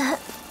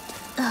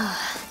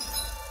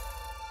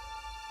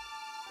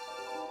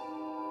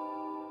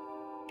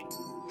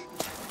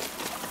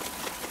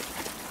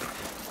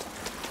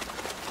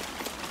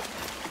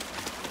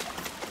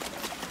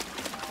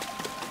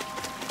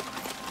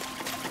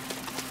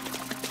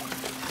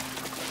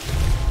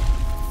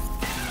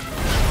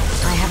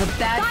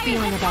 Bad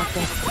feeling about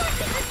this.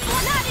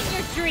 Not in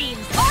your dreams!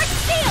 Arch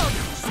Shield!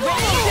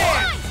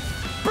 Dance!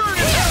 Burn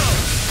it out!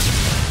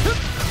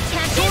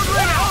 Sword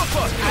Rain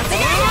Alpha!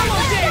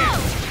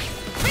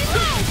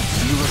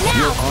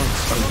 Your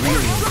arts are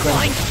really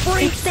incredible.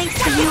 It's thanks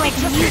to you I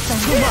can use them.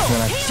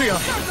 Shia,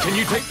 can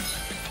you take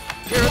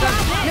care of them?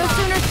 No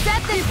sooner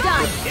said than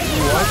done!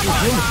 Why'd you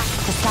do it?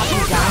 To stop me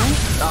dying?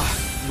 Ah,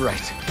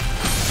 right.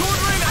 Sword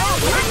Rain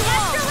Alpha!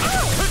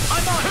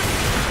 I'm on!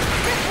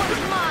 This one's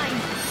mine!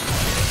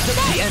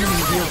 The enemy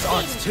wields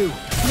arts too.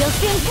 You'll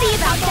soon see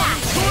about that!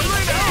 Sword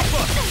Rain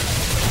Alpha!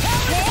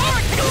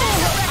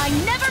 I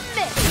never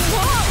miss!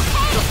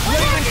 The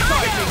flame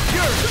inside me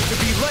yearns to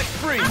be let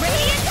free!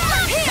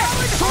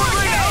 Sword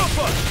Rain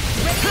Alpha!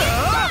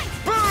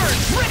 Burn!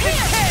 Rip and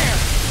tear!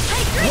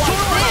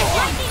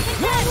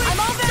 I'm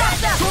all good at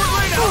that! Sword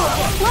Rain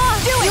Alpha!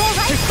 Do it!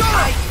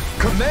 Decide!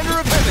 Commander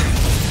of Heaven!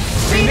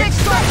 Phoenix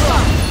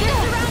Cyclone! They're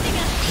surrounding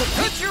us! The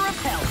picture of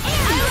hell!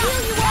 I'll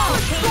heal you all!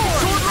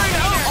 Sword Rain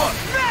Alpha!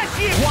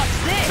 What's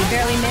this? We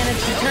barely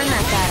managed to turn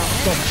that battle.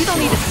 You don't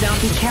need to sound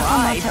Be careful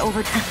not surprised. to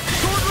overturn.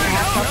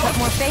 Perhaps I'll put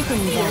more faith in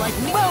you then.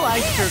 Well,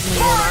 I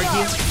certainly won't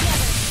argue.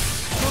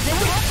 Well, then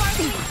we'll find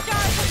the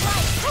stars of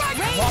light!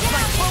 Rain down!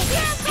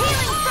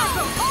 Healing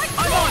circle!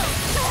 I'm on!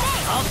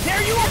 I'll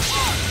tear you up!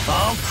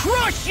 I'll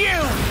crush you!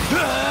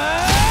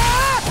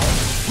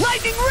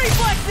 Lightning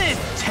reflexes!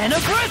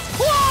 Tenebrous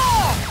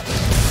claw!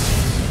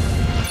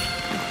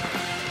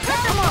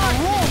 I'm on a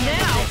roll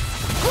now!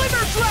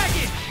 Glimmer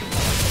dragon!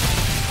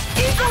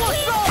 Eagle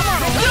assault!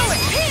 Do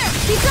it! Here!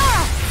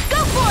 Bizarra! Go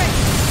for it!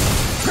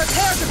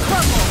 Prepare to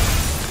crumble!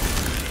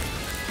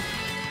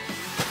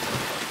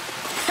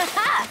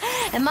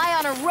 Am I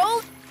on a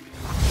roll?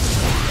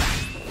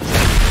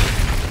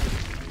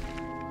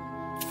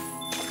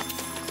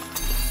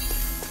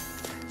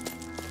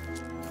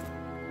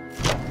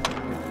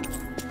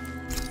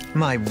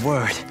 My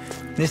word,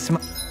 this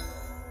must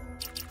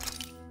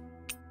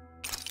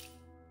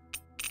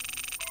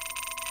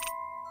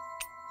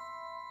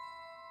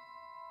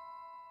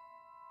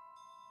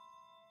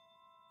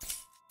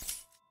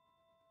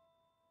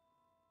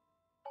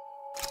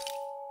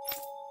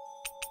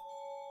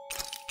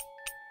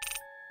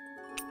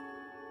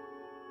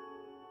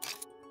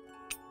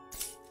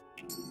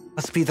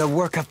be the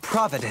work of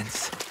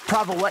Providence.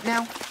 Prava what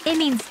now? It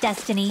means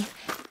destiny.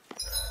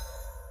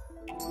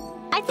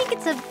 I think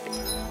it's a...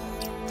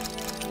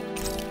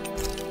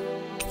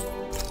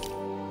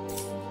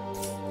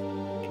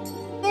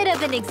 bit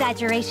of an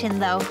exaggeration,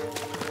 though.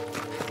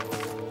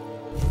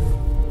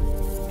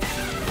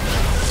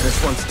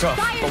 This one's tough,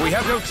 but we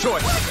have no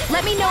choice.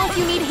 Let me know if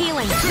you need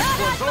healing. This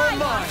one's all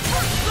mine.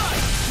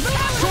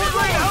 Sword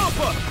Rain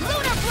Alpha!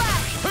 Lunar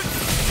Blast!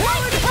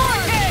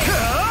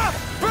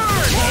 Burn!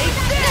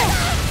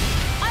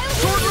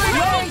 Sword Rain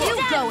Where are Alpha! you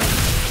going?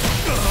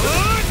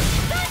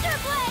 Thunder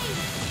Blade!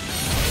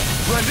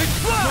 Splendid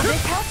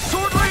Blast!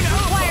 Sword Rain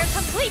Alpha! Require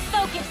complete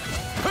focus!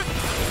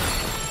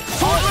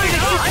 Sword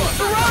I'm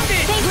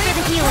surrounded! Thanks for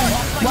the healing.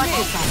 Watch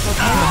yourself,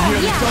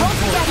 okay? Yeah, hold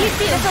together. You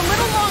see, just a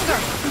little longer.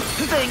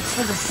 Thanks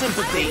for the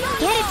sympathy.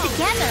 Get it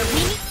together.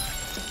 We need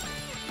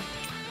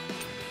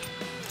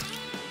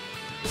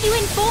you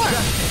in form.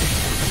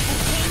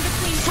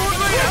 Sword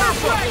Rain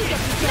Alpha!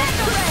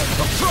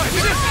 I'll try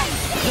this!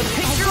 The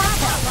picture of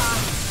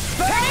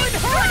Talon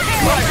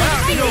Hurricane! My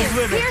have no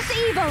limit! Here's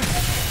Evo.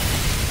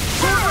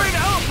 Sword Rain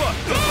Alpha!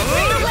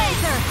 The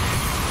laser.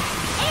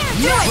 And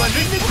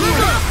Blending the group!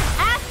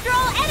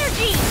 Astral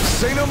energy.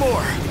 Say no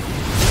more!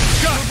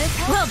 Got it!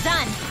 Well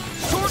done.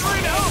 Sword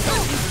Rain Alpha!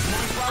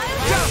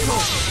 Dazzle!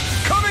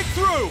 Coming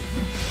through!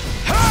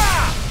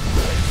 Ha!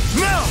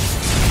 Now!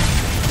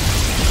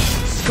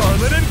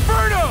 Scarlet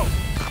Inferno!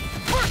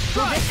 First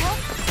strike!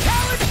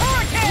 Talon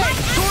Hurricane!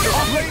 Sword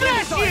of Rain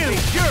inside me!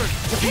 Yours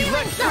to be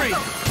let free!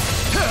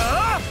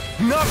 Ha!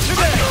 Not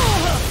today!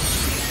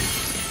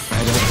 I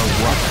don't know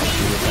what I'd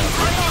do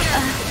without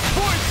her.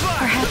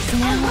 Perhaps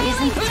now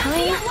isn't the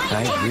time?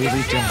 I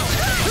really don't.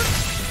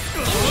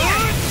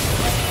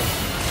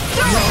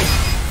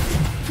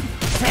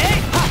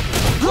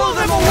 Blow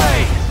them away!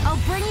 I'll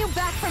bring you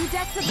back from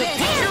death's abyss.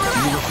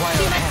 You require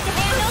Too a much to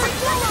hand.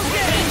 handle.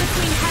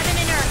 Between heaven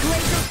and earth.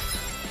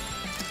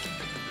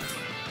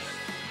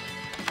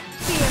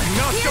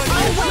 Not done A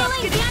yet!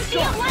 wailing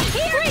dancing light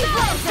here. Do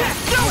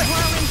it!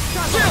 Whirling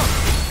struggle.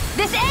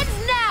 This ends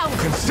now.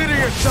 Consider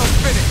yourself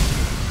finished!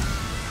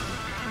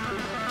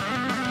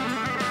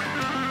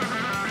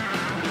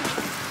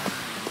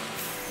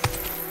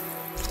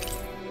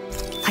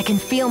 I can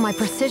feel my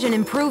precision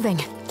improving.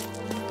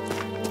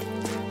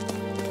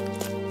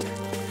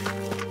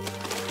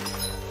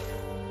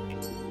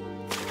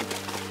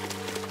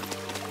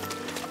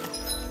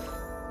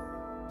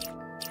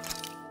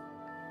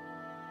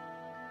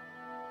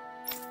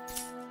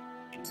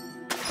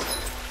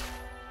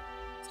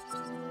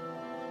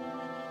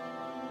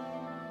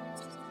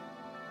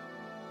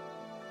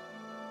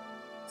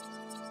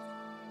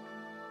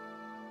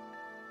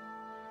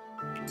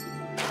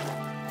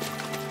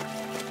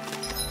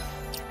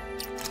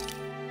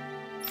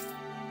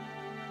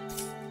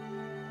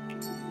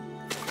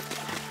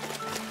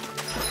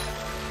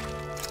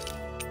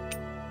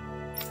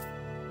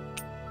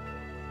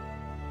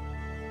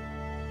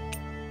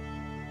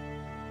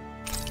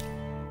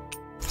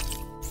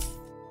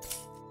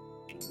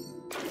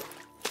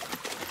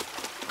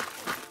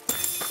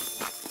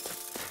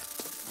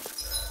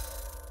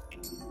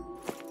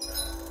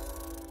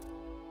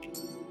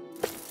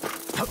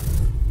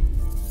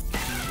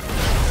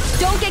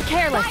 Don't get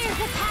careless.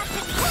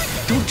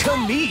 Don't tell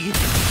me!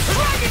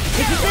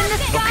 If it's in the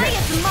sky, Okay,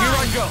 it's here mine.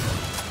 I go!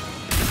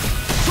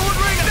 Sword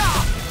Rain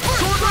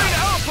Sword Rain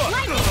Alpha!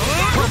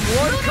 Come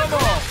one, come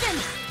all!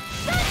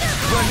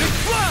 Splendid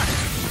flash!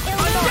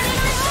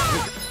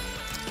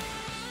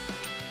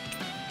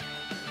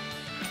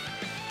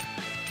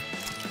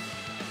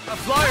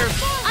 Flyers!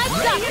 I've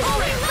got it.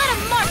 Let a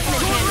marksman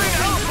Sword Rain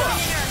handle.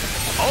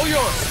 Alpha! All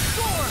yours!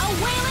 A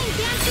wailing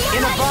dancing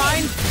In a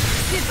lightning.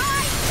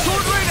 vine?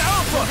 Sword Rain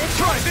Alpha!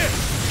 Try this!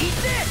 Eat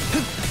this!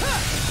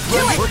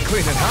 We're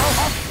cleaning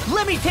house!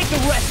 Let me take the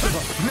rest of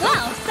them.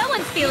 Wow,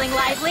 someone's feeling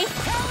lively.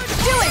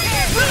 Do it!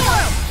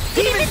 Reload!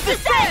 Demon's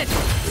Descent!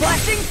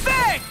 Flashing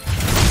Fang!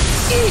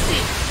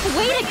 Easy!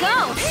 Way to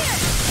go.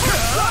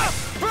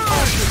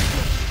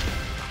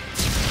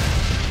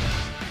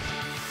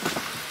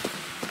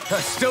 I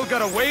still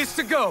got a ways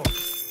to go!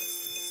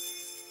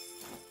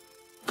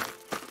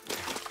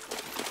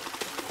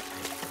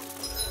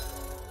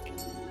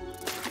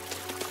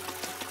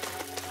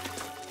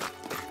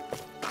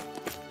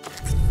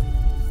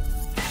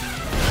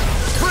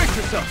 Brace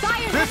yourself!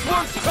 This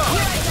one's tough!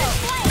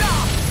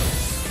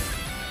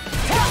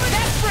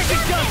 That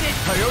freaking does it!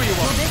 I owe you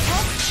one!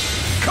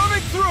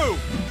 Coming through!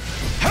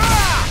 Ha!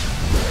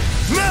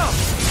 Now!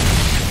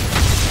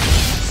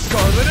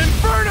 Scarlet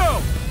Inferno!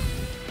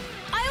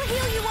 I'll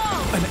heal you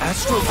all. An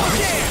astral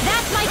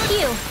That's my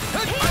cue.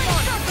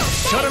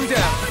 Shut him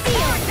down!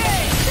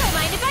 Don't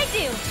mind if I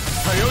do.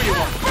 I owe you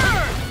one!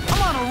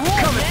 I'm on a roll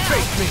Come and now!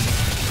 face me!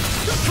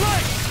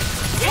 Strike!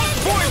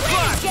 Point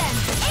flash!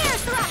 Air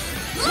thrust.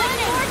 One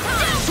more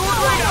time. Sword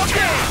Rain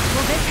Alpha!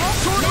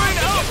 Sword Rain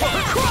Alpha!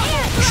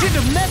 You shouldn't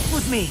have messed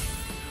with me!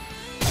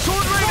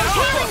 Sword Rain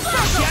Healing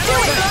Alpha!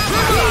 circle.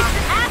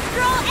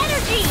 Astral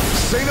energy.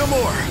 Say no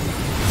more!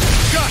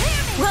 Got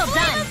it! Well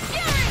done.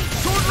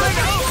 Sword Rain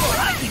Alpha!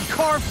 I can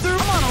carve through!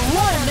 I'm on a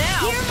roll now!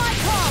 Hear my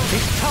call.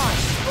 It's time!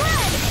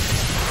 Spread.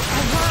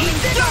 Eat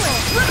this!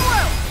 Run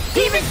well!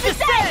 Demon's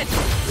Descent!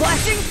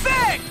 Flashing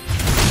Fang!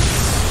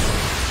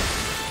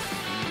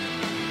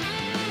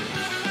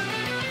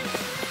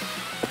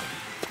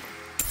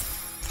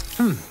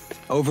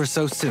 Over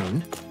so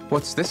soon?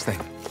 What's this thing?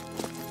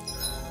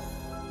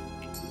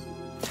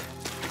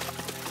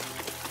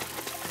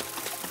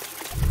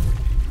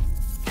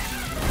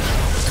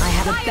 I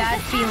have a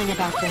bad feeling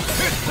about this.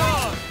 It's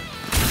on!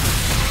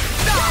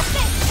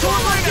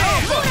 Sword Rain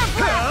Alpha!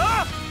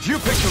 Huh? You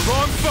picked the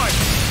wrong fight!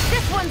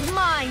 This one's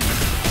mine.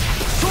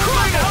 Sword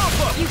Rain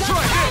Alpha! You got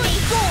Try tiny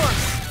this! sword.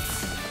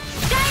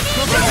 Shining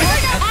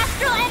sword.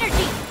 Astral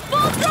energy!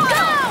 Full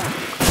throttle!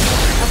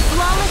 A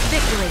flawless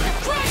victory.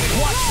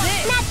 Watch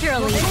this!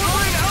 Naturally.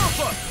 Vohlran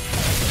Alpha!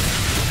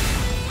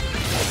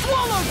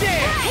 Swallow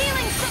dance!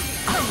 Healing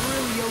I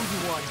really owe you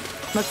one.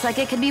 Looks like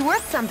it could be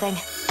worth something.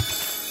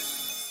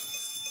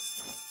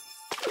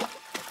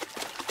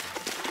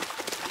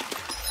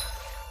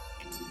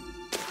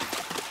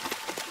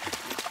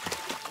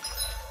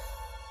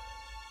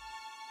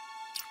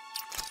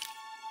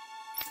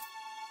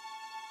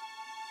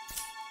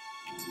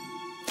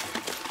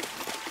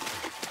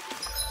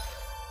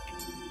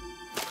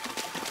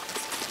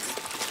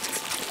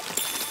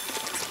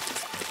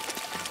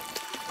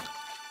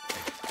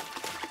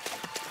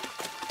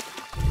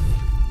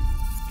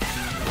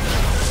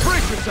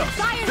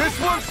 This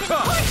one's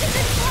tough!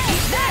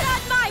 Eat that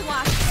on my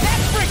watch! That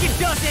frickin'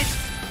 does it!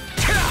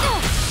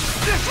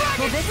 Water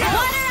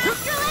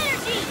astral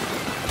energy!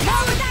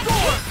 Power that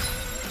hit!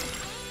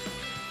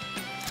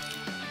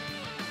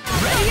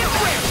 Ready and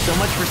where? So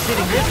much for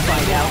sitting this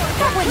fight out.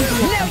 That wouldn't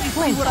be Now you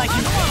see what I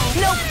can do.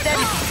 Nope, that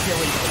isn't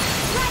silly.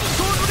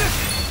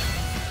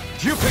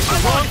 You picked the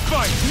wrong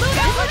fight!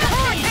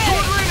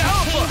 Vohlran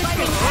Alpha!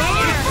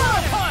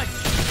 Punch!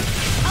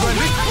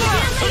 Lightning!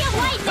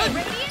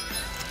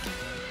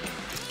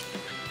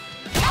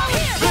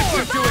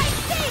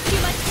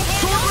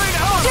 Vohlran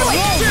Alpha!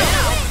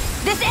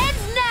 This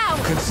ends now!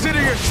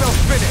 Consider yourself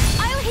finished!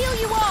 I'll heal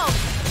you all!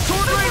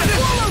 Vohlran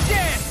Swallow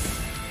dance!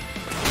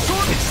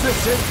 Is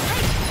this it?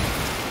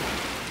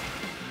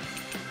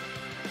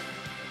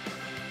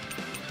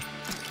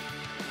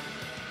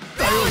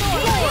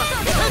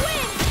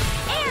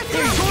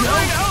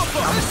 Vohlran Alpha!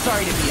 I'm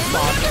sorry to be a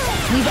boss.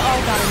 We've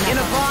all got enough. In a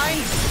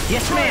bind?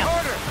 Yes, ma'am. A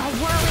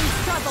whirling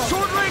struggle!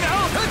 Vohlran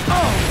Alpha!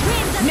 Oh!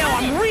 Now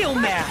I'm real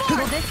mad!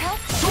 Will this help?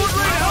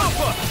 Vohlran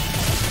Alpha!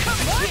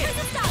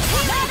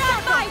 Not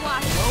on my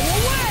watch!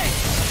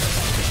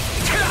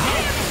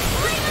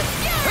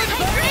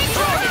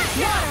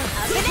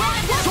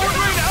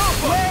 Vohlran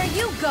Alpha! Where are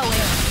you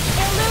going?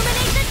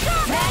 Illuminate the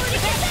dark!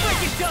 Magic is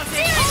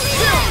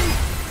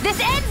This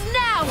ends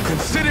now!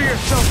 Consider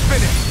yourself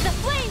finished! The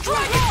flames will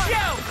roar!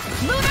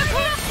 Lunar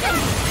corruption!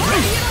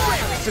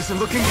 This isn't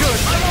looking good!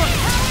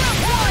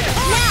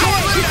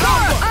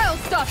 I'll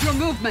stop your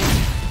movement!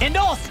 And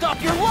I'll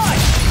stop your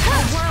life! A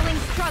whirling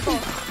struggle!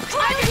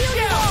 I'll heal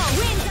you all!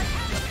 Winds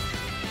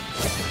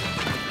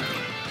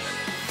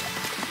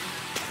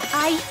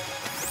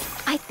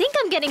I think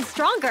I'm getting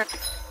stronger.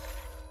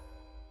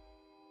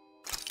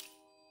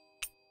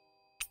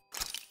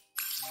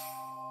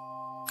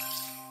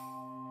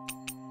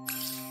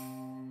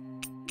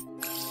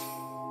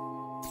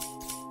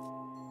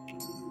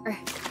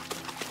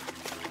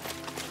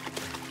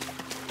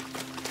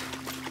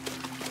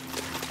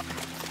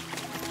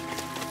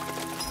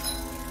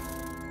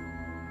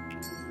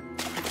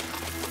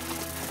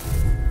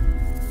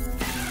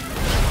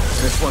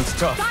 This one's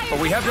tough, but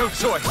we have no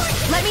choice.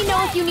 Let me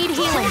know if you need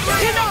healing.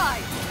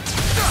 Denied!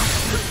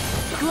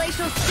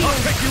 Glacial I'll spear.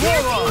 take you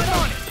all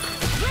on!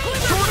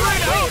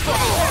 Vohlran Alpha!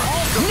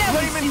 The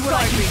flame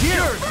inside me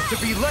yearns to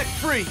be let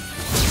free!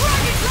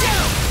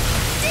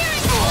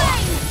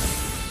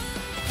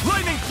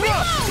 Lightning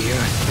thrust!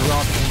 Fear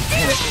throbbing.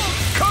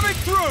 Coming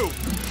through!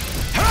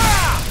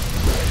 Ha!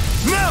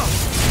 Now!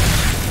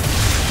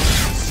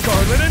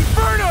 Scarlet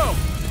Inferno!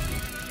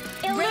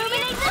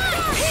 Illuminate the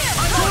dark!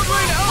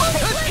 Vohlran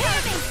Alpha!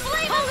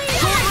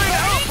 Vohlran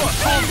Alpha!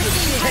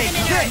 Take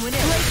this!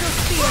 Glacial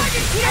spear!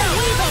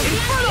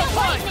 Inferno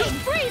lightning!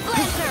 Freeze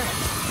laser!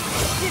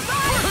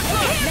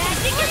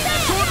 Magic is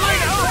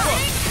Vohlran Alpha!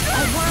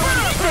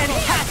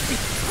 Fantastic!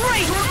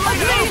 Great!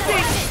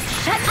 Amazing!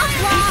 Shut up,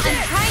 Law!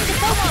 I'm trying to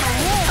go on a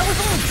roll! I was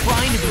only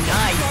trying to be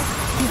nice.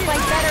 You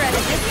fight better at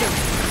a distance.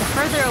 The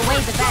further away,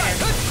 the better.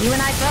 You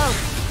and I both.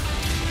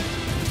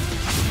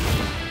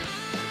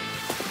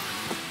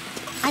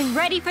 I'm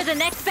ready for the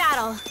next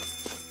battle.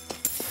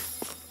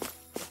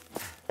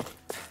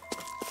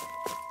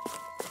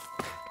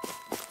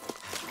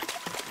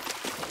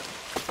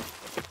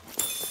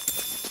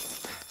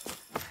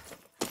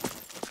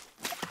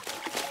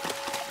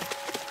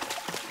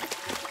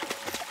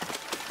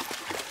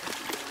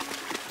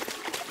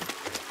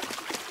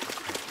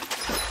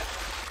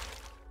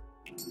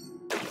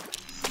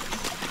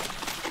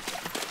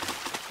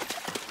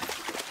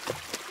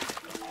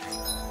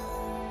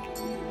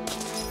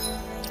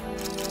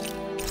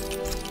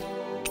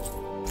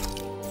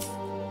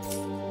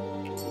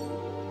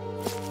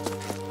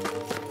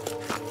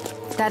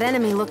 That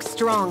enemy looks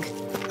strong.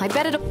 I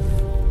bet it'll...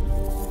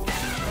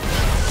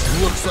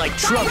 Looks like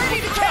trouble.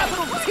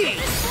 Capital T!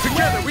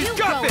 Together, we've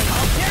got this!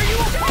 I'll tear you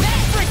apart!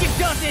 That frickin'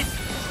 does it!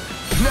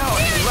 Now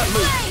I can let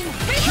loose!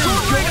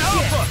 Vohlran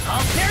Alpha!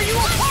 I'll tear you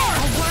apart!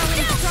 A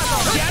whirling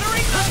struggle!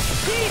 Shattering to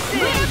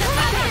pieces!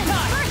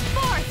 First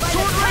force!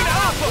 Vohlran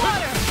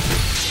Alpha!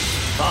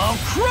 I'll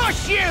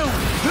crush you!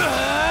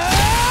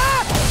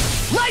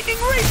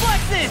 Lightning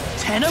reflexes!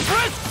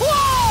 Tenebrous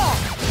claw!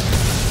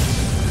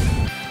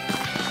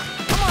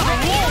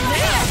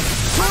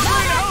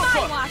 Vohlran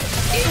Alpha!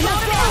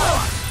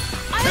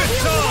 I'll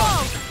heal you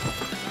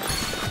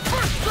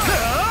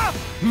all!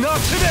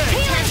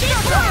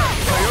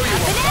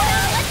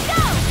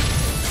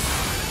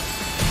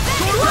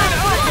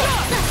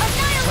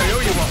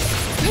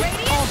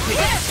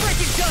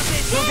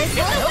 This is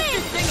the wind!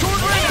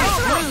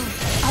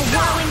 A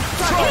whirling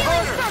circle!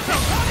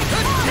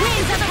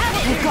 Winds of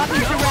heaven! You've got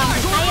me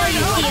surrounded. I owe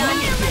you, Sion.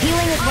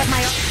 Healing is what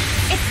my...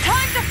 It's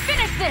time to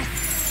finish this!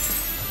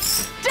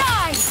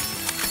 Die!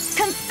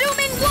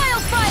 Consuming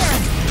wildfire!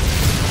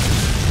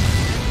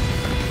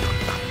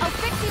 I'll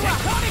fix you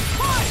up!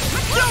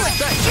 Do it!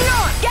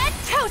 Sion! Get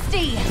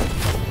toasty!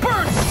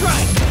 Bird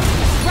strike!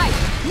 Right,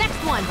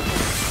 next one!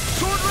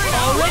 Sword Rain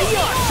Already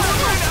Alpha! on. Sword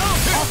Rain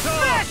Alpha! I'll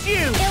smash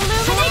you!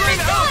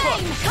 Illuminate the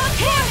flame! Come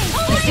here!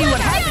 You see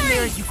what happened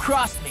there is you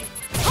crossed me.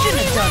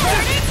 Shouldn't have done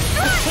that.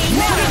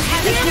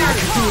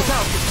 Do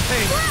without this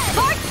pain.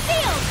 Spark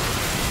shield!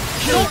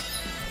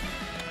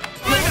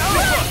 Rain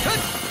Alpha!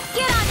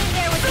 Get on in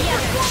there with the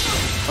others!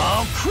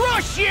 I'll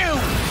crush you!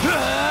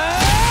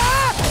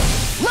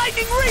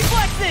 Lightning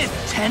reflexes!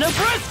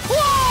 Tenebrous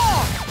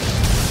claw!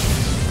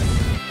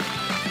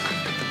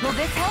 Will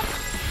this help?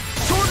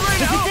 Sword Rain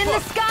If it's Alpha! in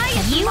the sky,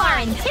 You are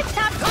in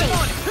tip-top shape!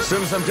 As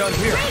soon as I'm done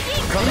here,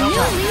 come You help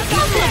out. leave the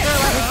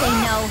girl ever say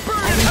no.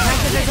 As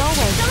impressive as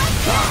always.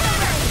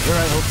 Here,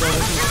 I hope that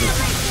isn't true.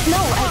 No,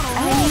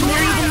 I mean,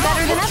 you're even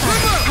better than ever.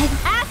 I've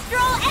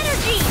astral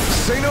energy!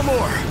 Say no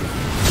more.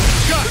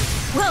 Got it!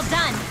 Well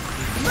done!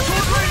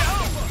 Sword Rain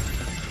Alpha!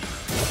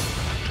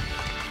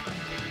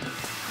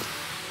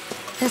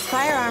 This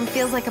firearm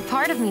feels like a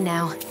part of me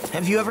now.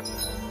 Have you ever...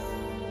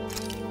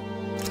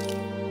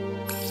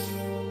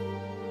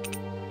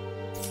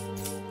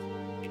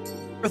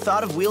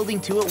 thought of wielding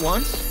two at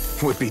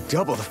once? Would be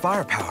double the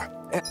firepower.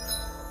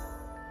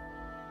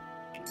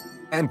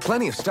 And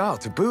plenty of style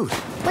to boot.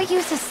 What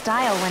use is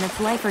style when it's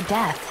life or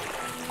death?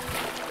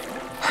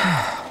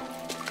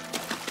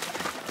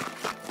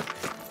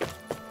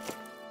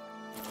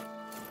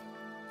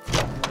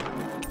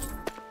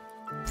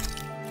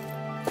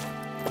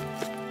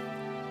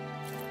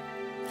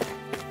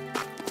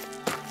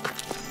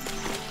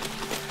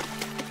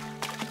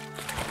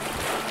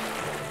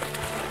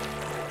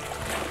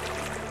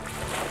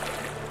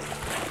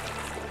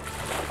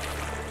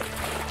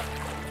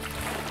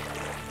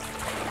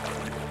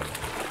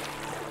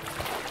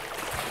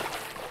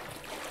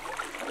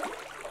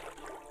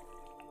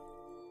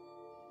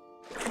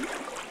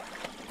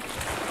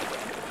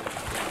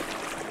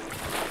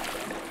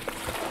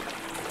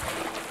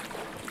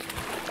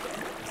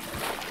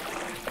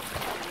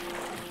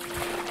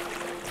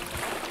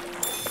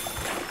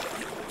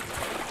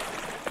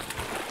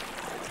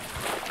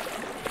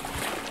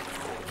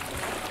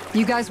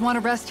 You guys want to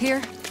rest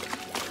here?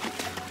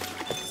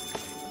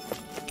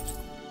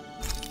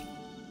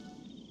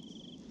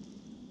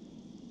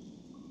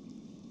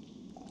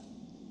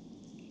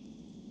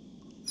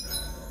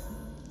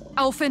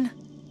 Alphen,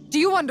 do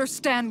you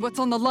understand what's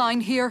on the line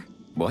here?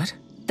 What?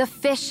 The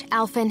fish,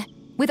 Alphen.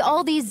 With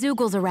all these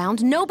Zoogles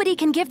around, nobody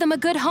can give them a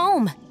good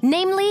home.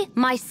 Namely,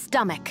 my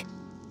stomach.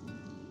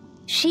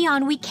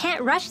 Shion, we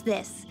can't rush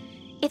this.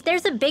 If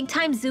there's a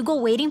big-time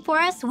Zoogle waiting for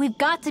us, we've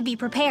got to be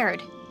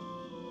prepared.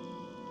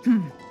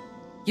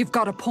 You've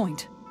got a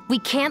point. We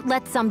can't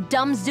let some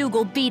dumb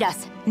Zoogle beat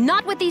us.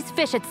 Not with these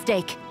fish at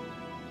stake.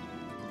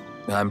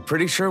 I'm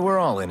pretty sure we're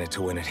all in it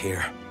to win it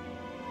here.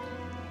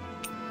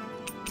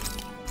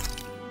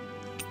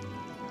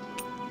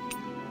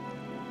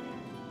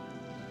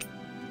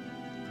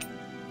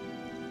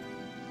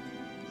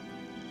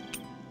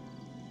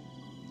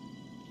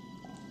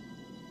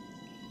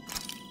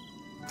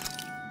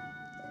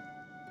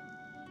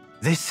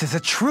 This is a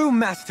true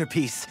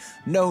masterpiece,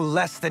 no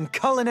less than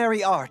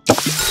culinary art.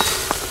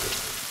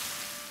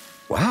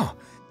 Wow,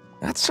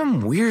 that's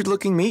some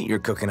weird-looking meat you're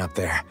cooking up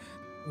there.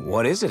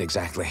 What is it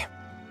exactly?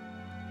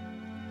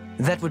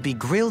 That would be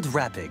grilled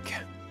rapig.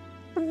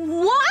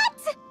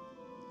 What?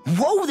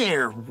 Whoa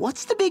there!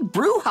 What's the big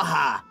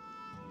brouhaha?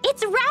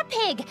 It's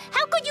Rapig!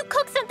 How could you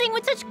cook something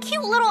with such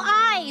cute little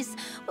eyes?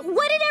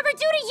 What did it ever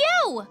do to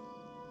you?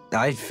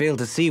 I fail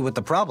to see what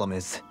the problem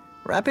is.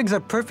 Rapigs are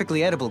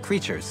perfectly edible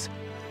creatures.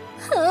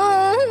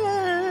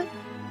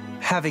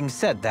 Having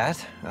said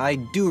that, I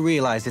do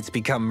realize it's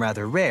become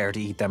rather rare to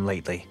eat them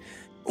lately.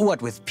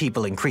 What with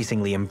people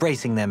increasingly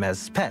embracing them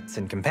as pets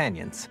and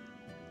companions.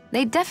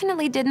 They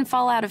definitely didn't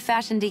fall out of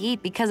fashion to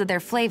eat because of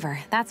their flavor,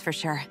 that's for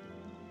sure.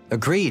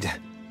 Agreed.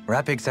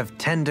 Rapigs have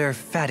tender,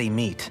 fatty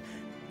meat.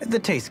 The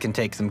taste can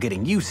take some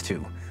getting used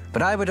to,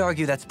 but I would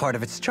argue that's part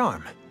of its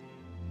charm.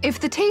 If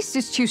the taste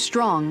is too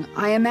strong,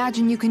 I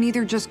imagine you can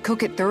either just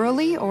cook it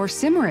thoroughly or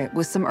simmer it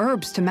with some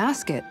herbs to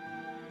mask it.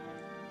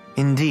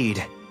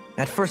 Indeed.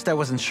 At first I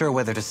wasn't sure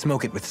whether to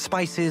smoke it with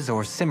spices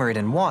or simmer it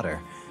in water,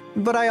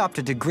 but I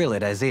opted to grill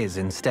it as is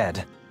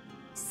instead.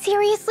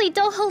 Seriously,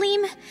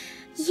 Dohalim?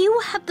 You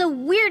have the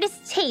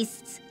weirdest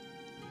tastes.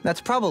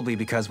 That's probably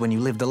because when you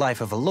live the life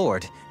of a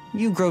lord,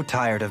 you grow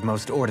tired of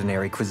most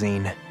ordinary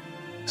cuisine.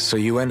 So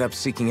you end up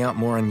seeking out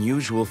more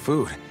unusual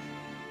food.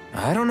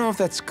 I don't know if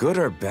that's good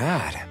or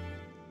bad.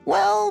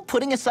 Well,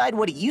 putting aside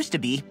what it used to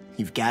be,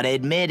 you've got to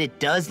admit it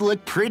does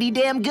look pretty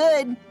damn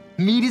good.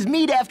 Meat is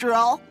meat, after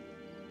all.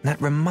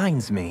 That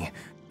reminds me.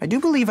 I do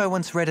believe I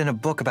once read in a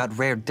book about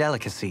rare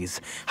delicacies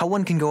how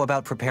one can go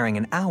about preparing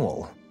an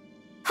owl.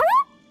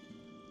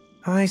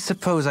 I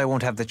suppose I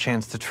won't have the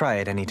chance to try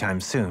it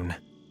anytime soon.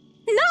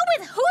 Not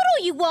with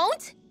Hoodle, you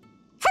won't!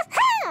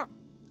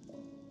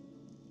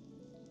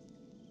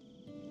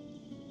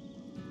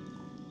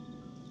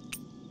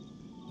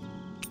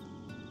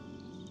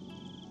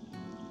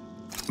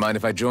 Mind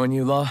if I join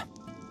you, Law?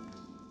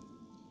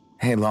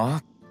 Hey, Law.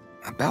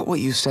 About what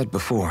you said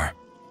before.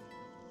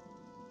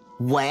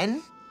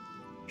 When?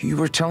 You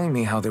were telling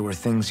me how there were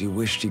things you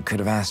wished you could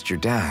have asked your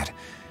dad.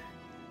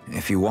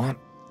 If you want,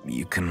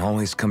 you can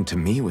always come to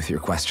me with your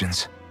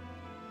questions.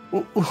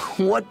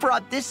 What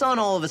brought this on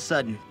all of a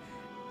sudden?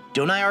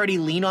 Don't I already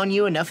lean on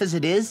you enough as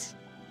it is?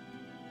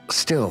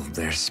 Still,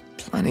 there's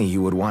plenty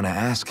you would want to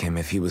ask him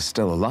if he was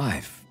still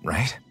alive,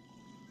 right?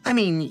 I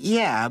mean,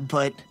 yeah,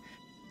 but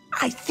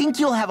I think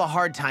you'll have a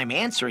hard time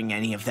answering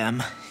any of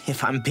them,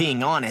 if I'm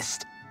being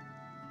honest.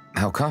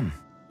 How come?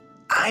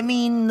 I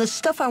mean, the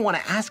stuff I want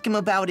to ask him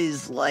about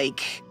is,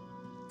 like,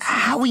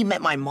 how he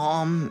met my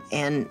mom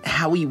and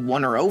how he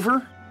won her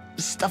over.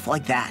 Stuff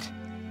like that.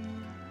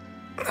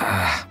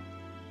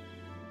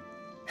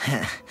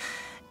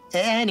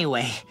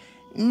 Anyway,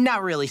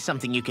 not really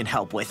something you can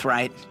help with,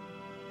 right?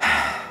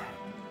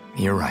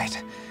 You're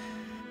right.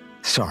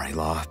 Sorry,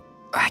 Law.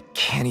 I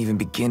can't even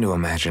begin to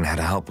imagine how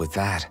to help with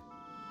that.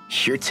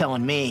 You're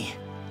telling me.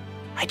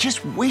 I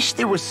just wish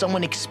there was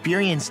someone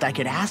experienced I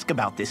could ask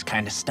about this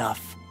kind of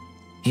stuff.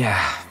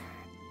 Yeah,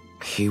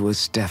 he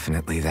was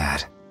definitely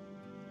that.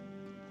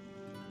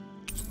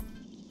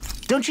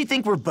 Don't you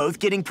think we're both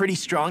getting pretty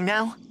strong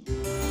now?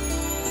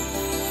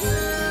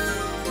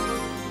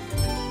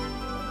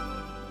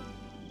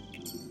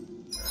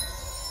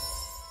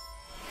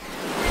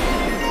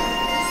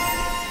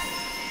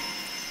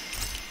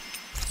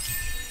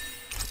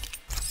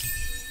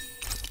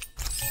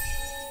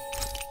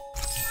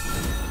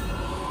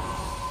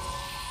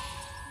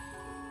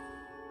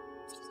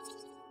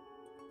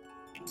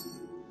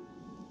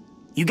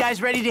 You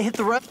guys ready to hit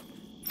the road?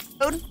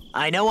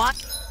 I know I...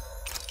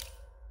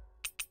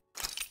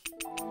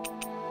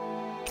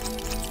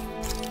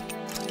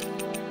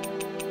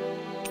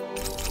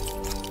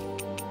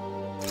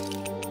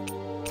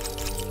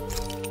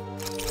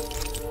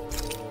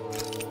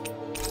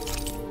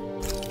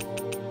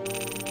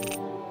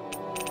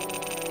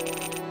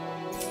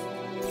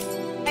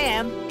 I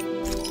am.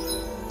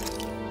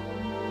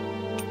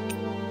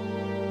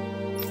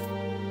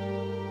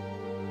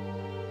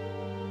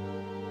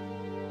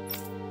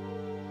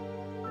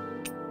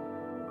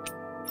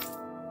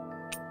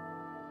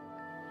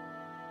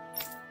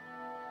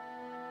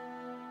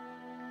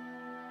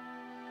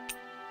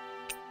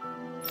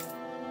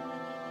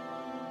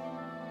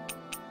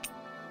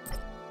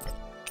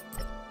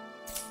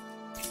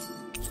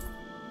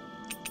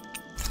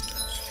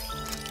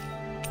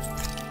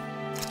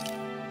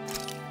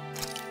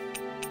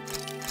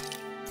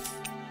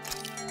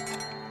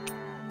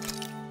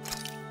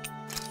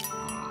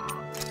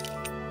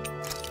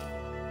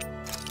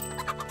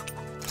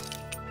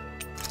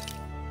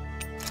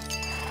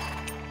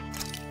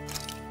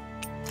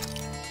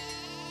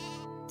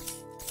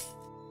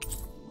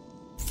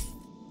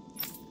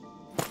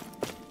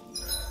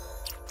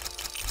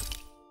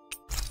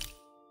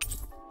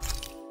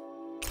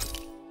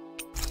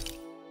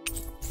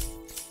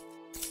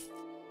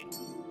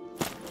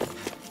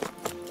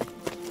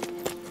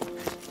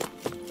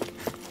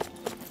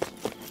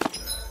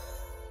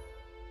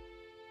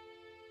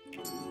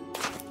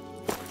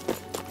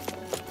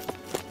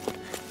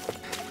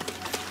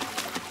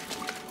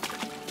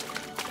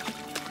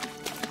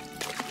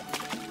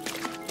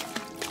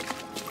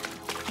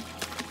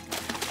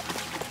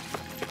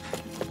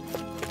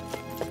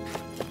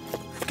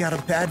 Got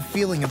a bad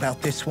feeling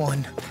about this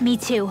one. Me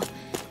too.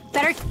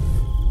 Better...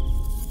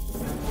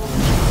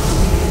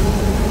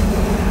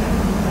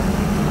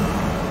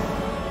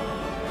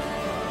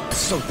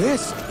 So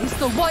this He's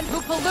the one who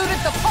polluted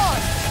the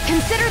pond!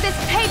 Consider this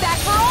payback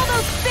for all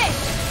those fish!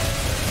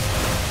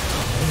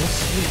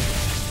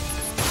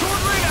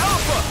 Sword Rain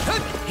Alpha!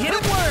 Hit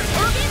it word!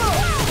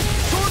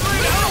 Sword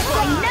Rain Alpha!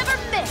 I never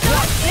miss!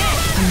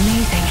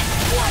 Amazing.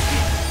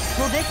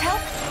 Will this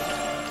help?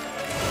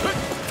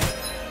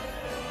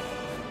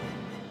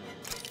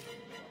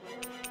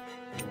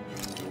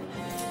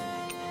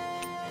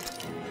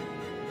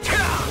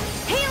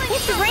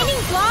 It's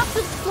raining blobs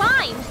of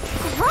slime!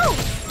 Gross!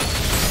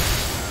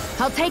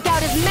 I'll take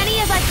out as many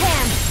as I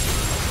can!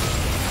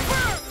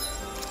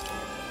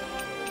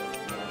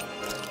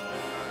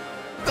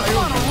 I'm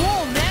on a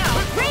roll now!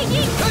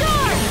 Raging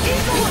storm!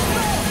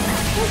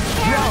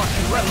 Now I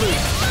can let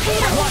loose!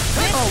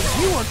 Oh,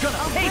 you are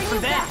gonna pay for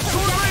that!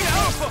 Sword Rain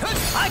Alpha!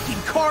 I can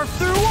carve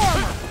through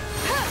armor!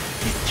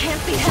 This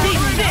can't be These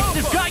happening! fists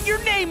have got your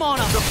name on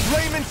them! The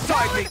flame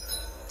inside me!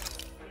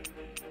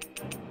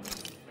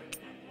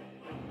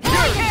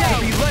 To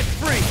be let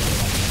free!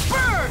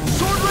 Burn!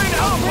 Sword Rain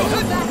Alpha!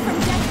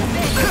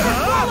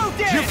 Follow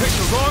dead! You picked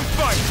the wrong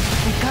fight!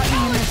 You've got me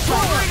in this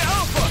Sword fight. Rain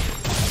Alpha!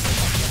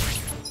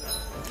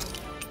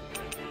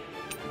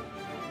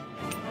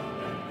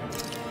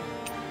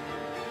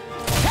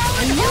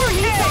 A new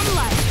lease on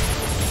life!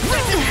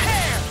 Rip his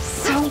hair!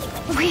 So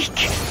weak.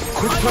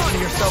 Quit pushing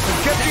yourself and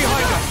get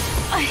behind us!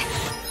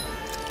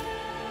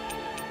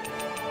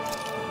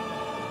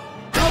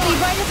 I'll be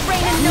right as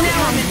rain in no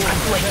time.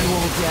 I've let you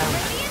all down.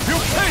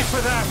 You'll pay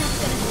for that!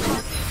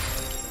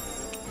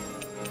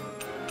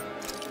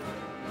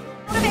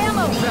 Out of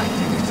ammo.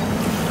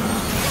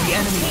 The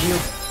enemy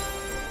yield.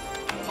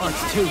 Us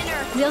too.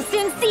 We'll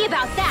soon see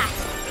about that.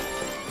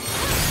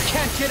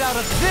 Can't get out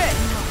of this!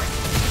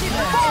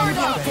 Forward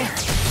out there.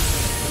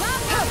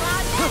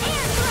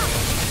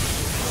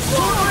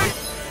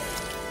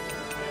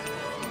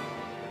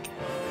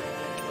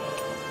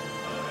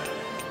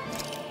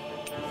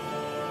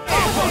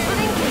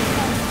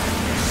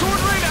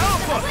 Sword Rain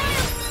Alpha!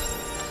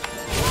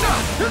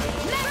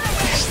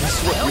 Is this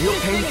what real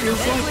pain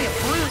feels like?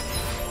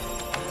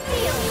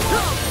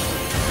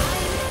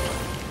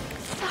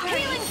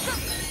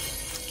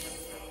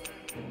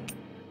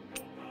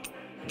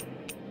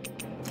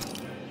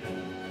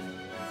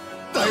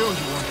 I owe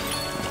you one.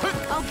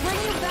 I'll bring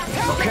you back.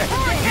 Okay,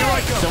 here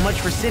I go. So much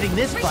for sitting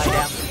this fight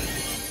out.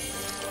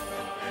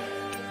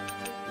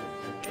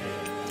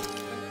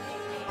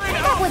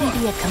 That wouldn't be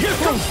a Here complaint.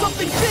 comes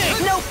something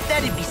big! Nope,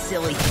 that'd be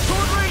silly.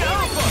 Sword Rain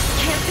Alpha!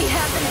 Can't be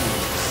happening.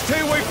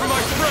 Stay away from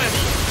my friend!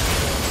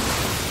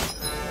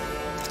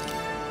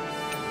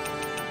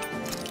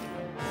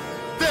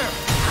 There!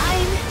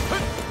 I'm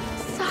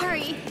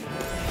sorry.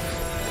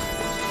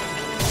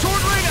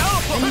 Sword Rain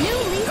Alpha! A new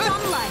lease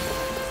on life.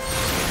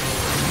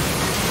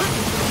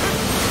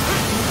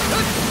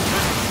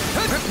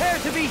 Prepare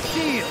to be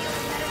sealed!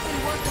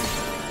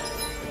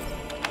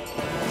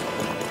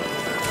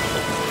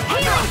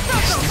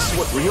 Is this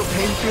what real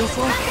pain feels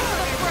like?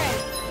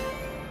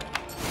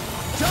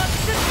 Just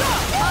to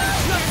stop! I'm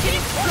just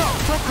getting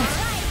started!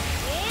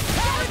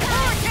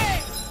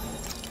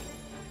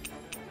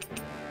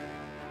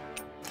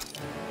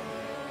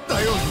 I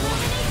owe you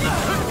one.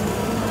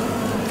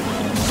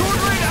 Sword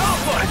Rain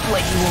Alpha! I've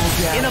let you all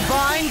down. In a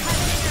bind?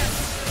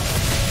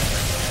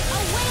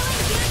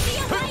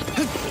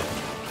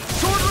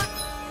 Sword Rain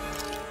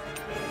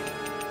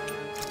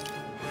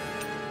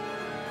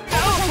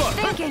Alpha!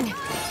 Thinking.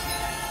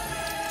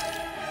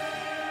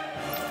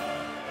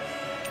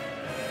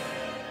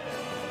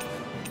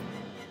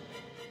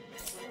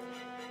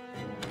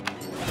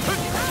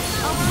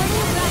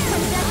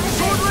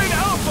 Sword Rain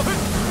Alpha!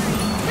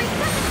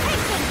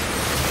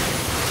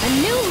 A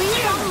new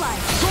lease on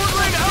life. Sword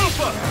Rain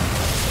Alpha!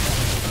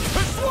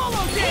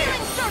 Swallow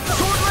Dance!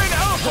 Sword Rain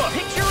Alpha!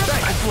 Picture of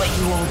I've let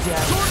you all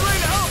down. Sword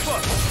Rain Alpha!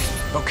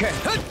 Okay.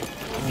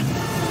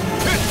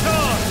 It's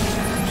on!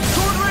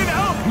 Sword Rain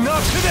Alpha!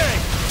 Not today!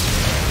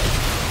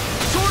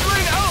 Sword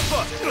Rain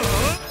Alpha!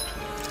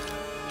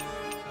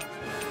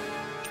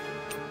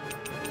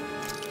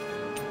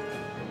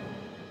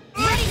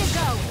 Ready to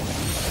go.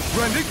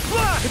 Rending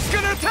Flash! It's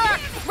gonna attack!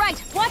 Right,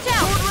 watch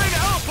out. Sword Rain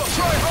Alpha!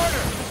 Try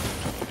harder!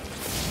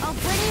 I'll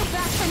bring you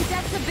back from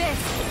Death's Abyss.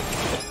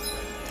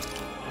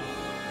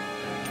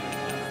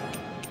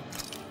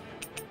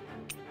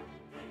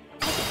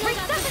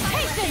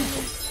 Resuscitation!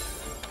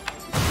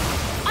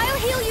 I'll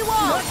heal you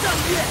all! Not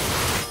done yet!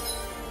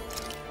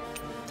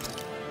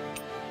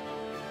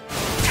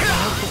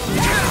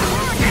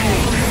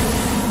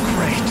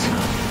 Great.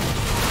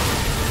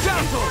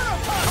 Dazzle!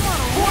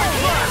 Force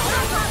Blast!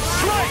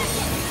 Slice!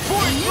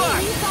 Force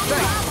Blast!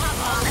 Thanks!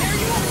 There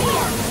you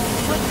are!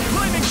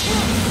 Flaming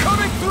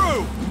coming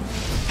through!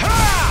 Ha!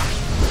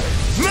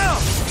 Now!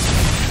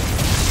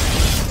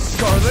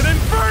 Scarlet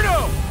Inferno!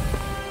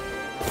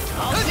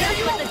 That's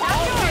what the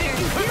doctor ordered.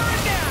 Here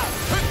and now!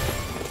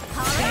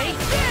 Take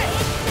this!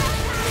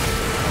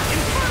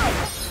 Inferno!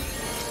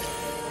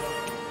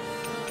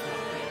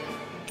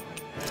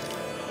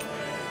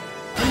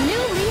 A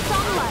new lease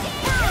on life.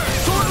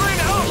 Sword Rain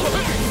Alpha!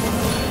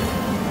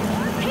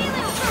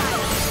 Healing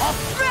circle. I'll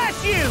smash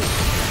you!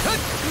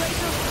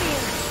 Glacial spear.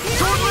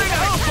 Sword Rain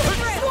Alpha!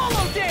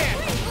 Swallow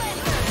Dance!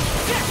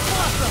 Death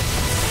blossom.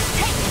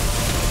 Take it.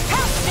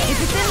 Help me. If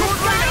it's in the Sword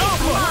Rain sky,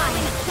 Alpha! mine.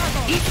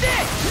 Eat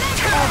this!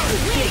 All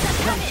good things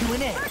come to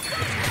an end.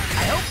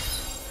 I hope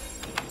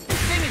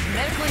this thing is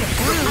medically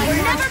approved. I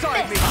never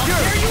inside fit. me.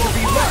 Yours There you will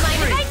be are. left Mind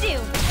if free. I do?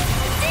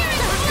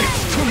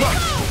 It's too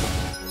much!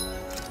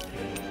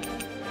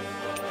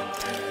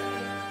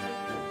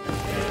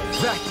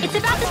 It's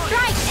about to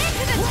strike.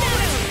 Into the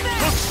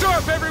shadows. Look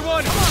sharp,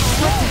 everyone!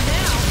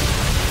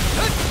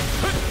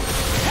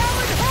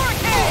 Talon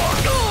Hurricane!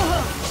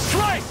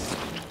 Slice!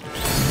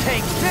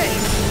 Take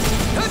this.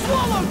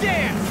 Swallow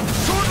Dance!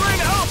 Sword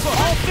Rain Alpha!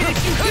 I'll finish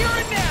you here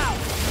and now!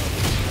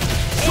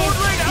 Sword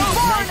Rain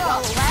Alpha! Nice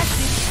while it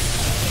lasted.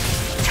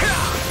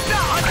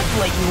 I've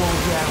let you all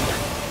down.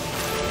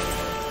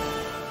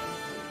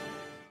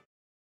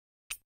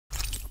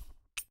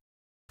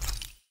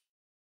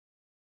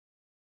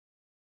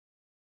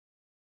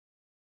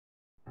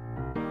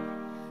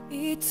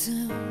いつ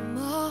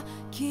も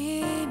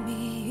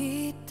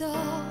君と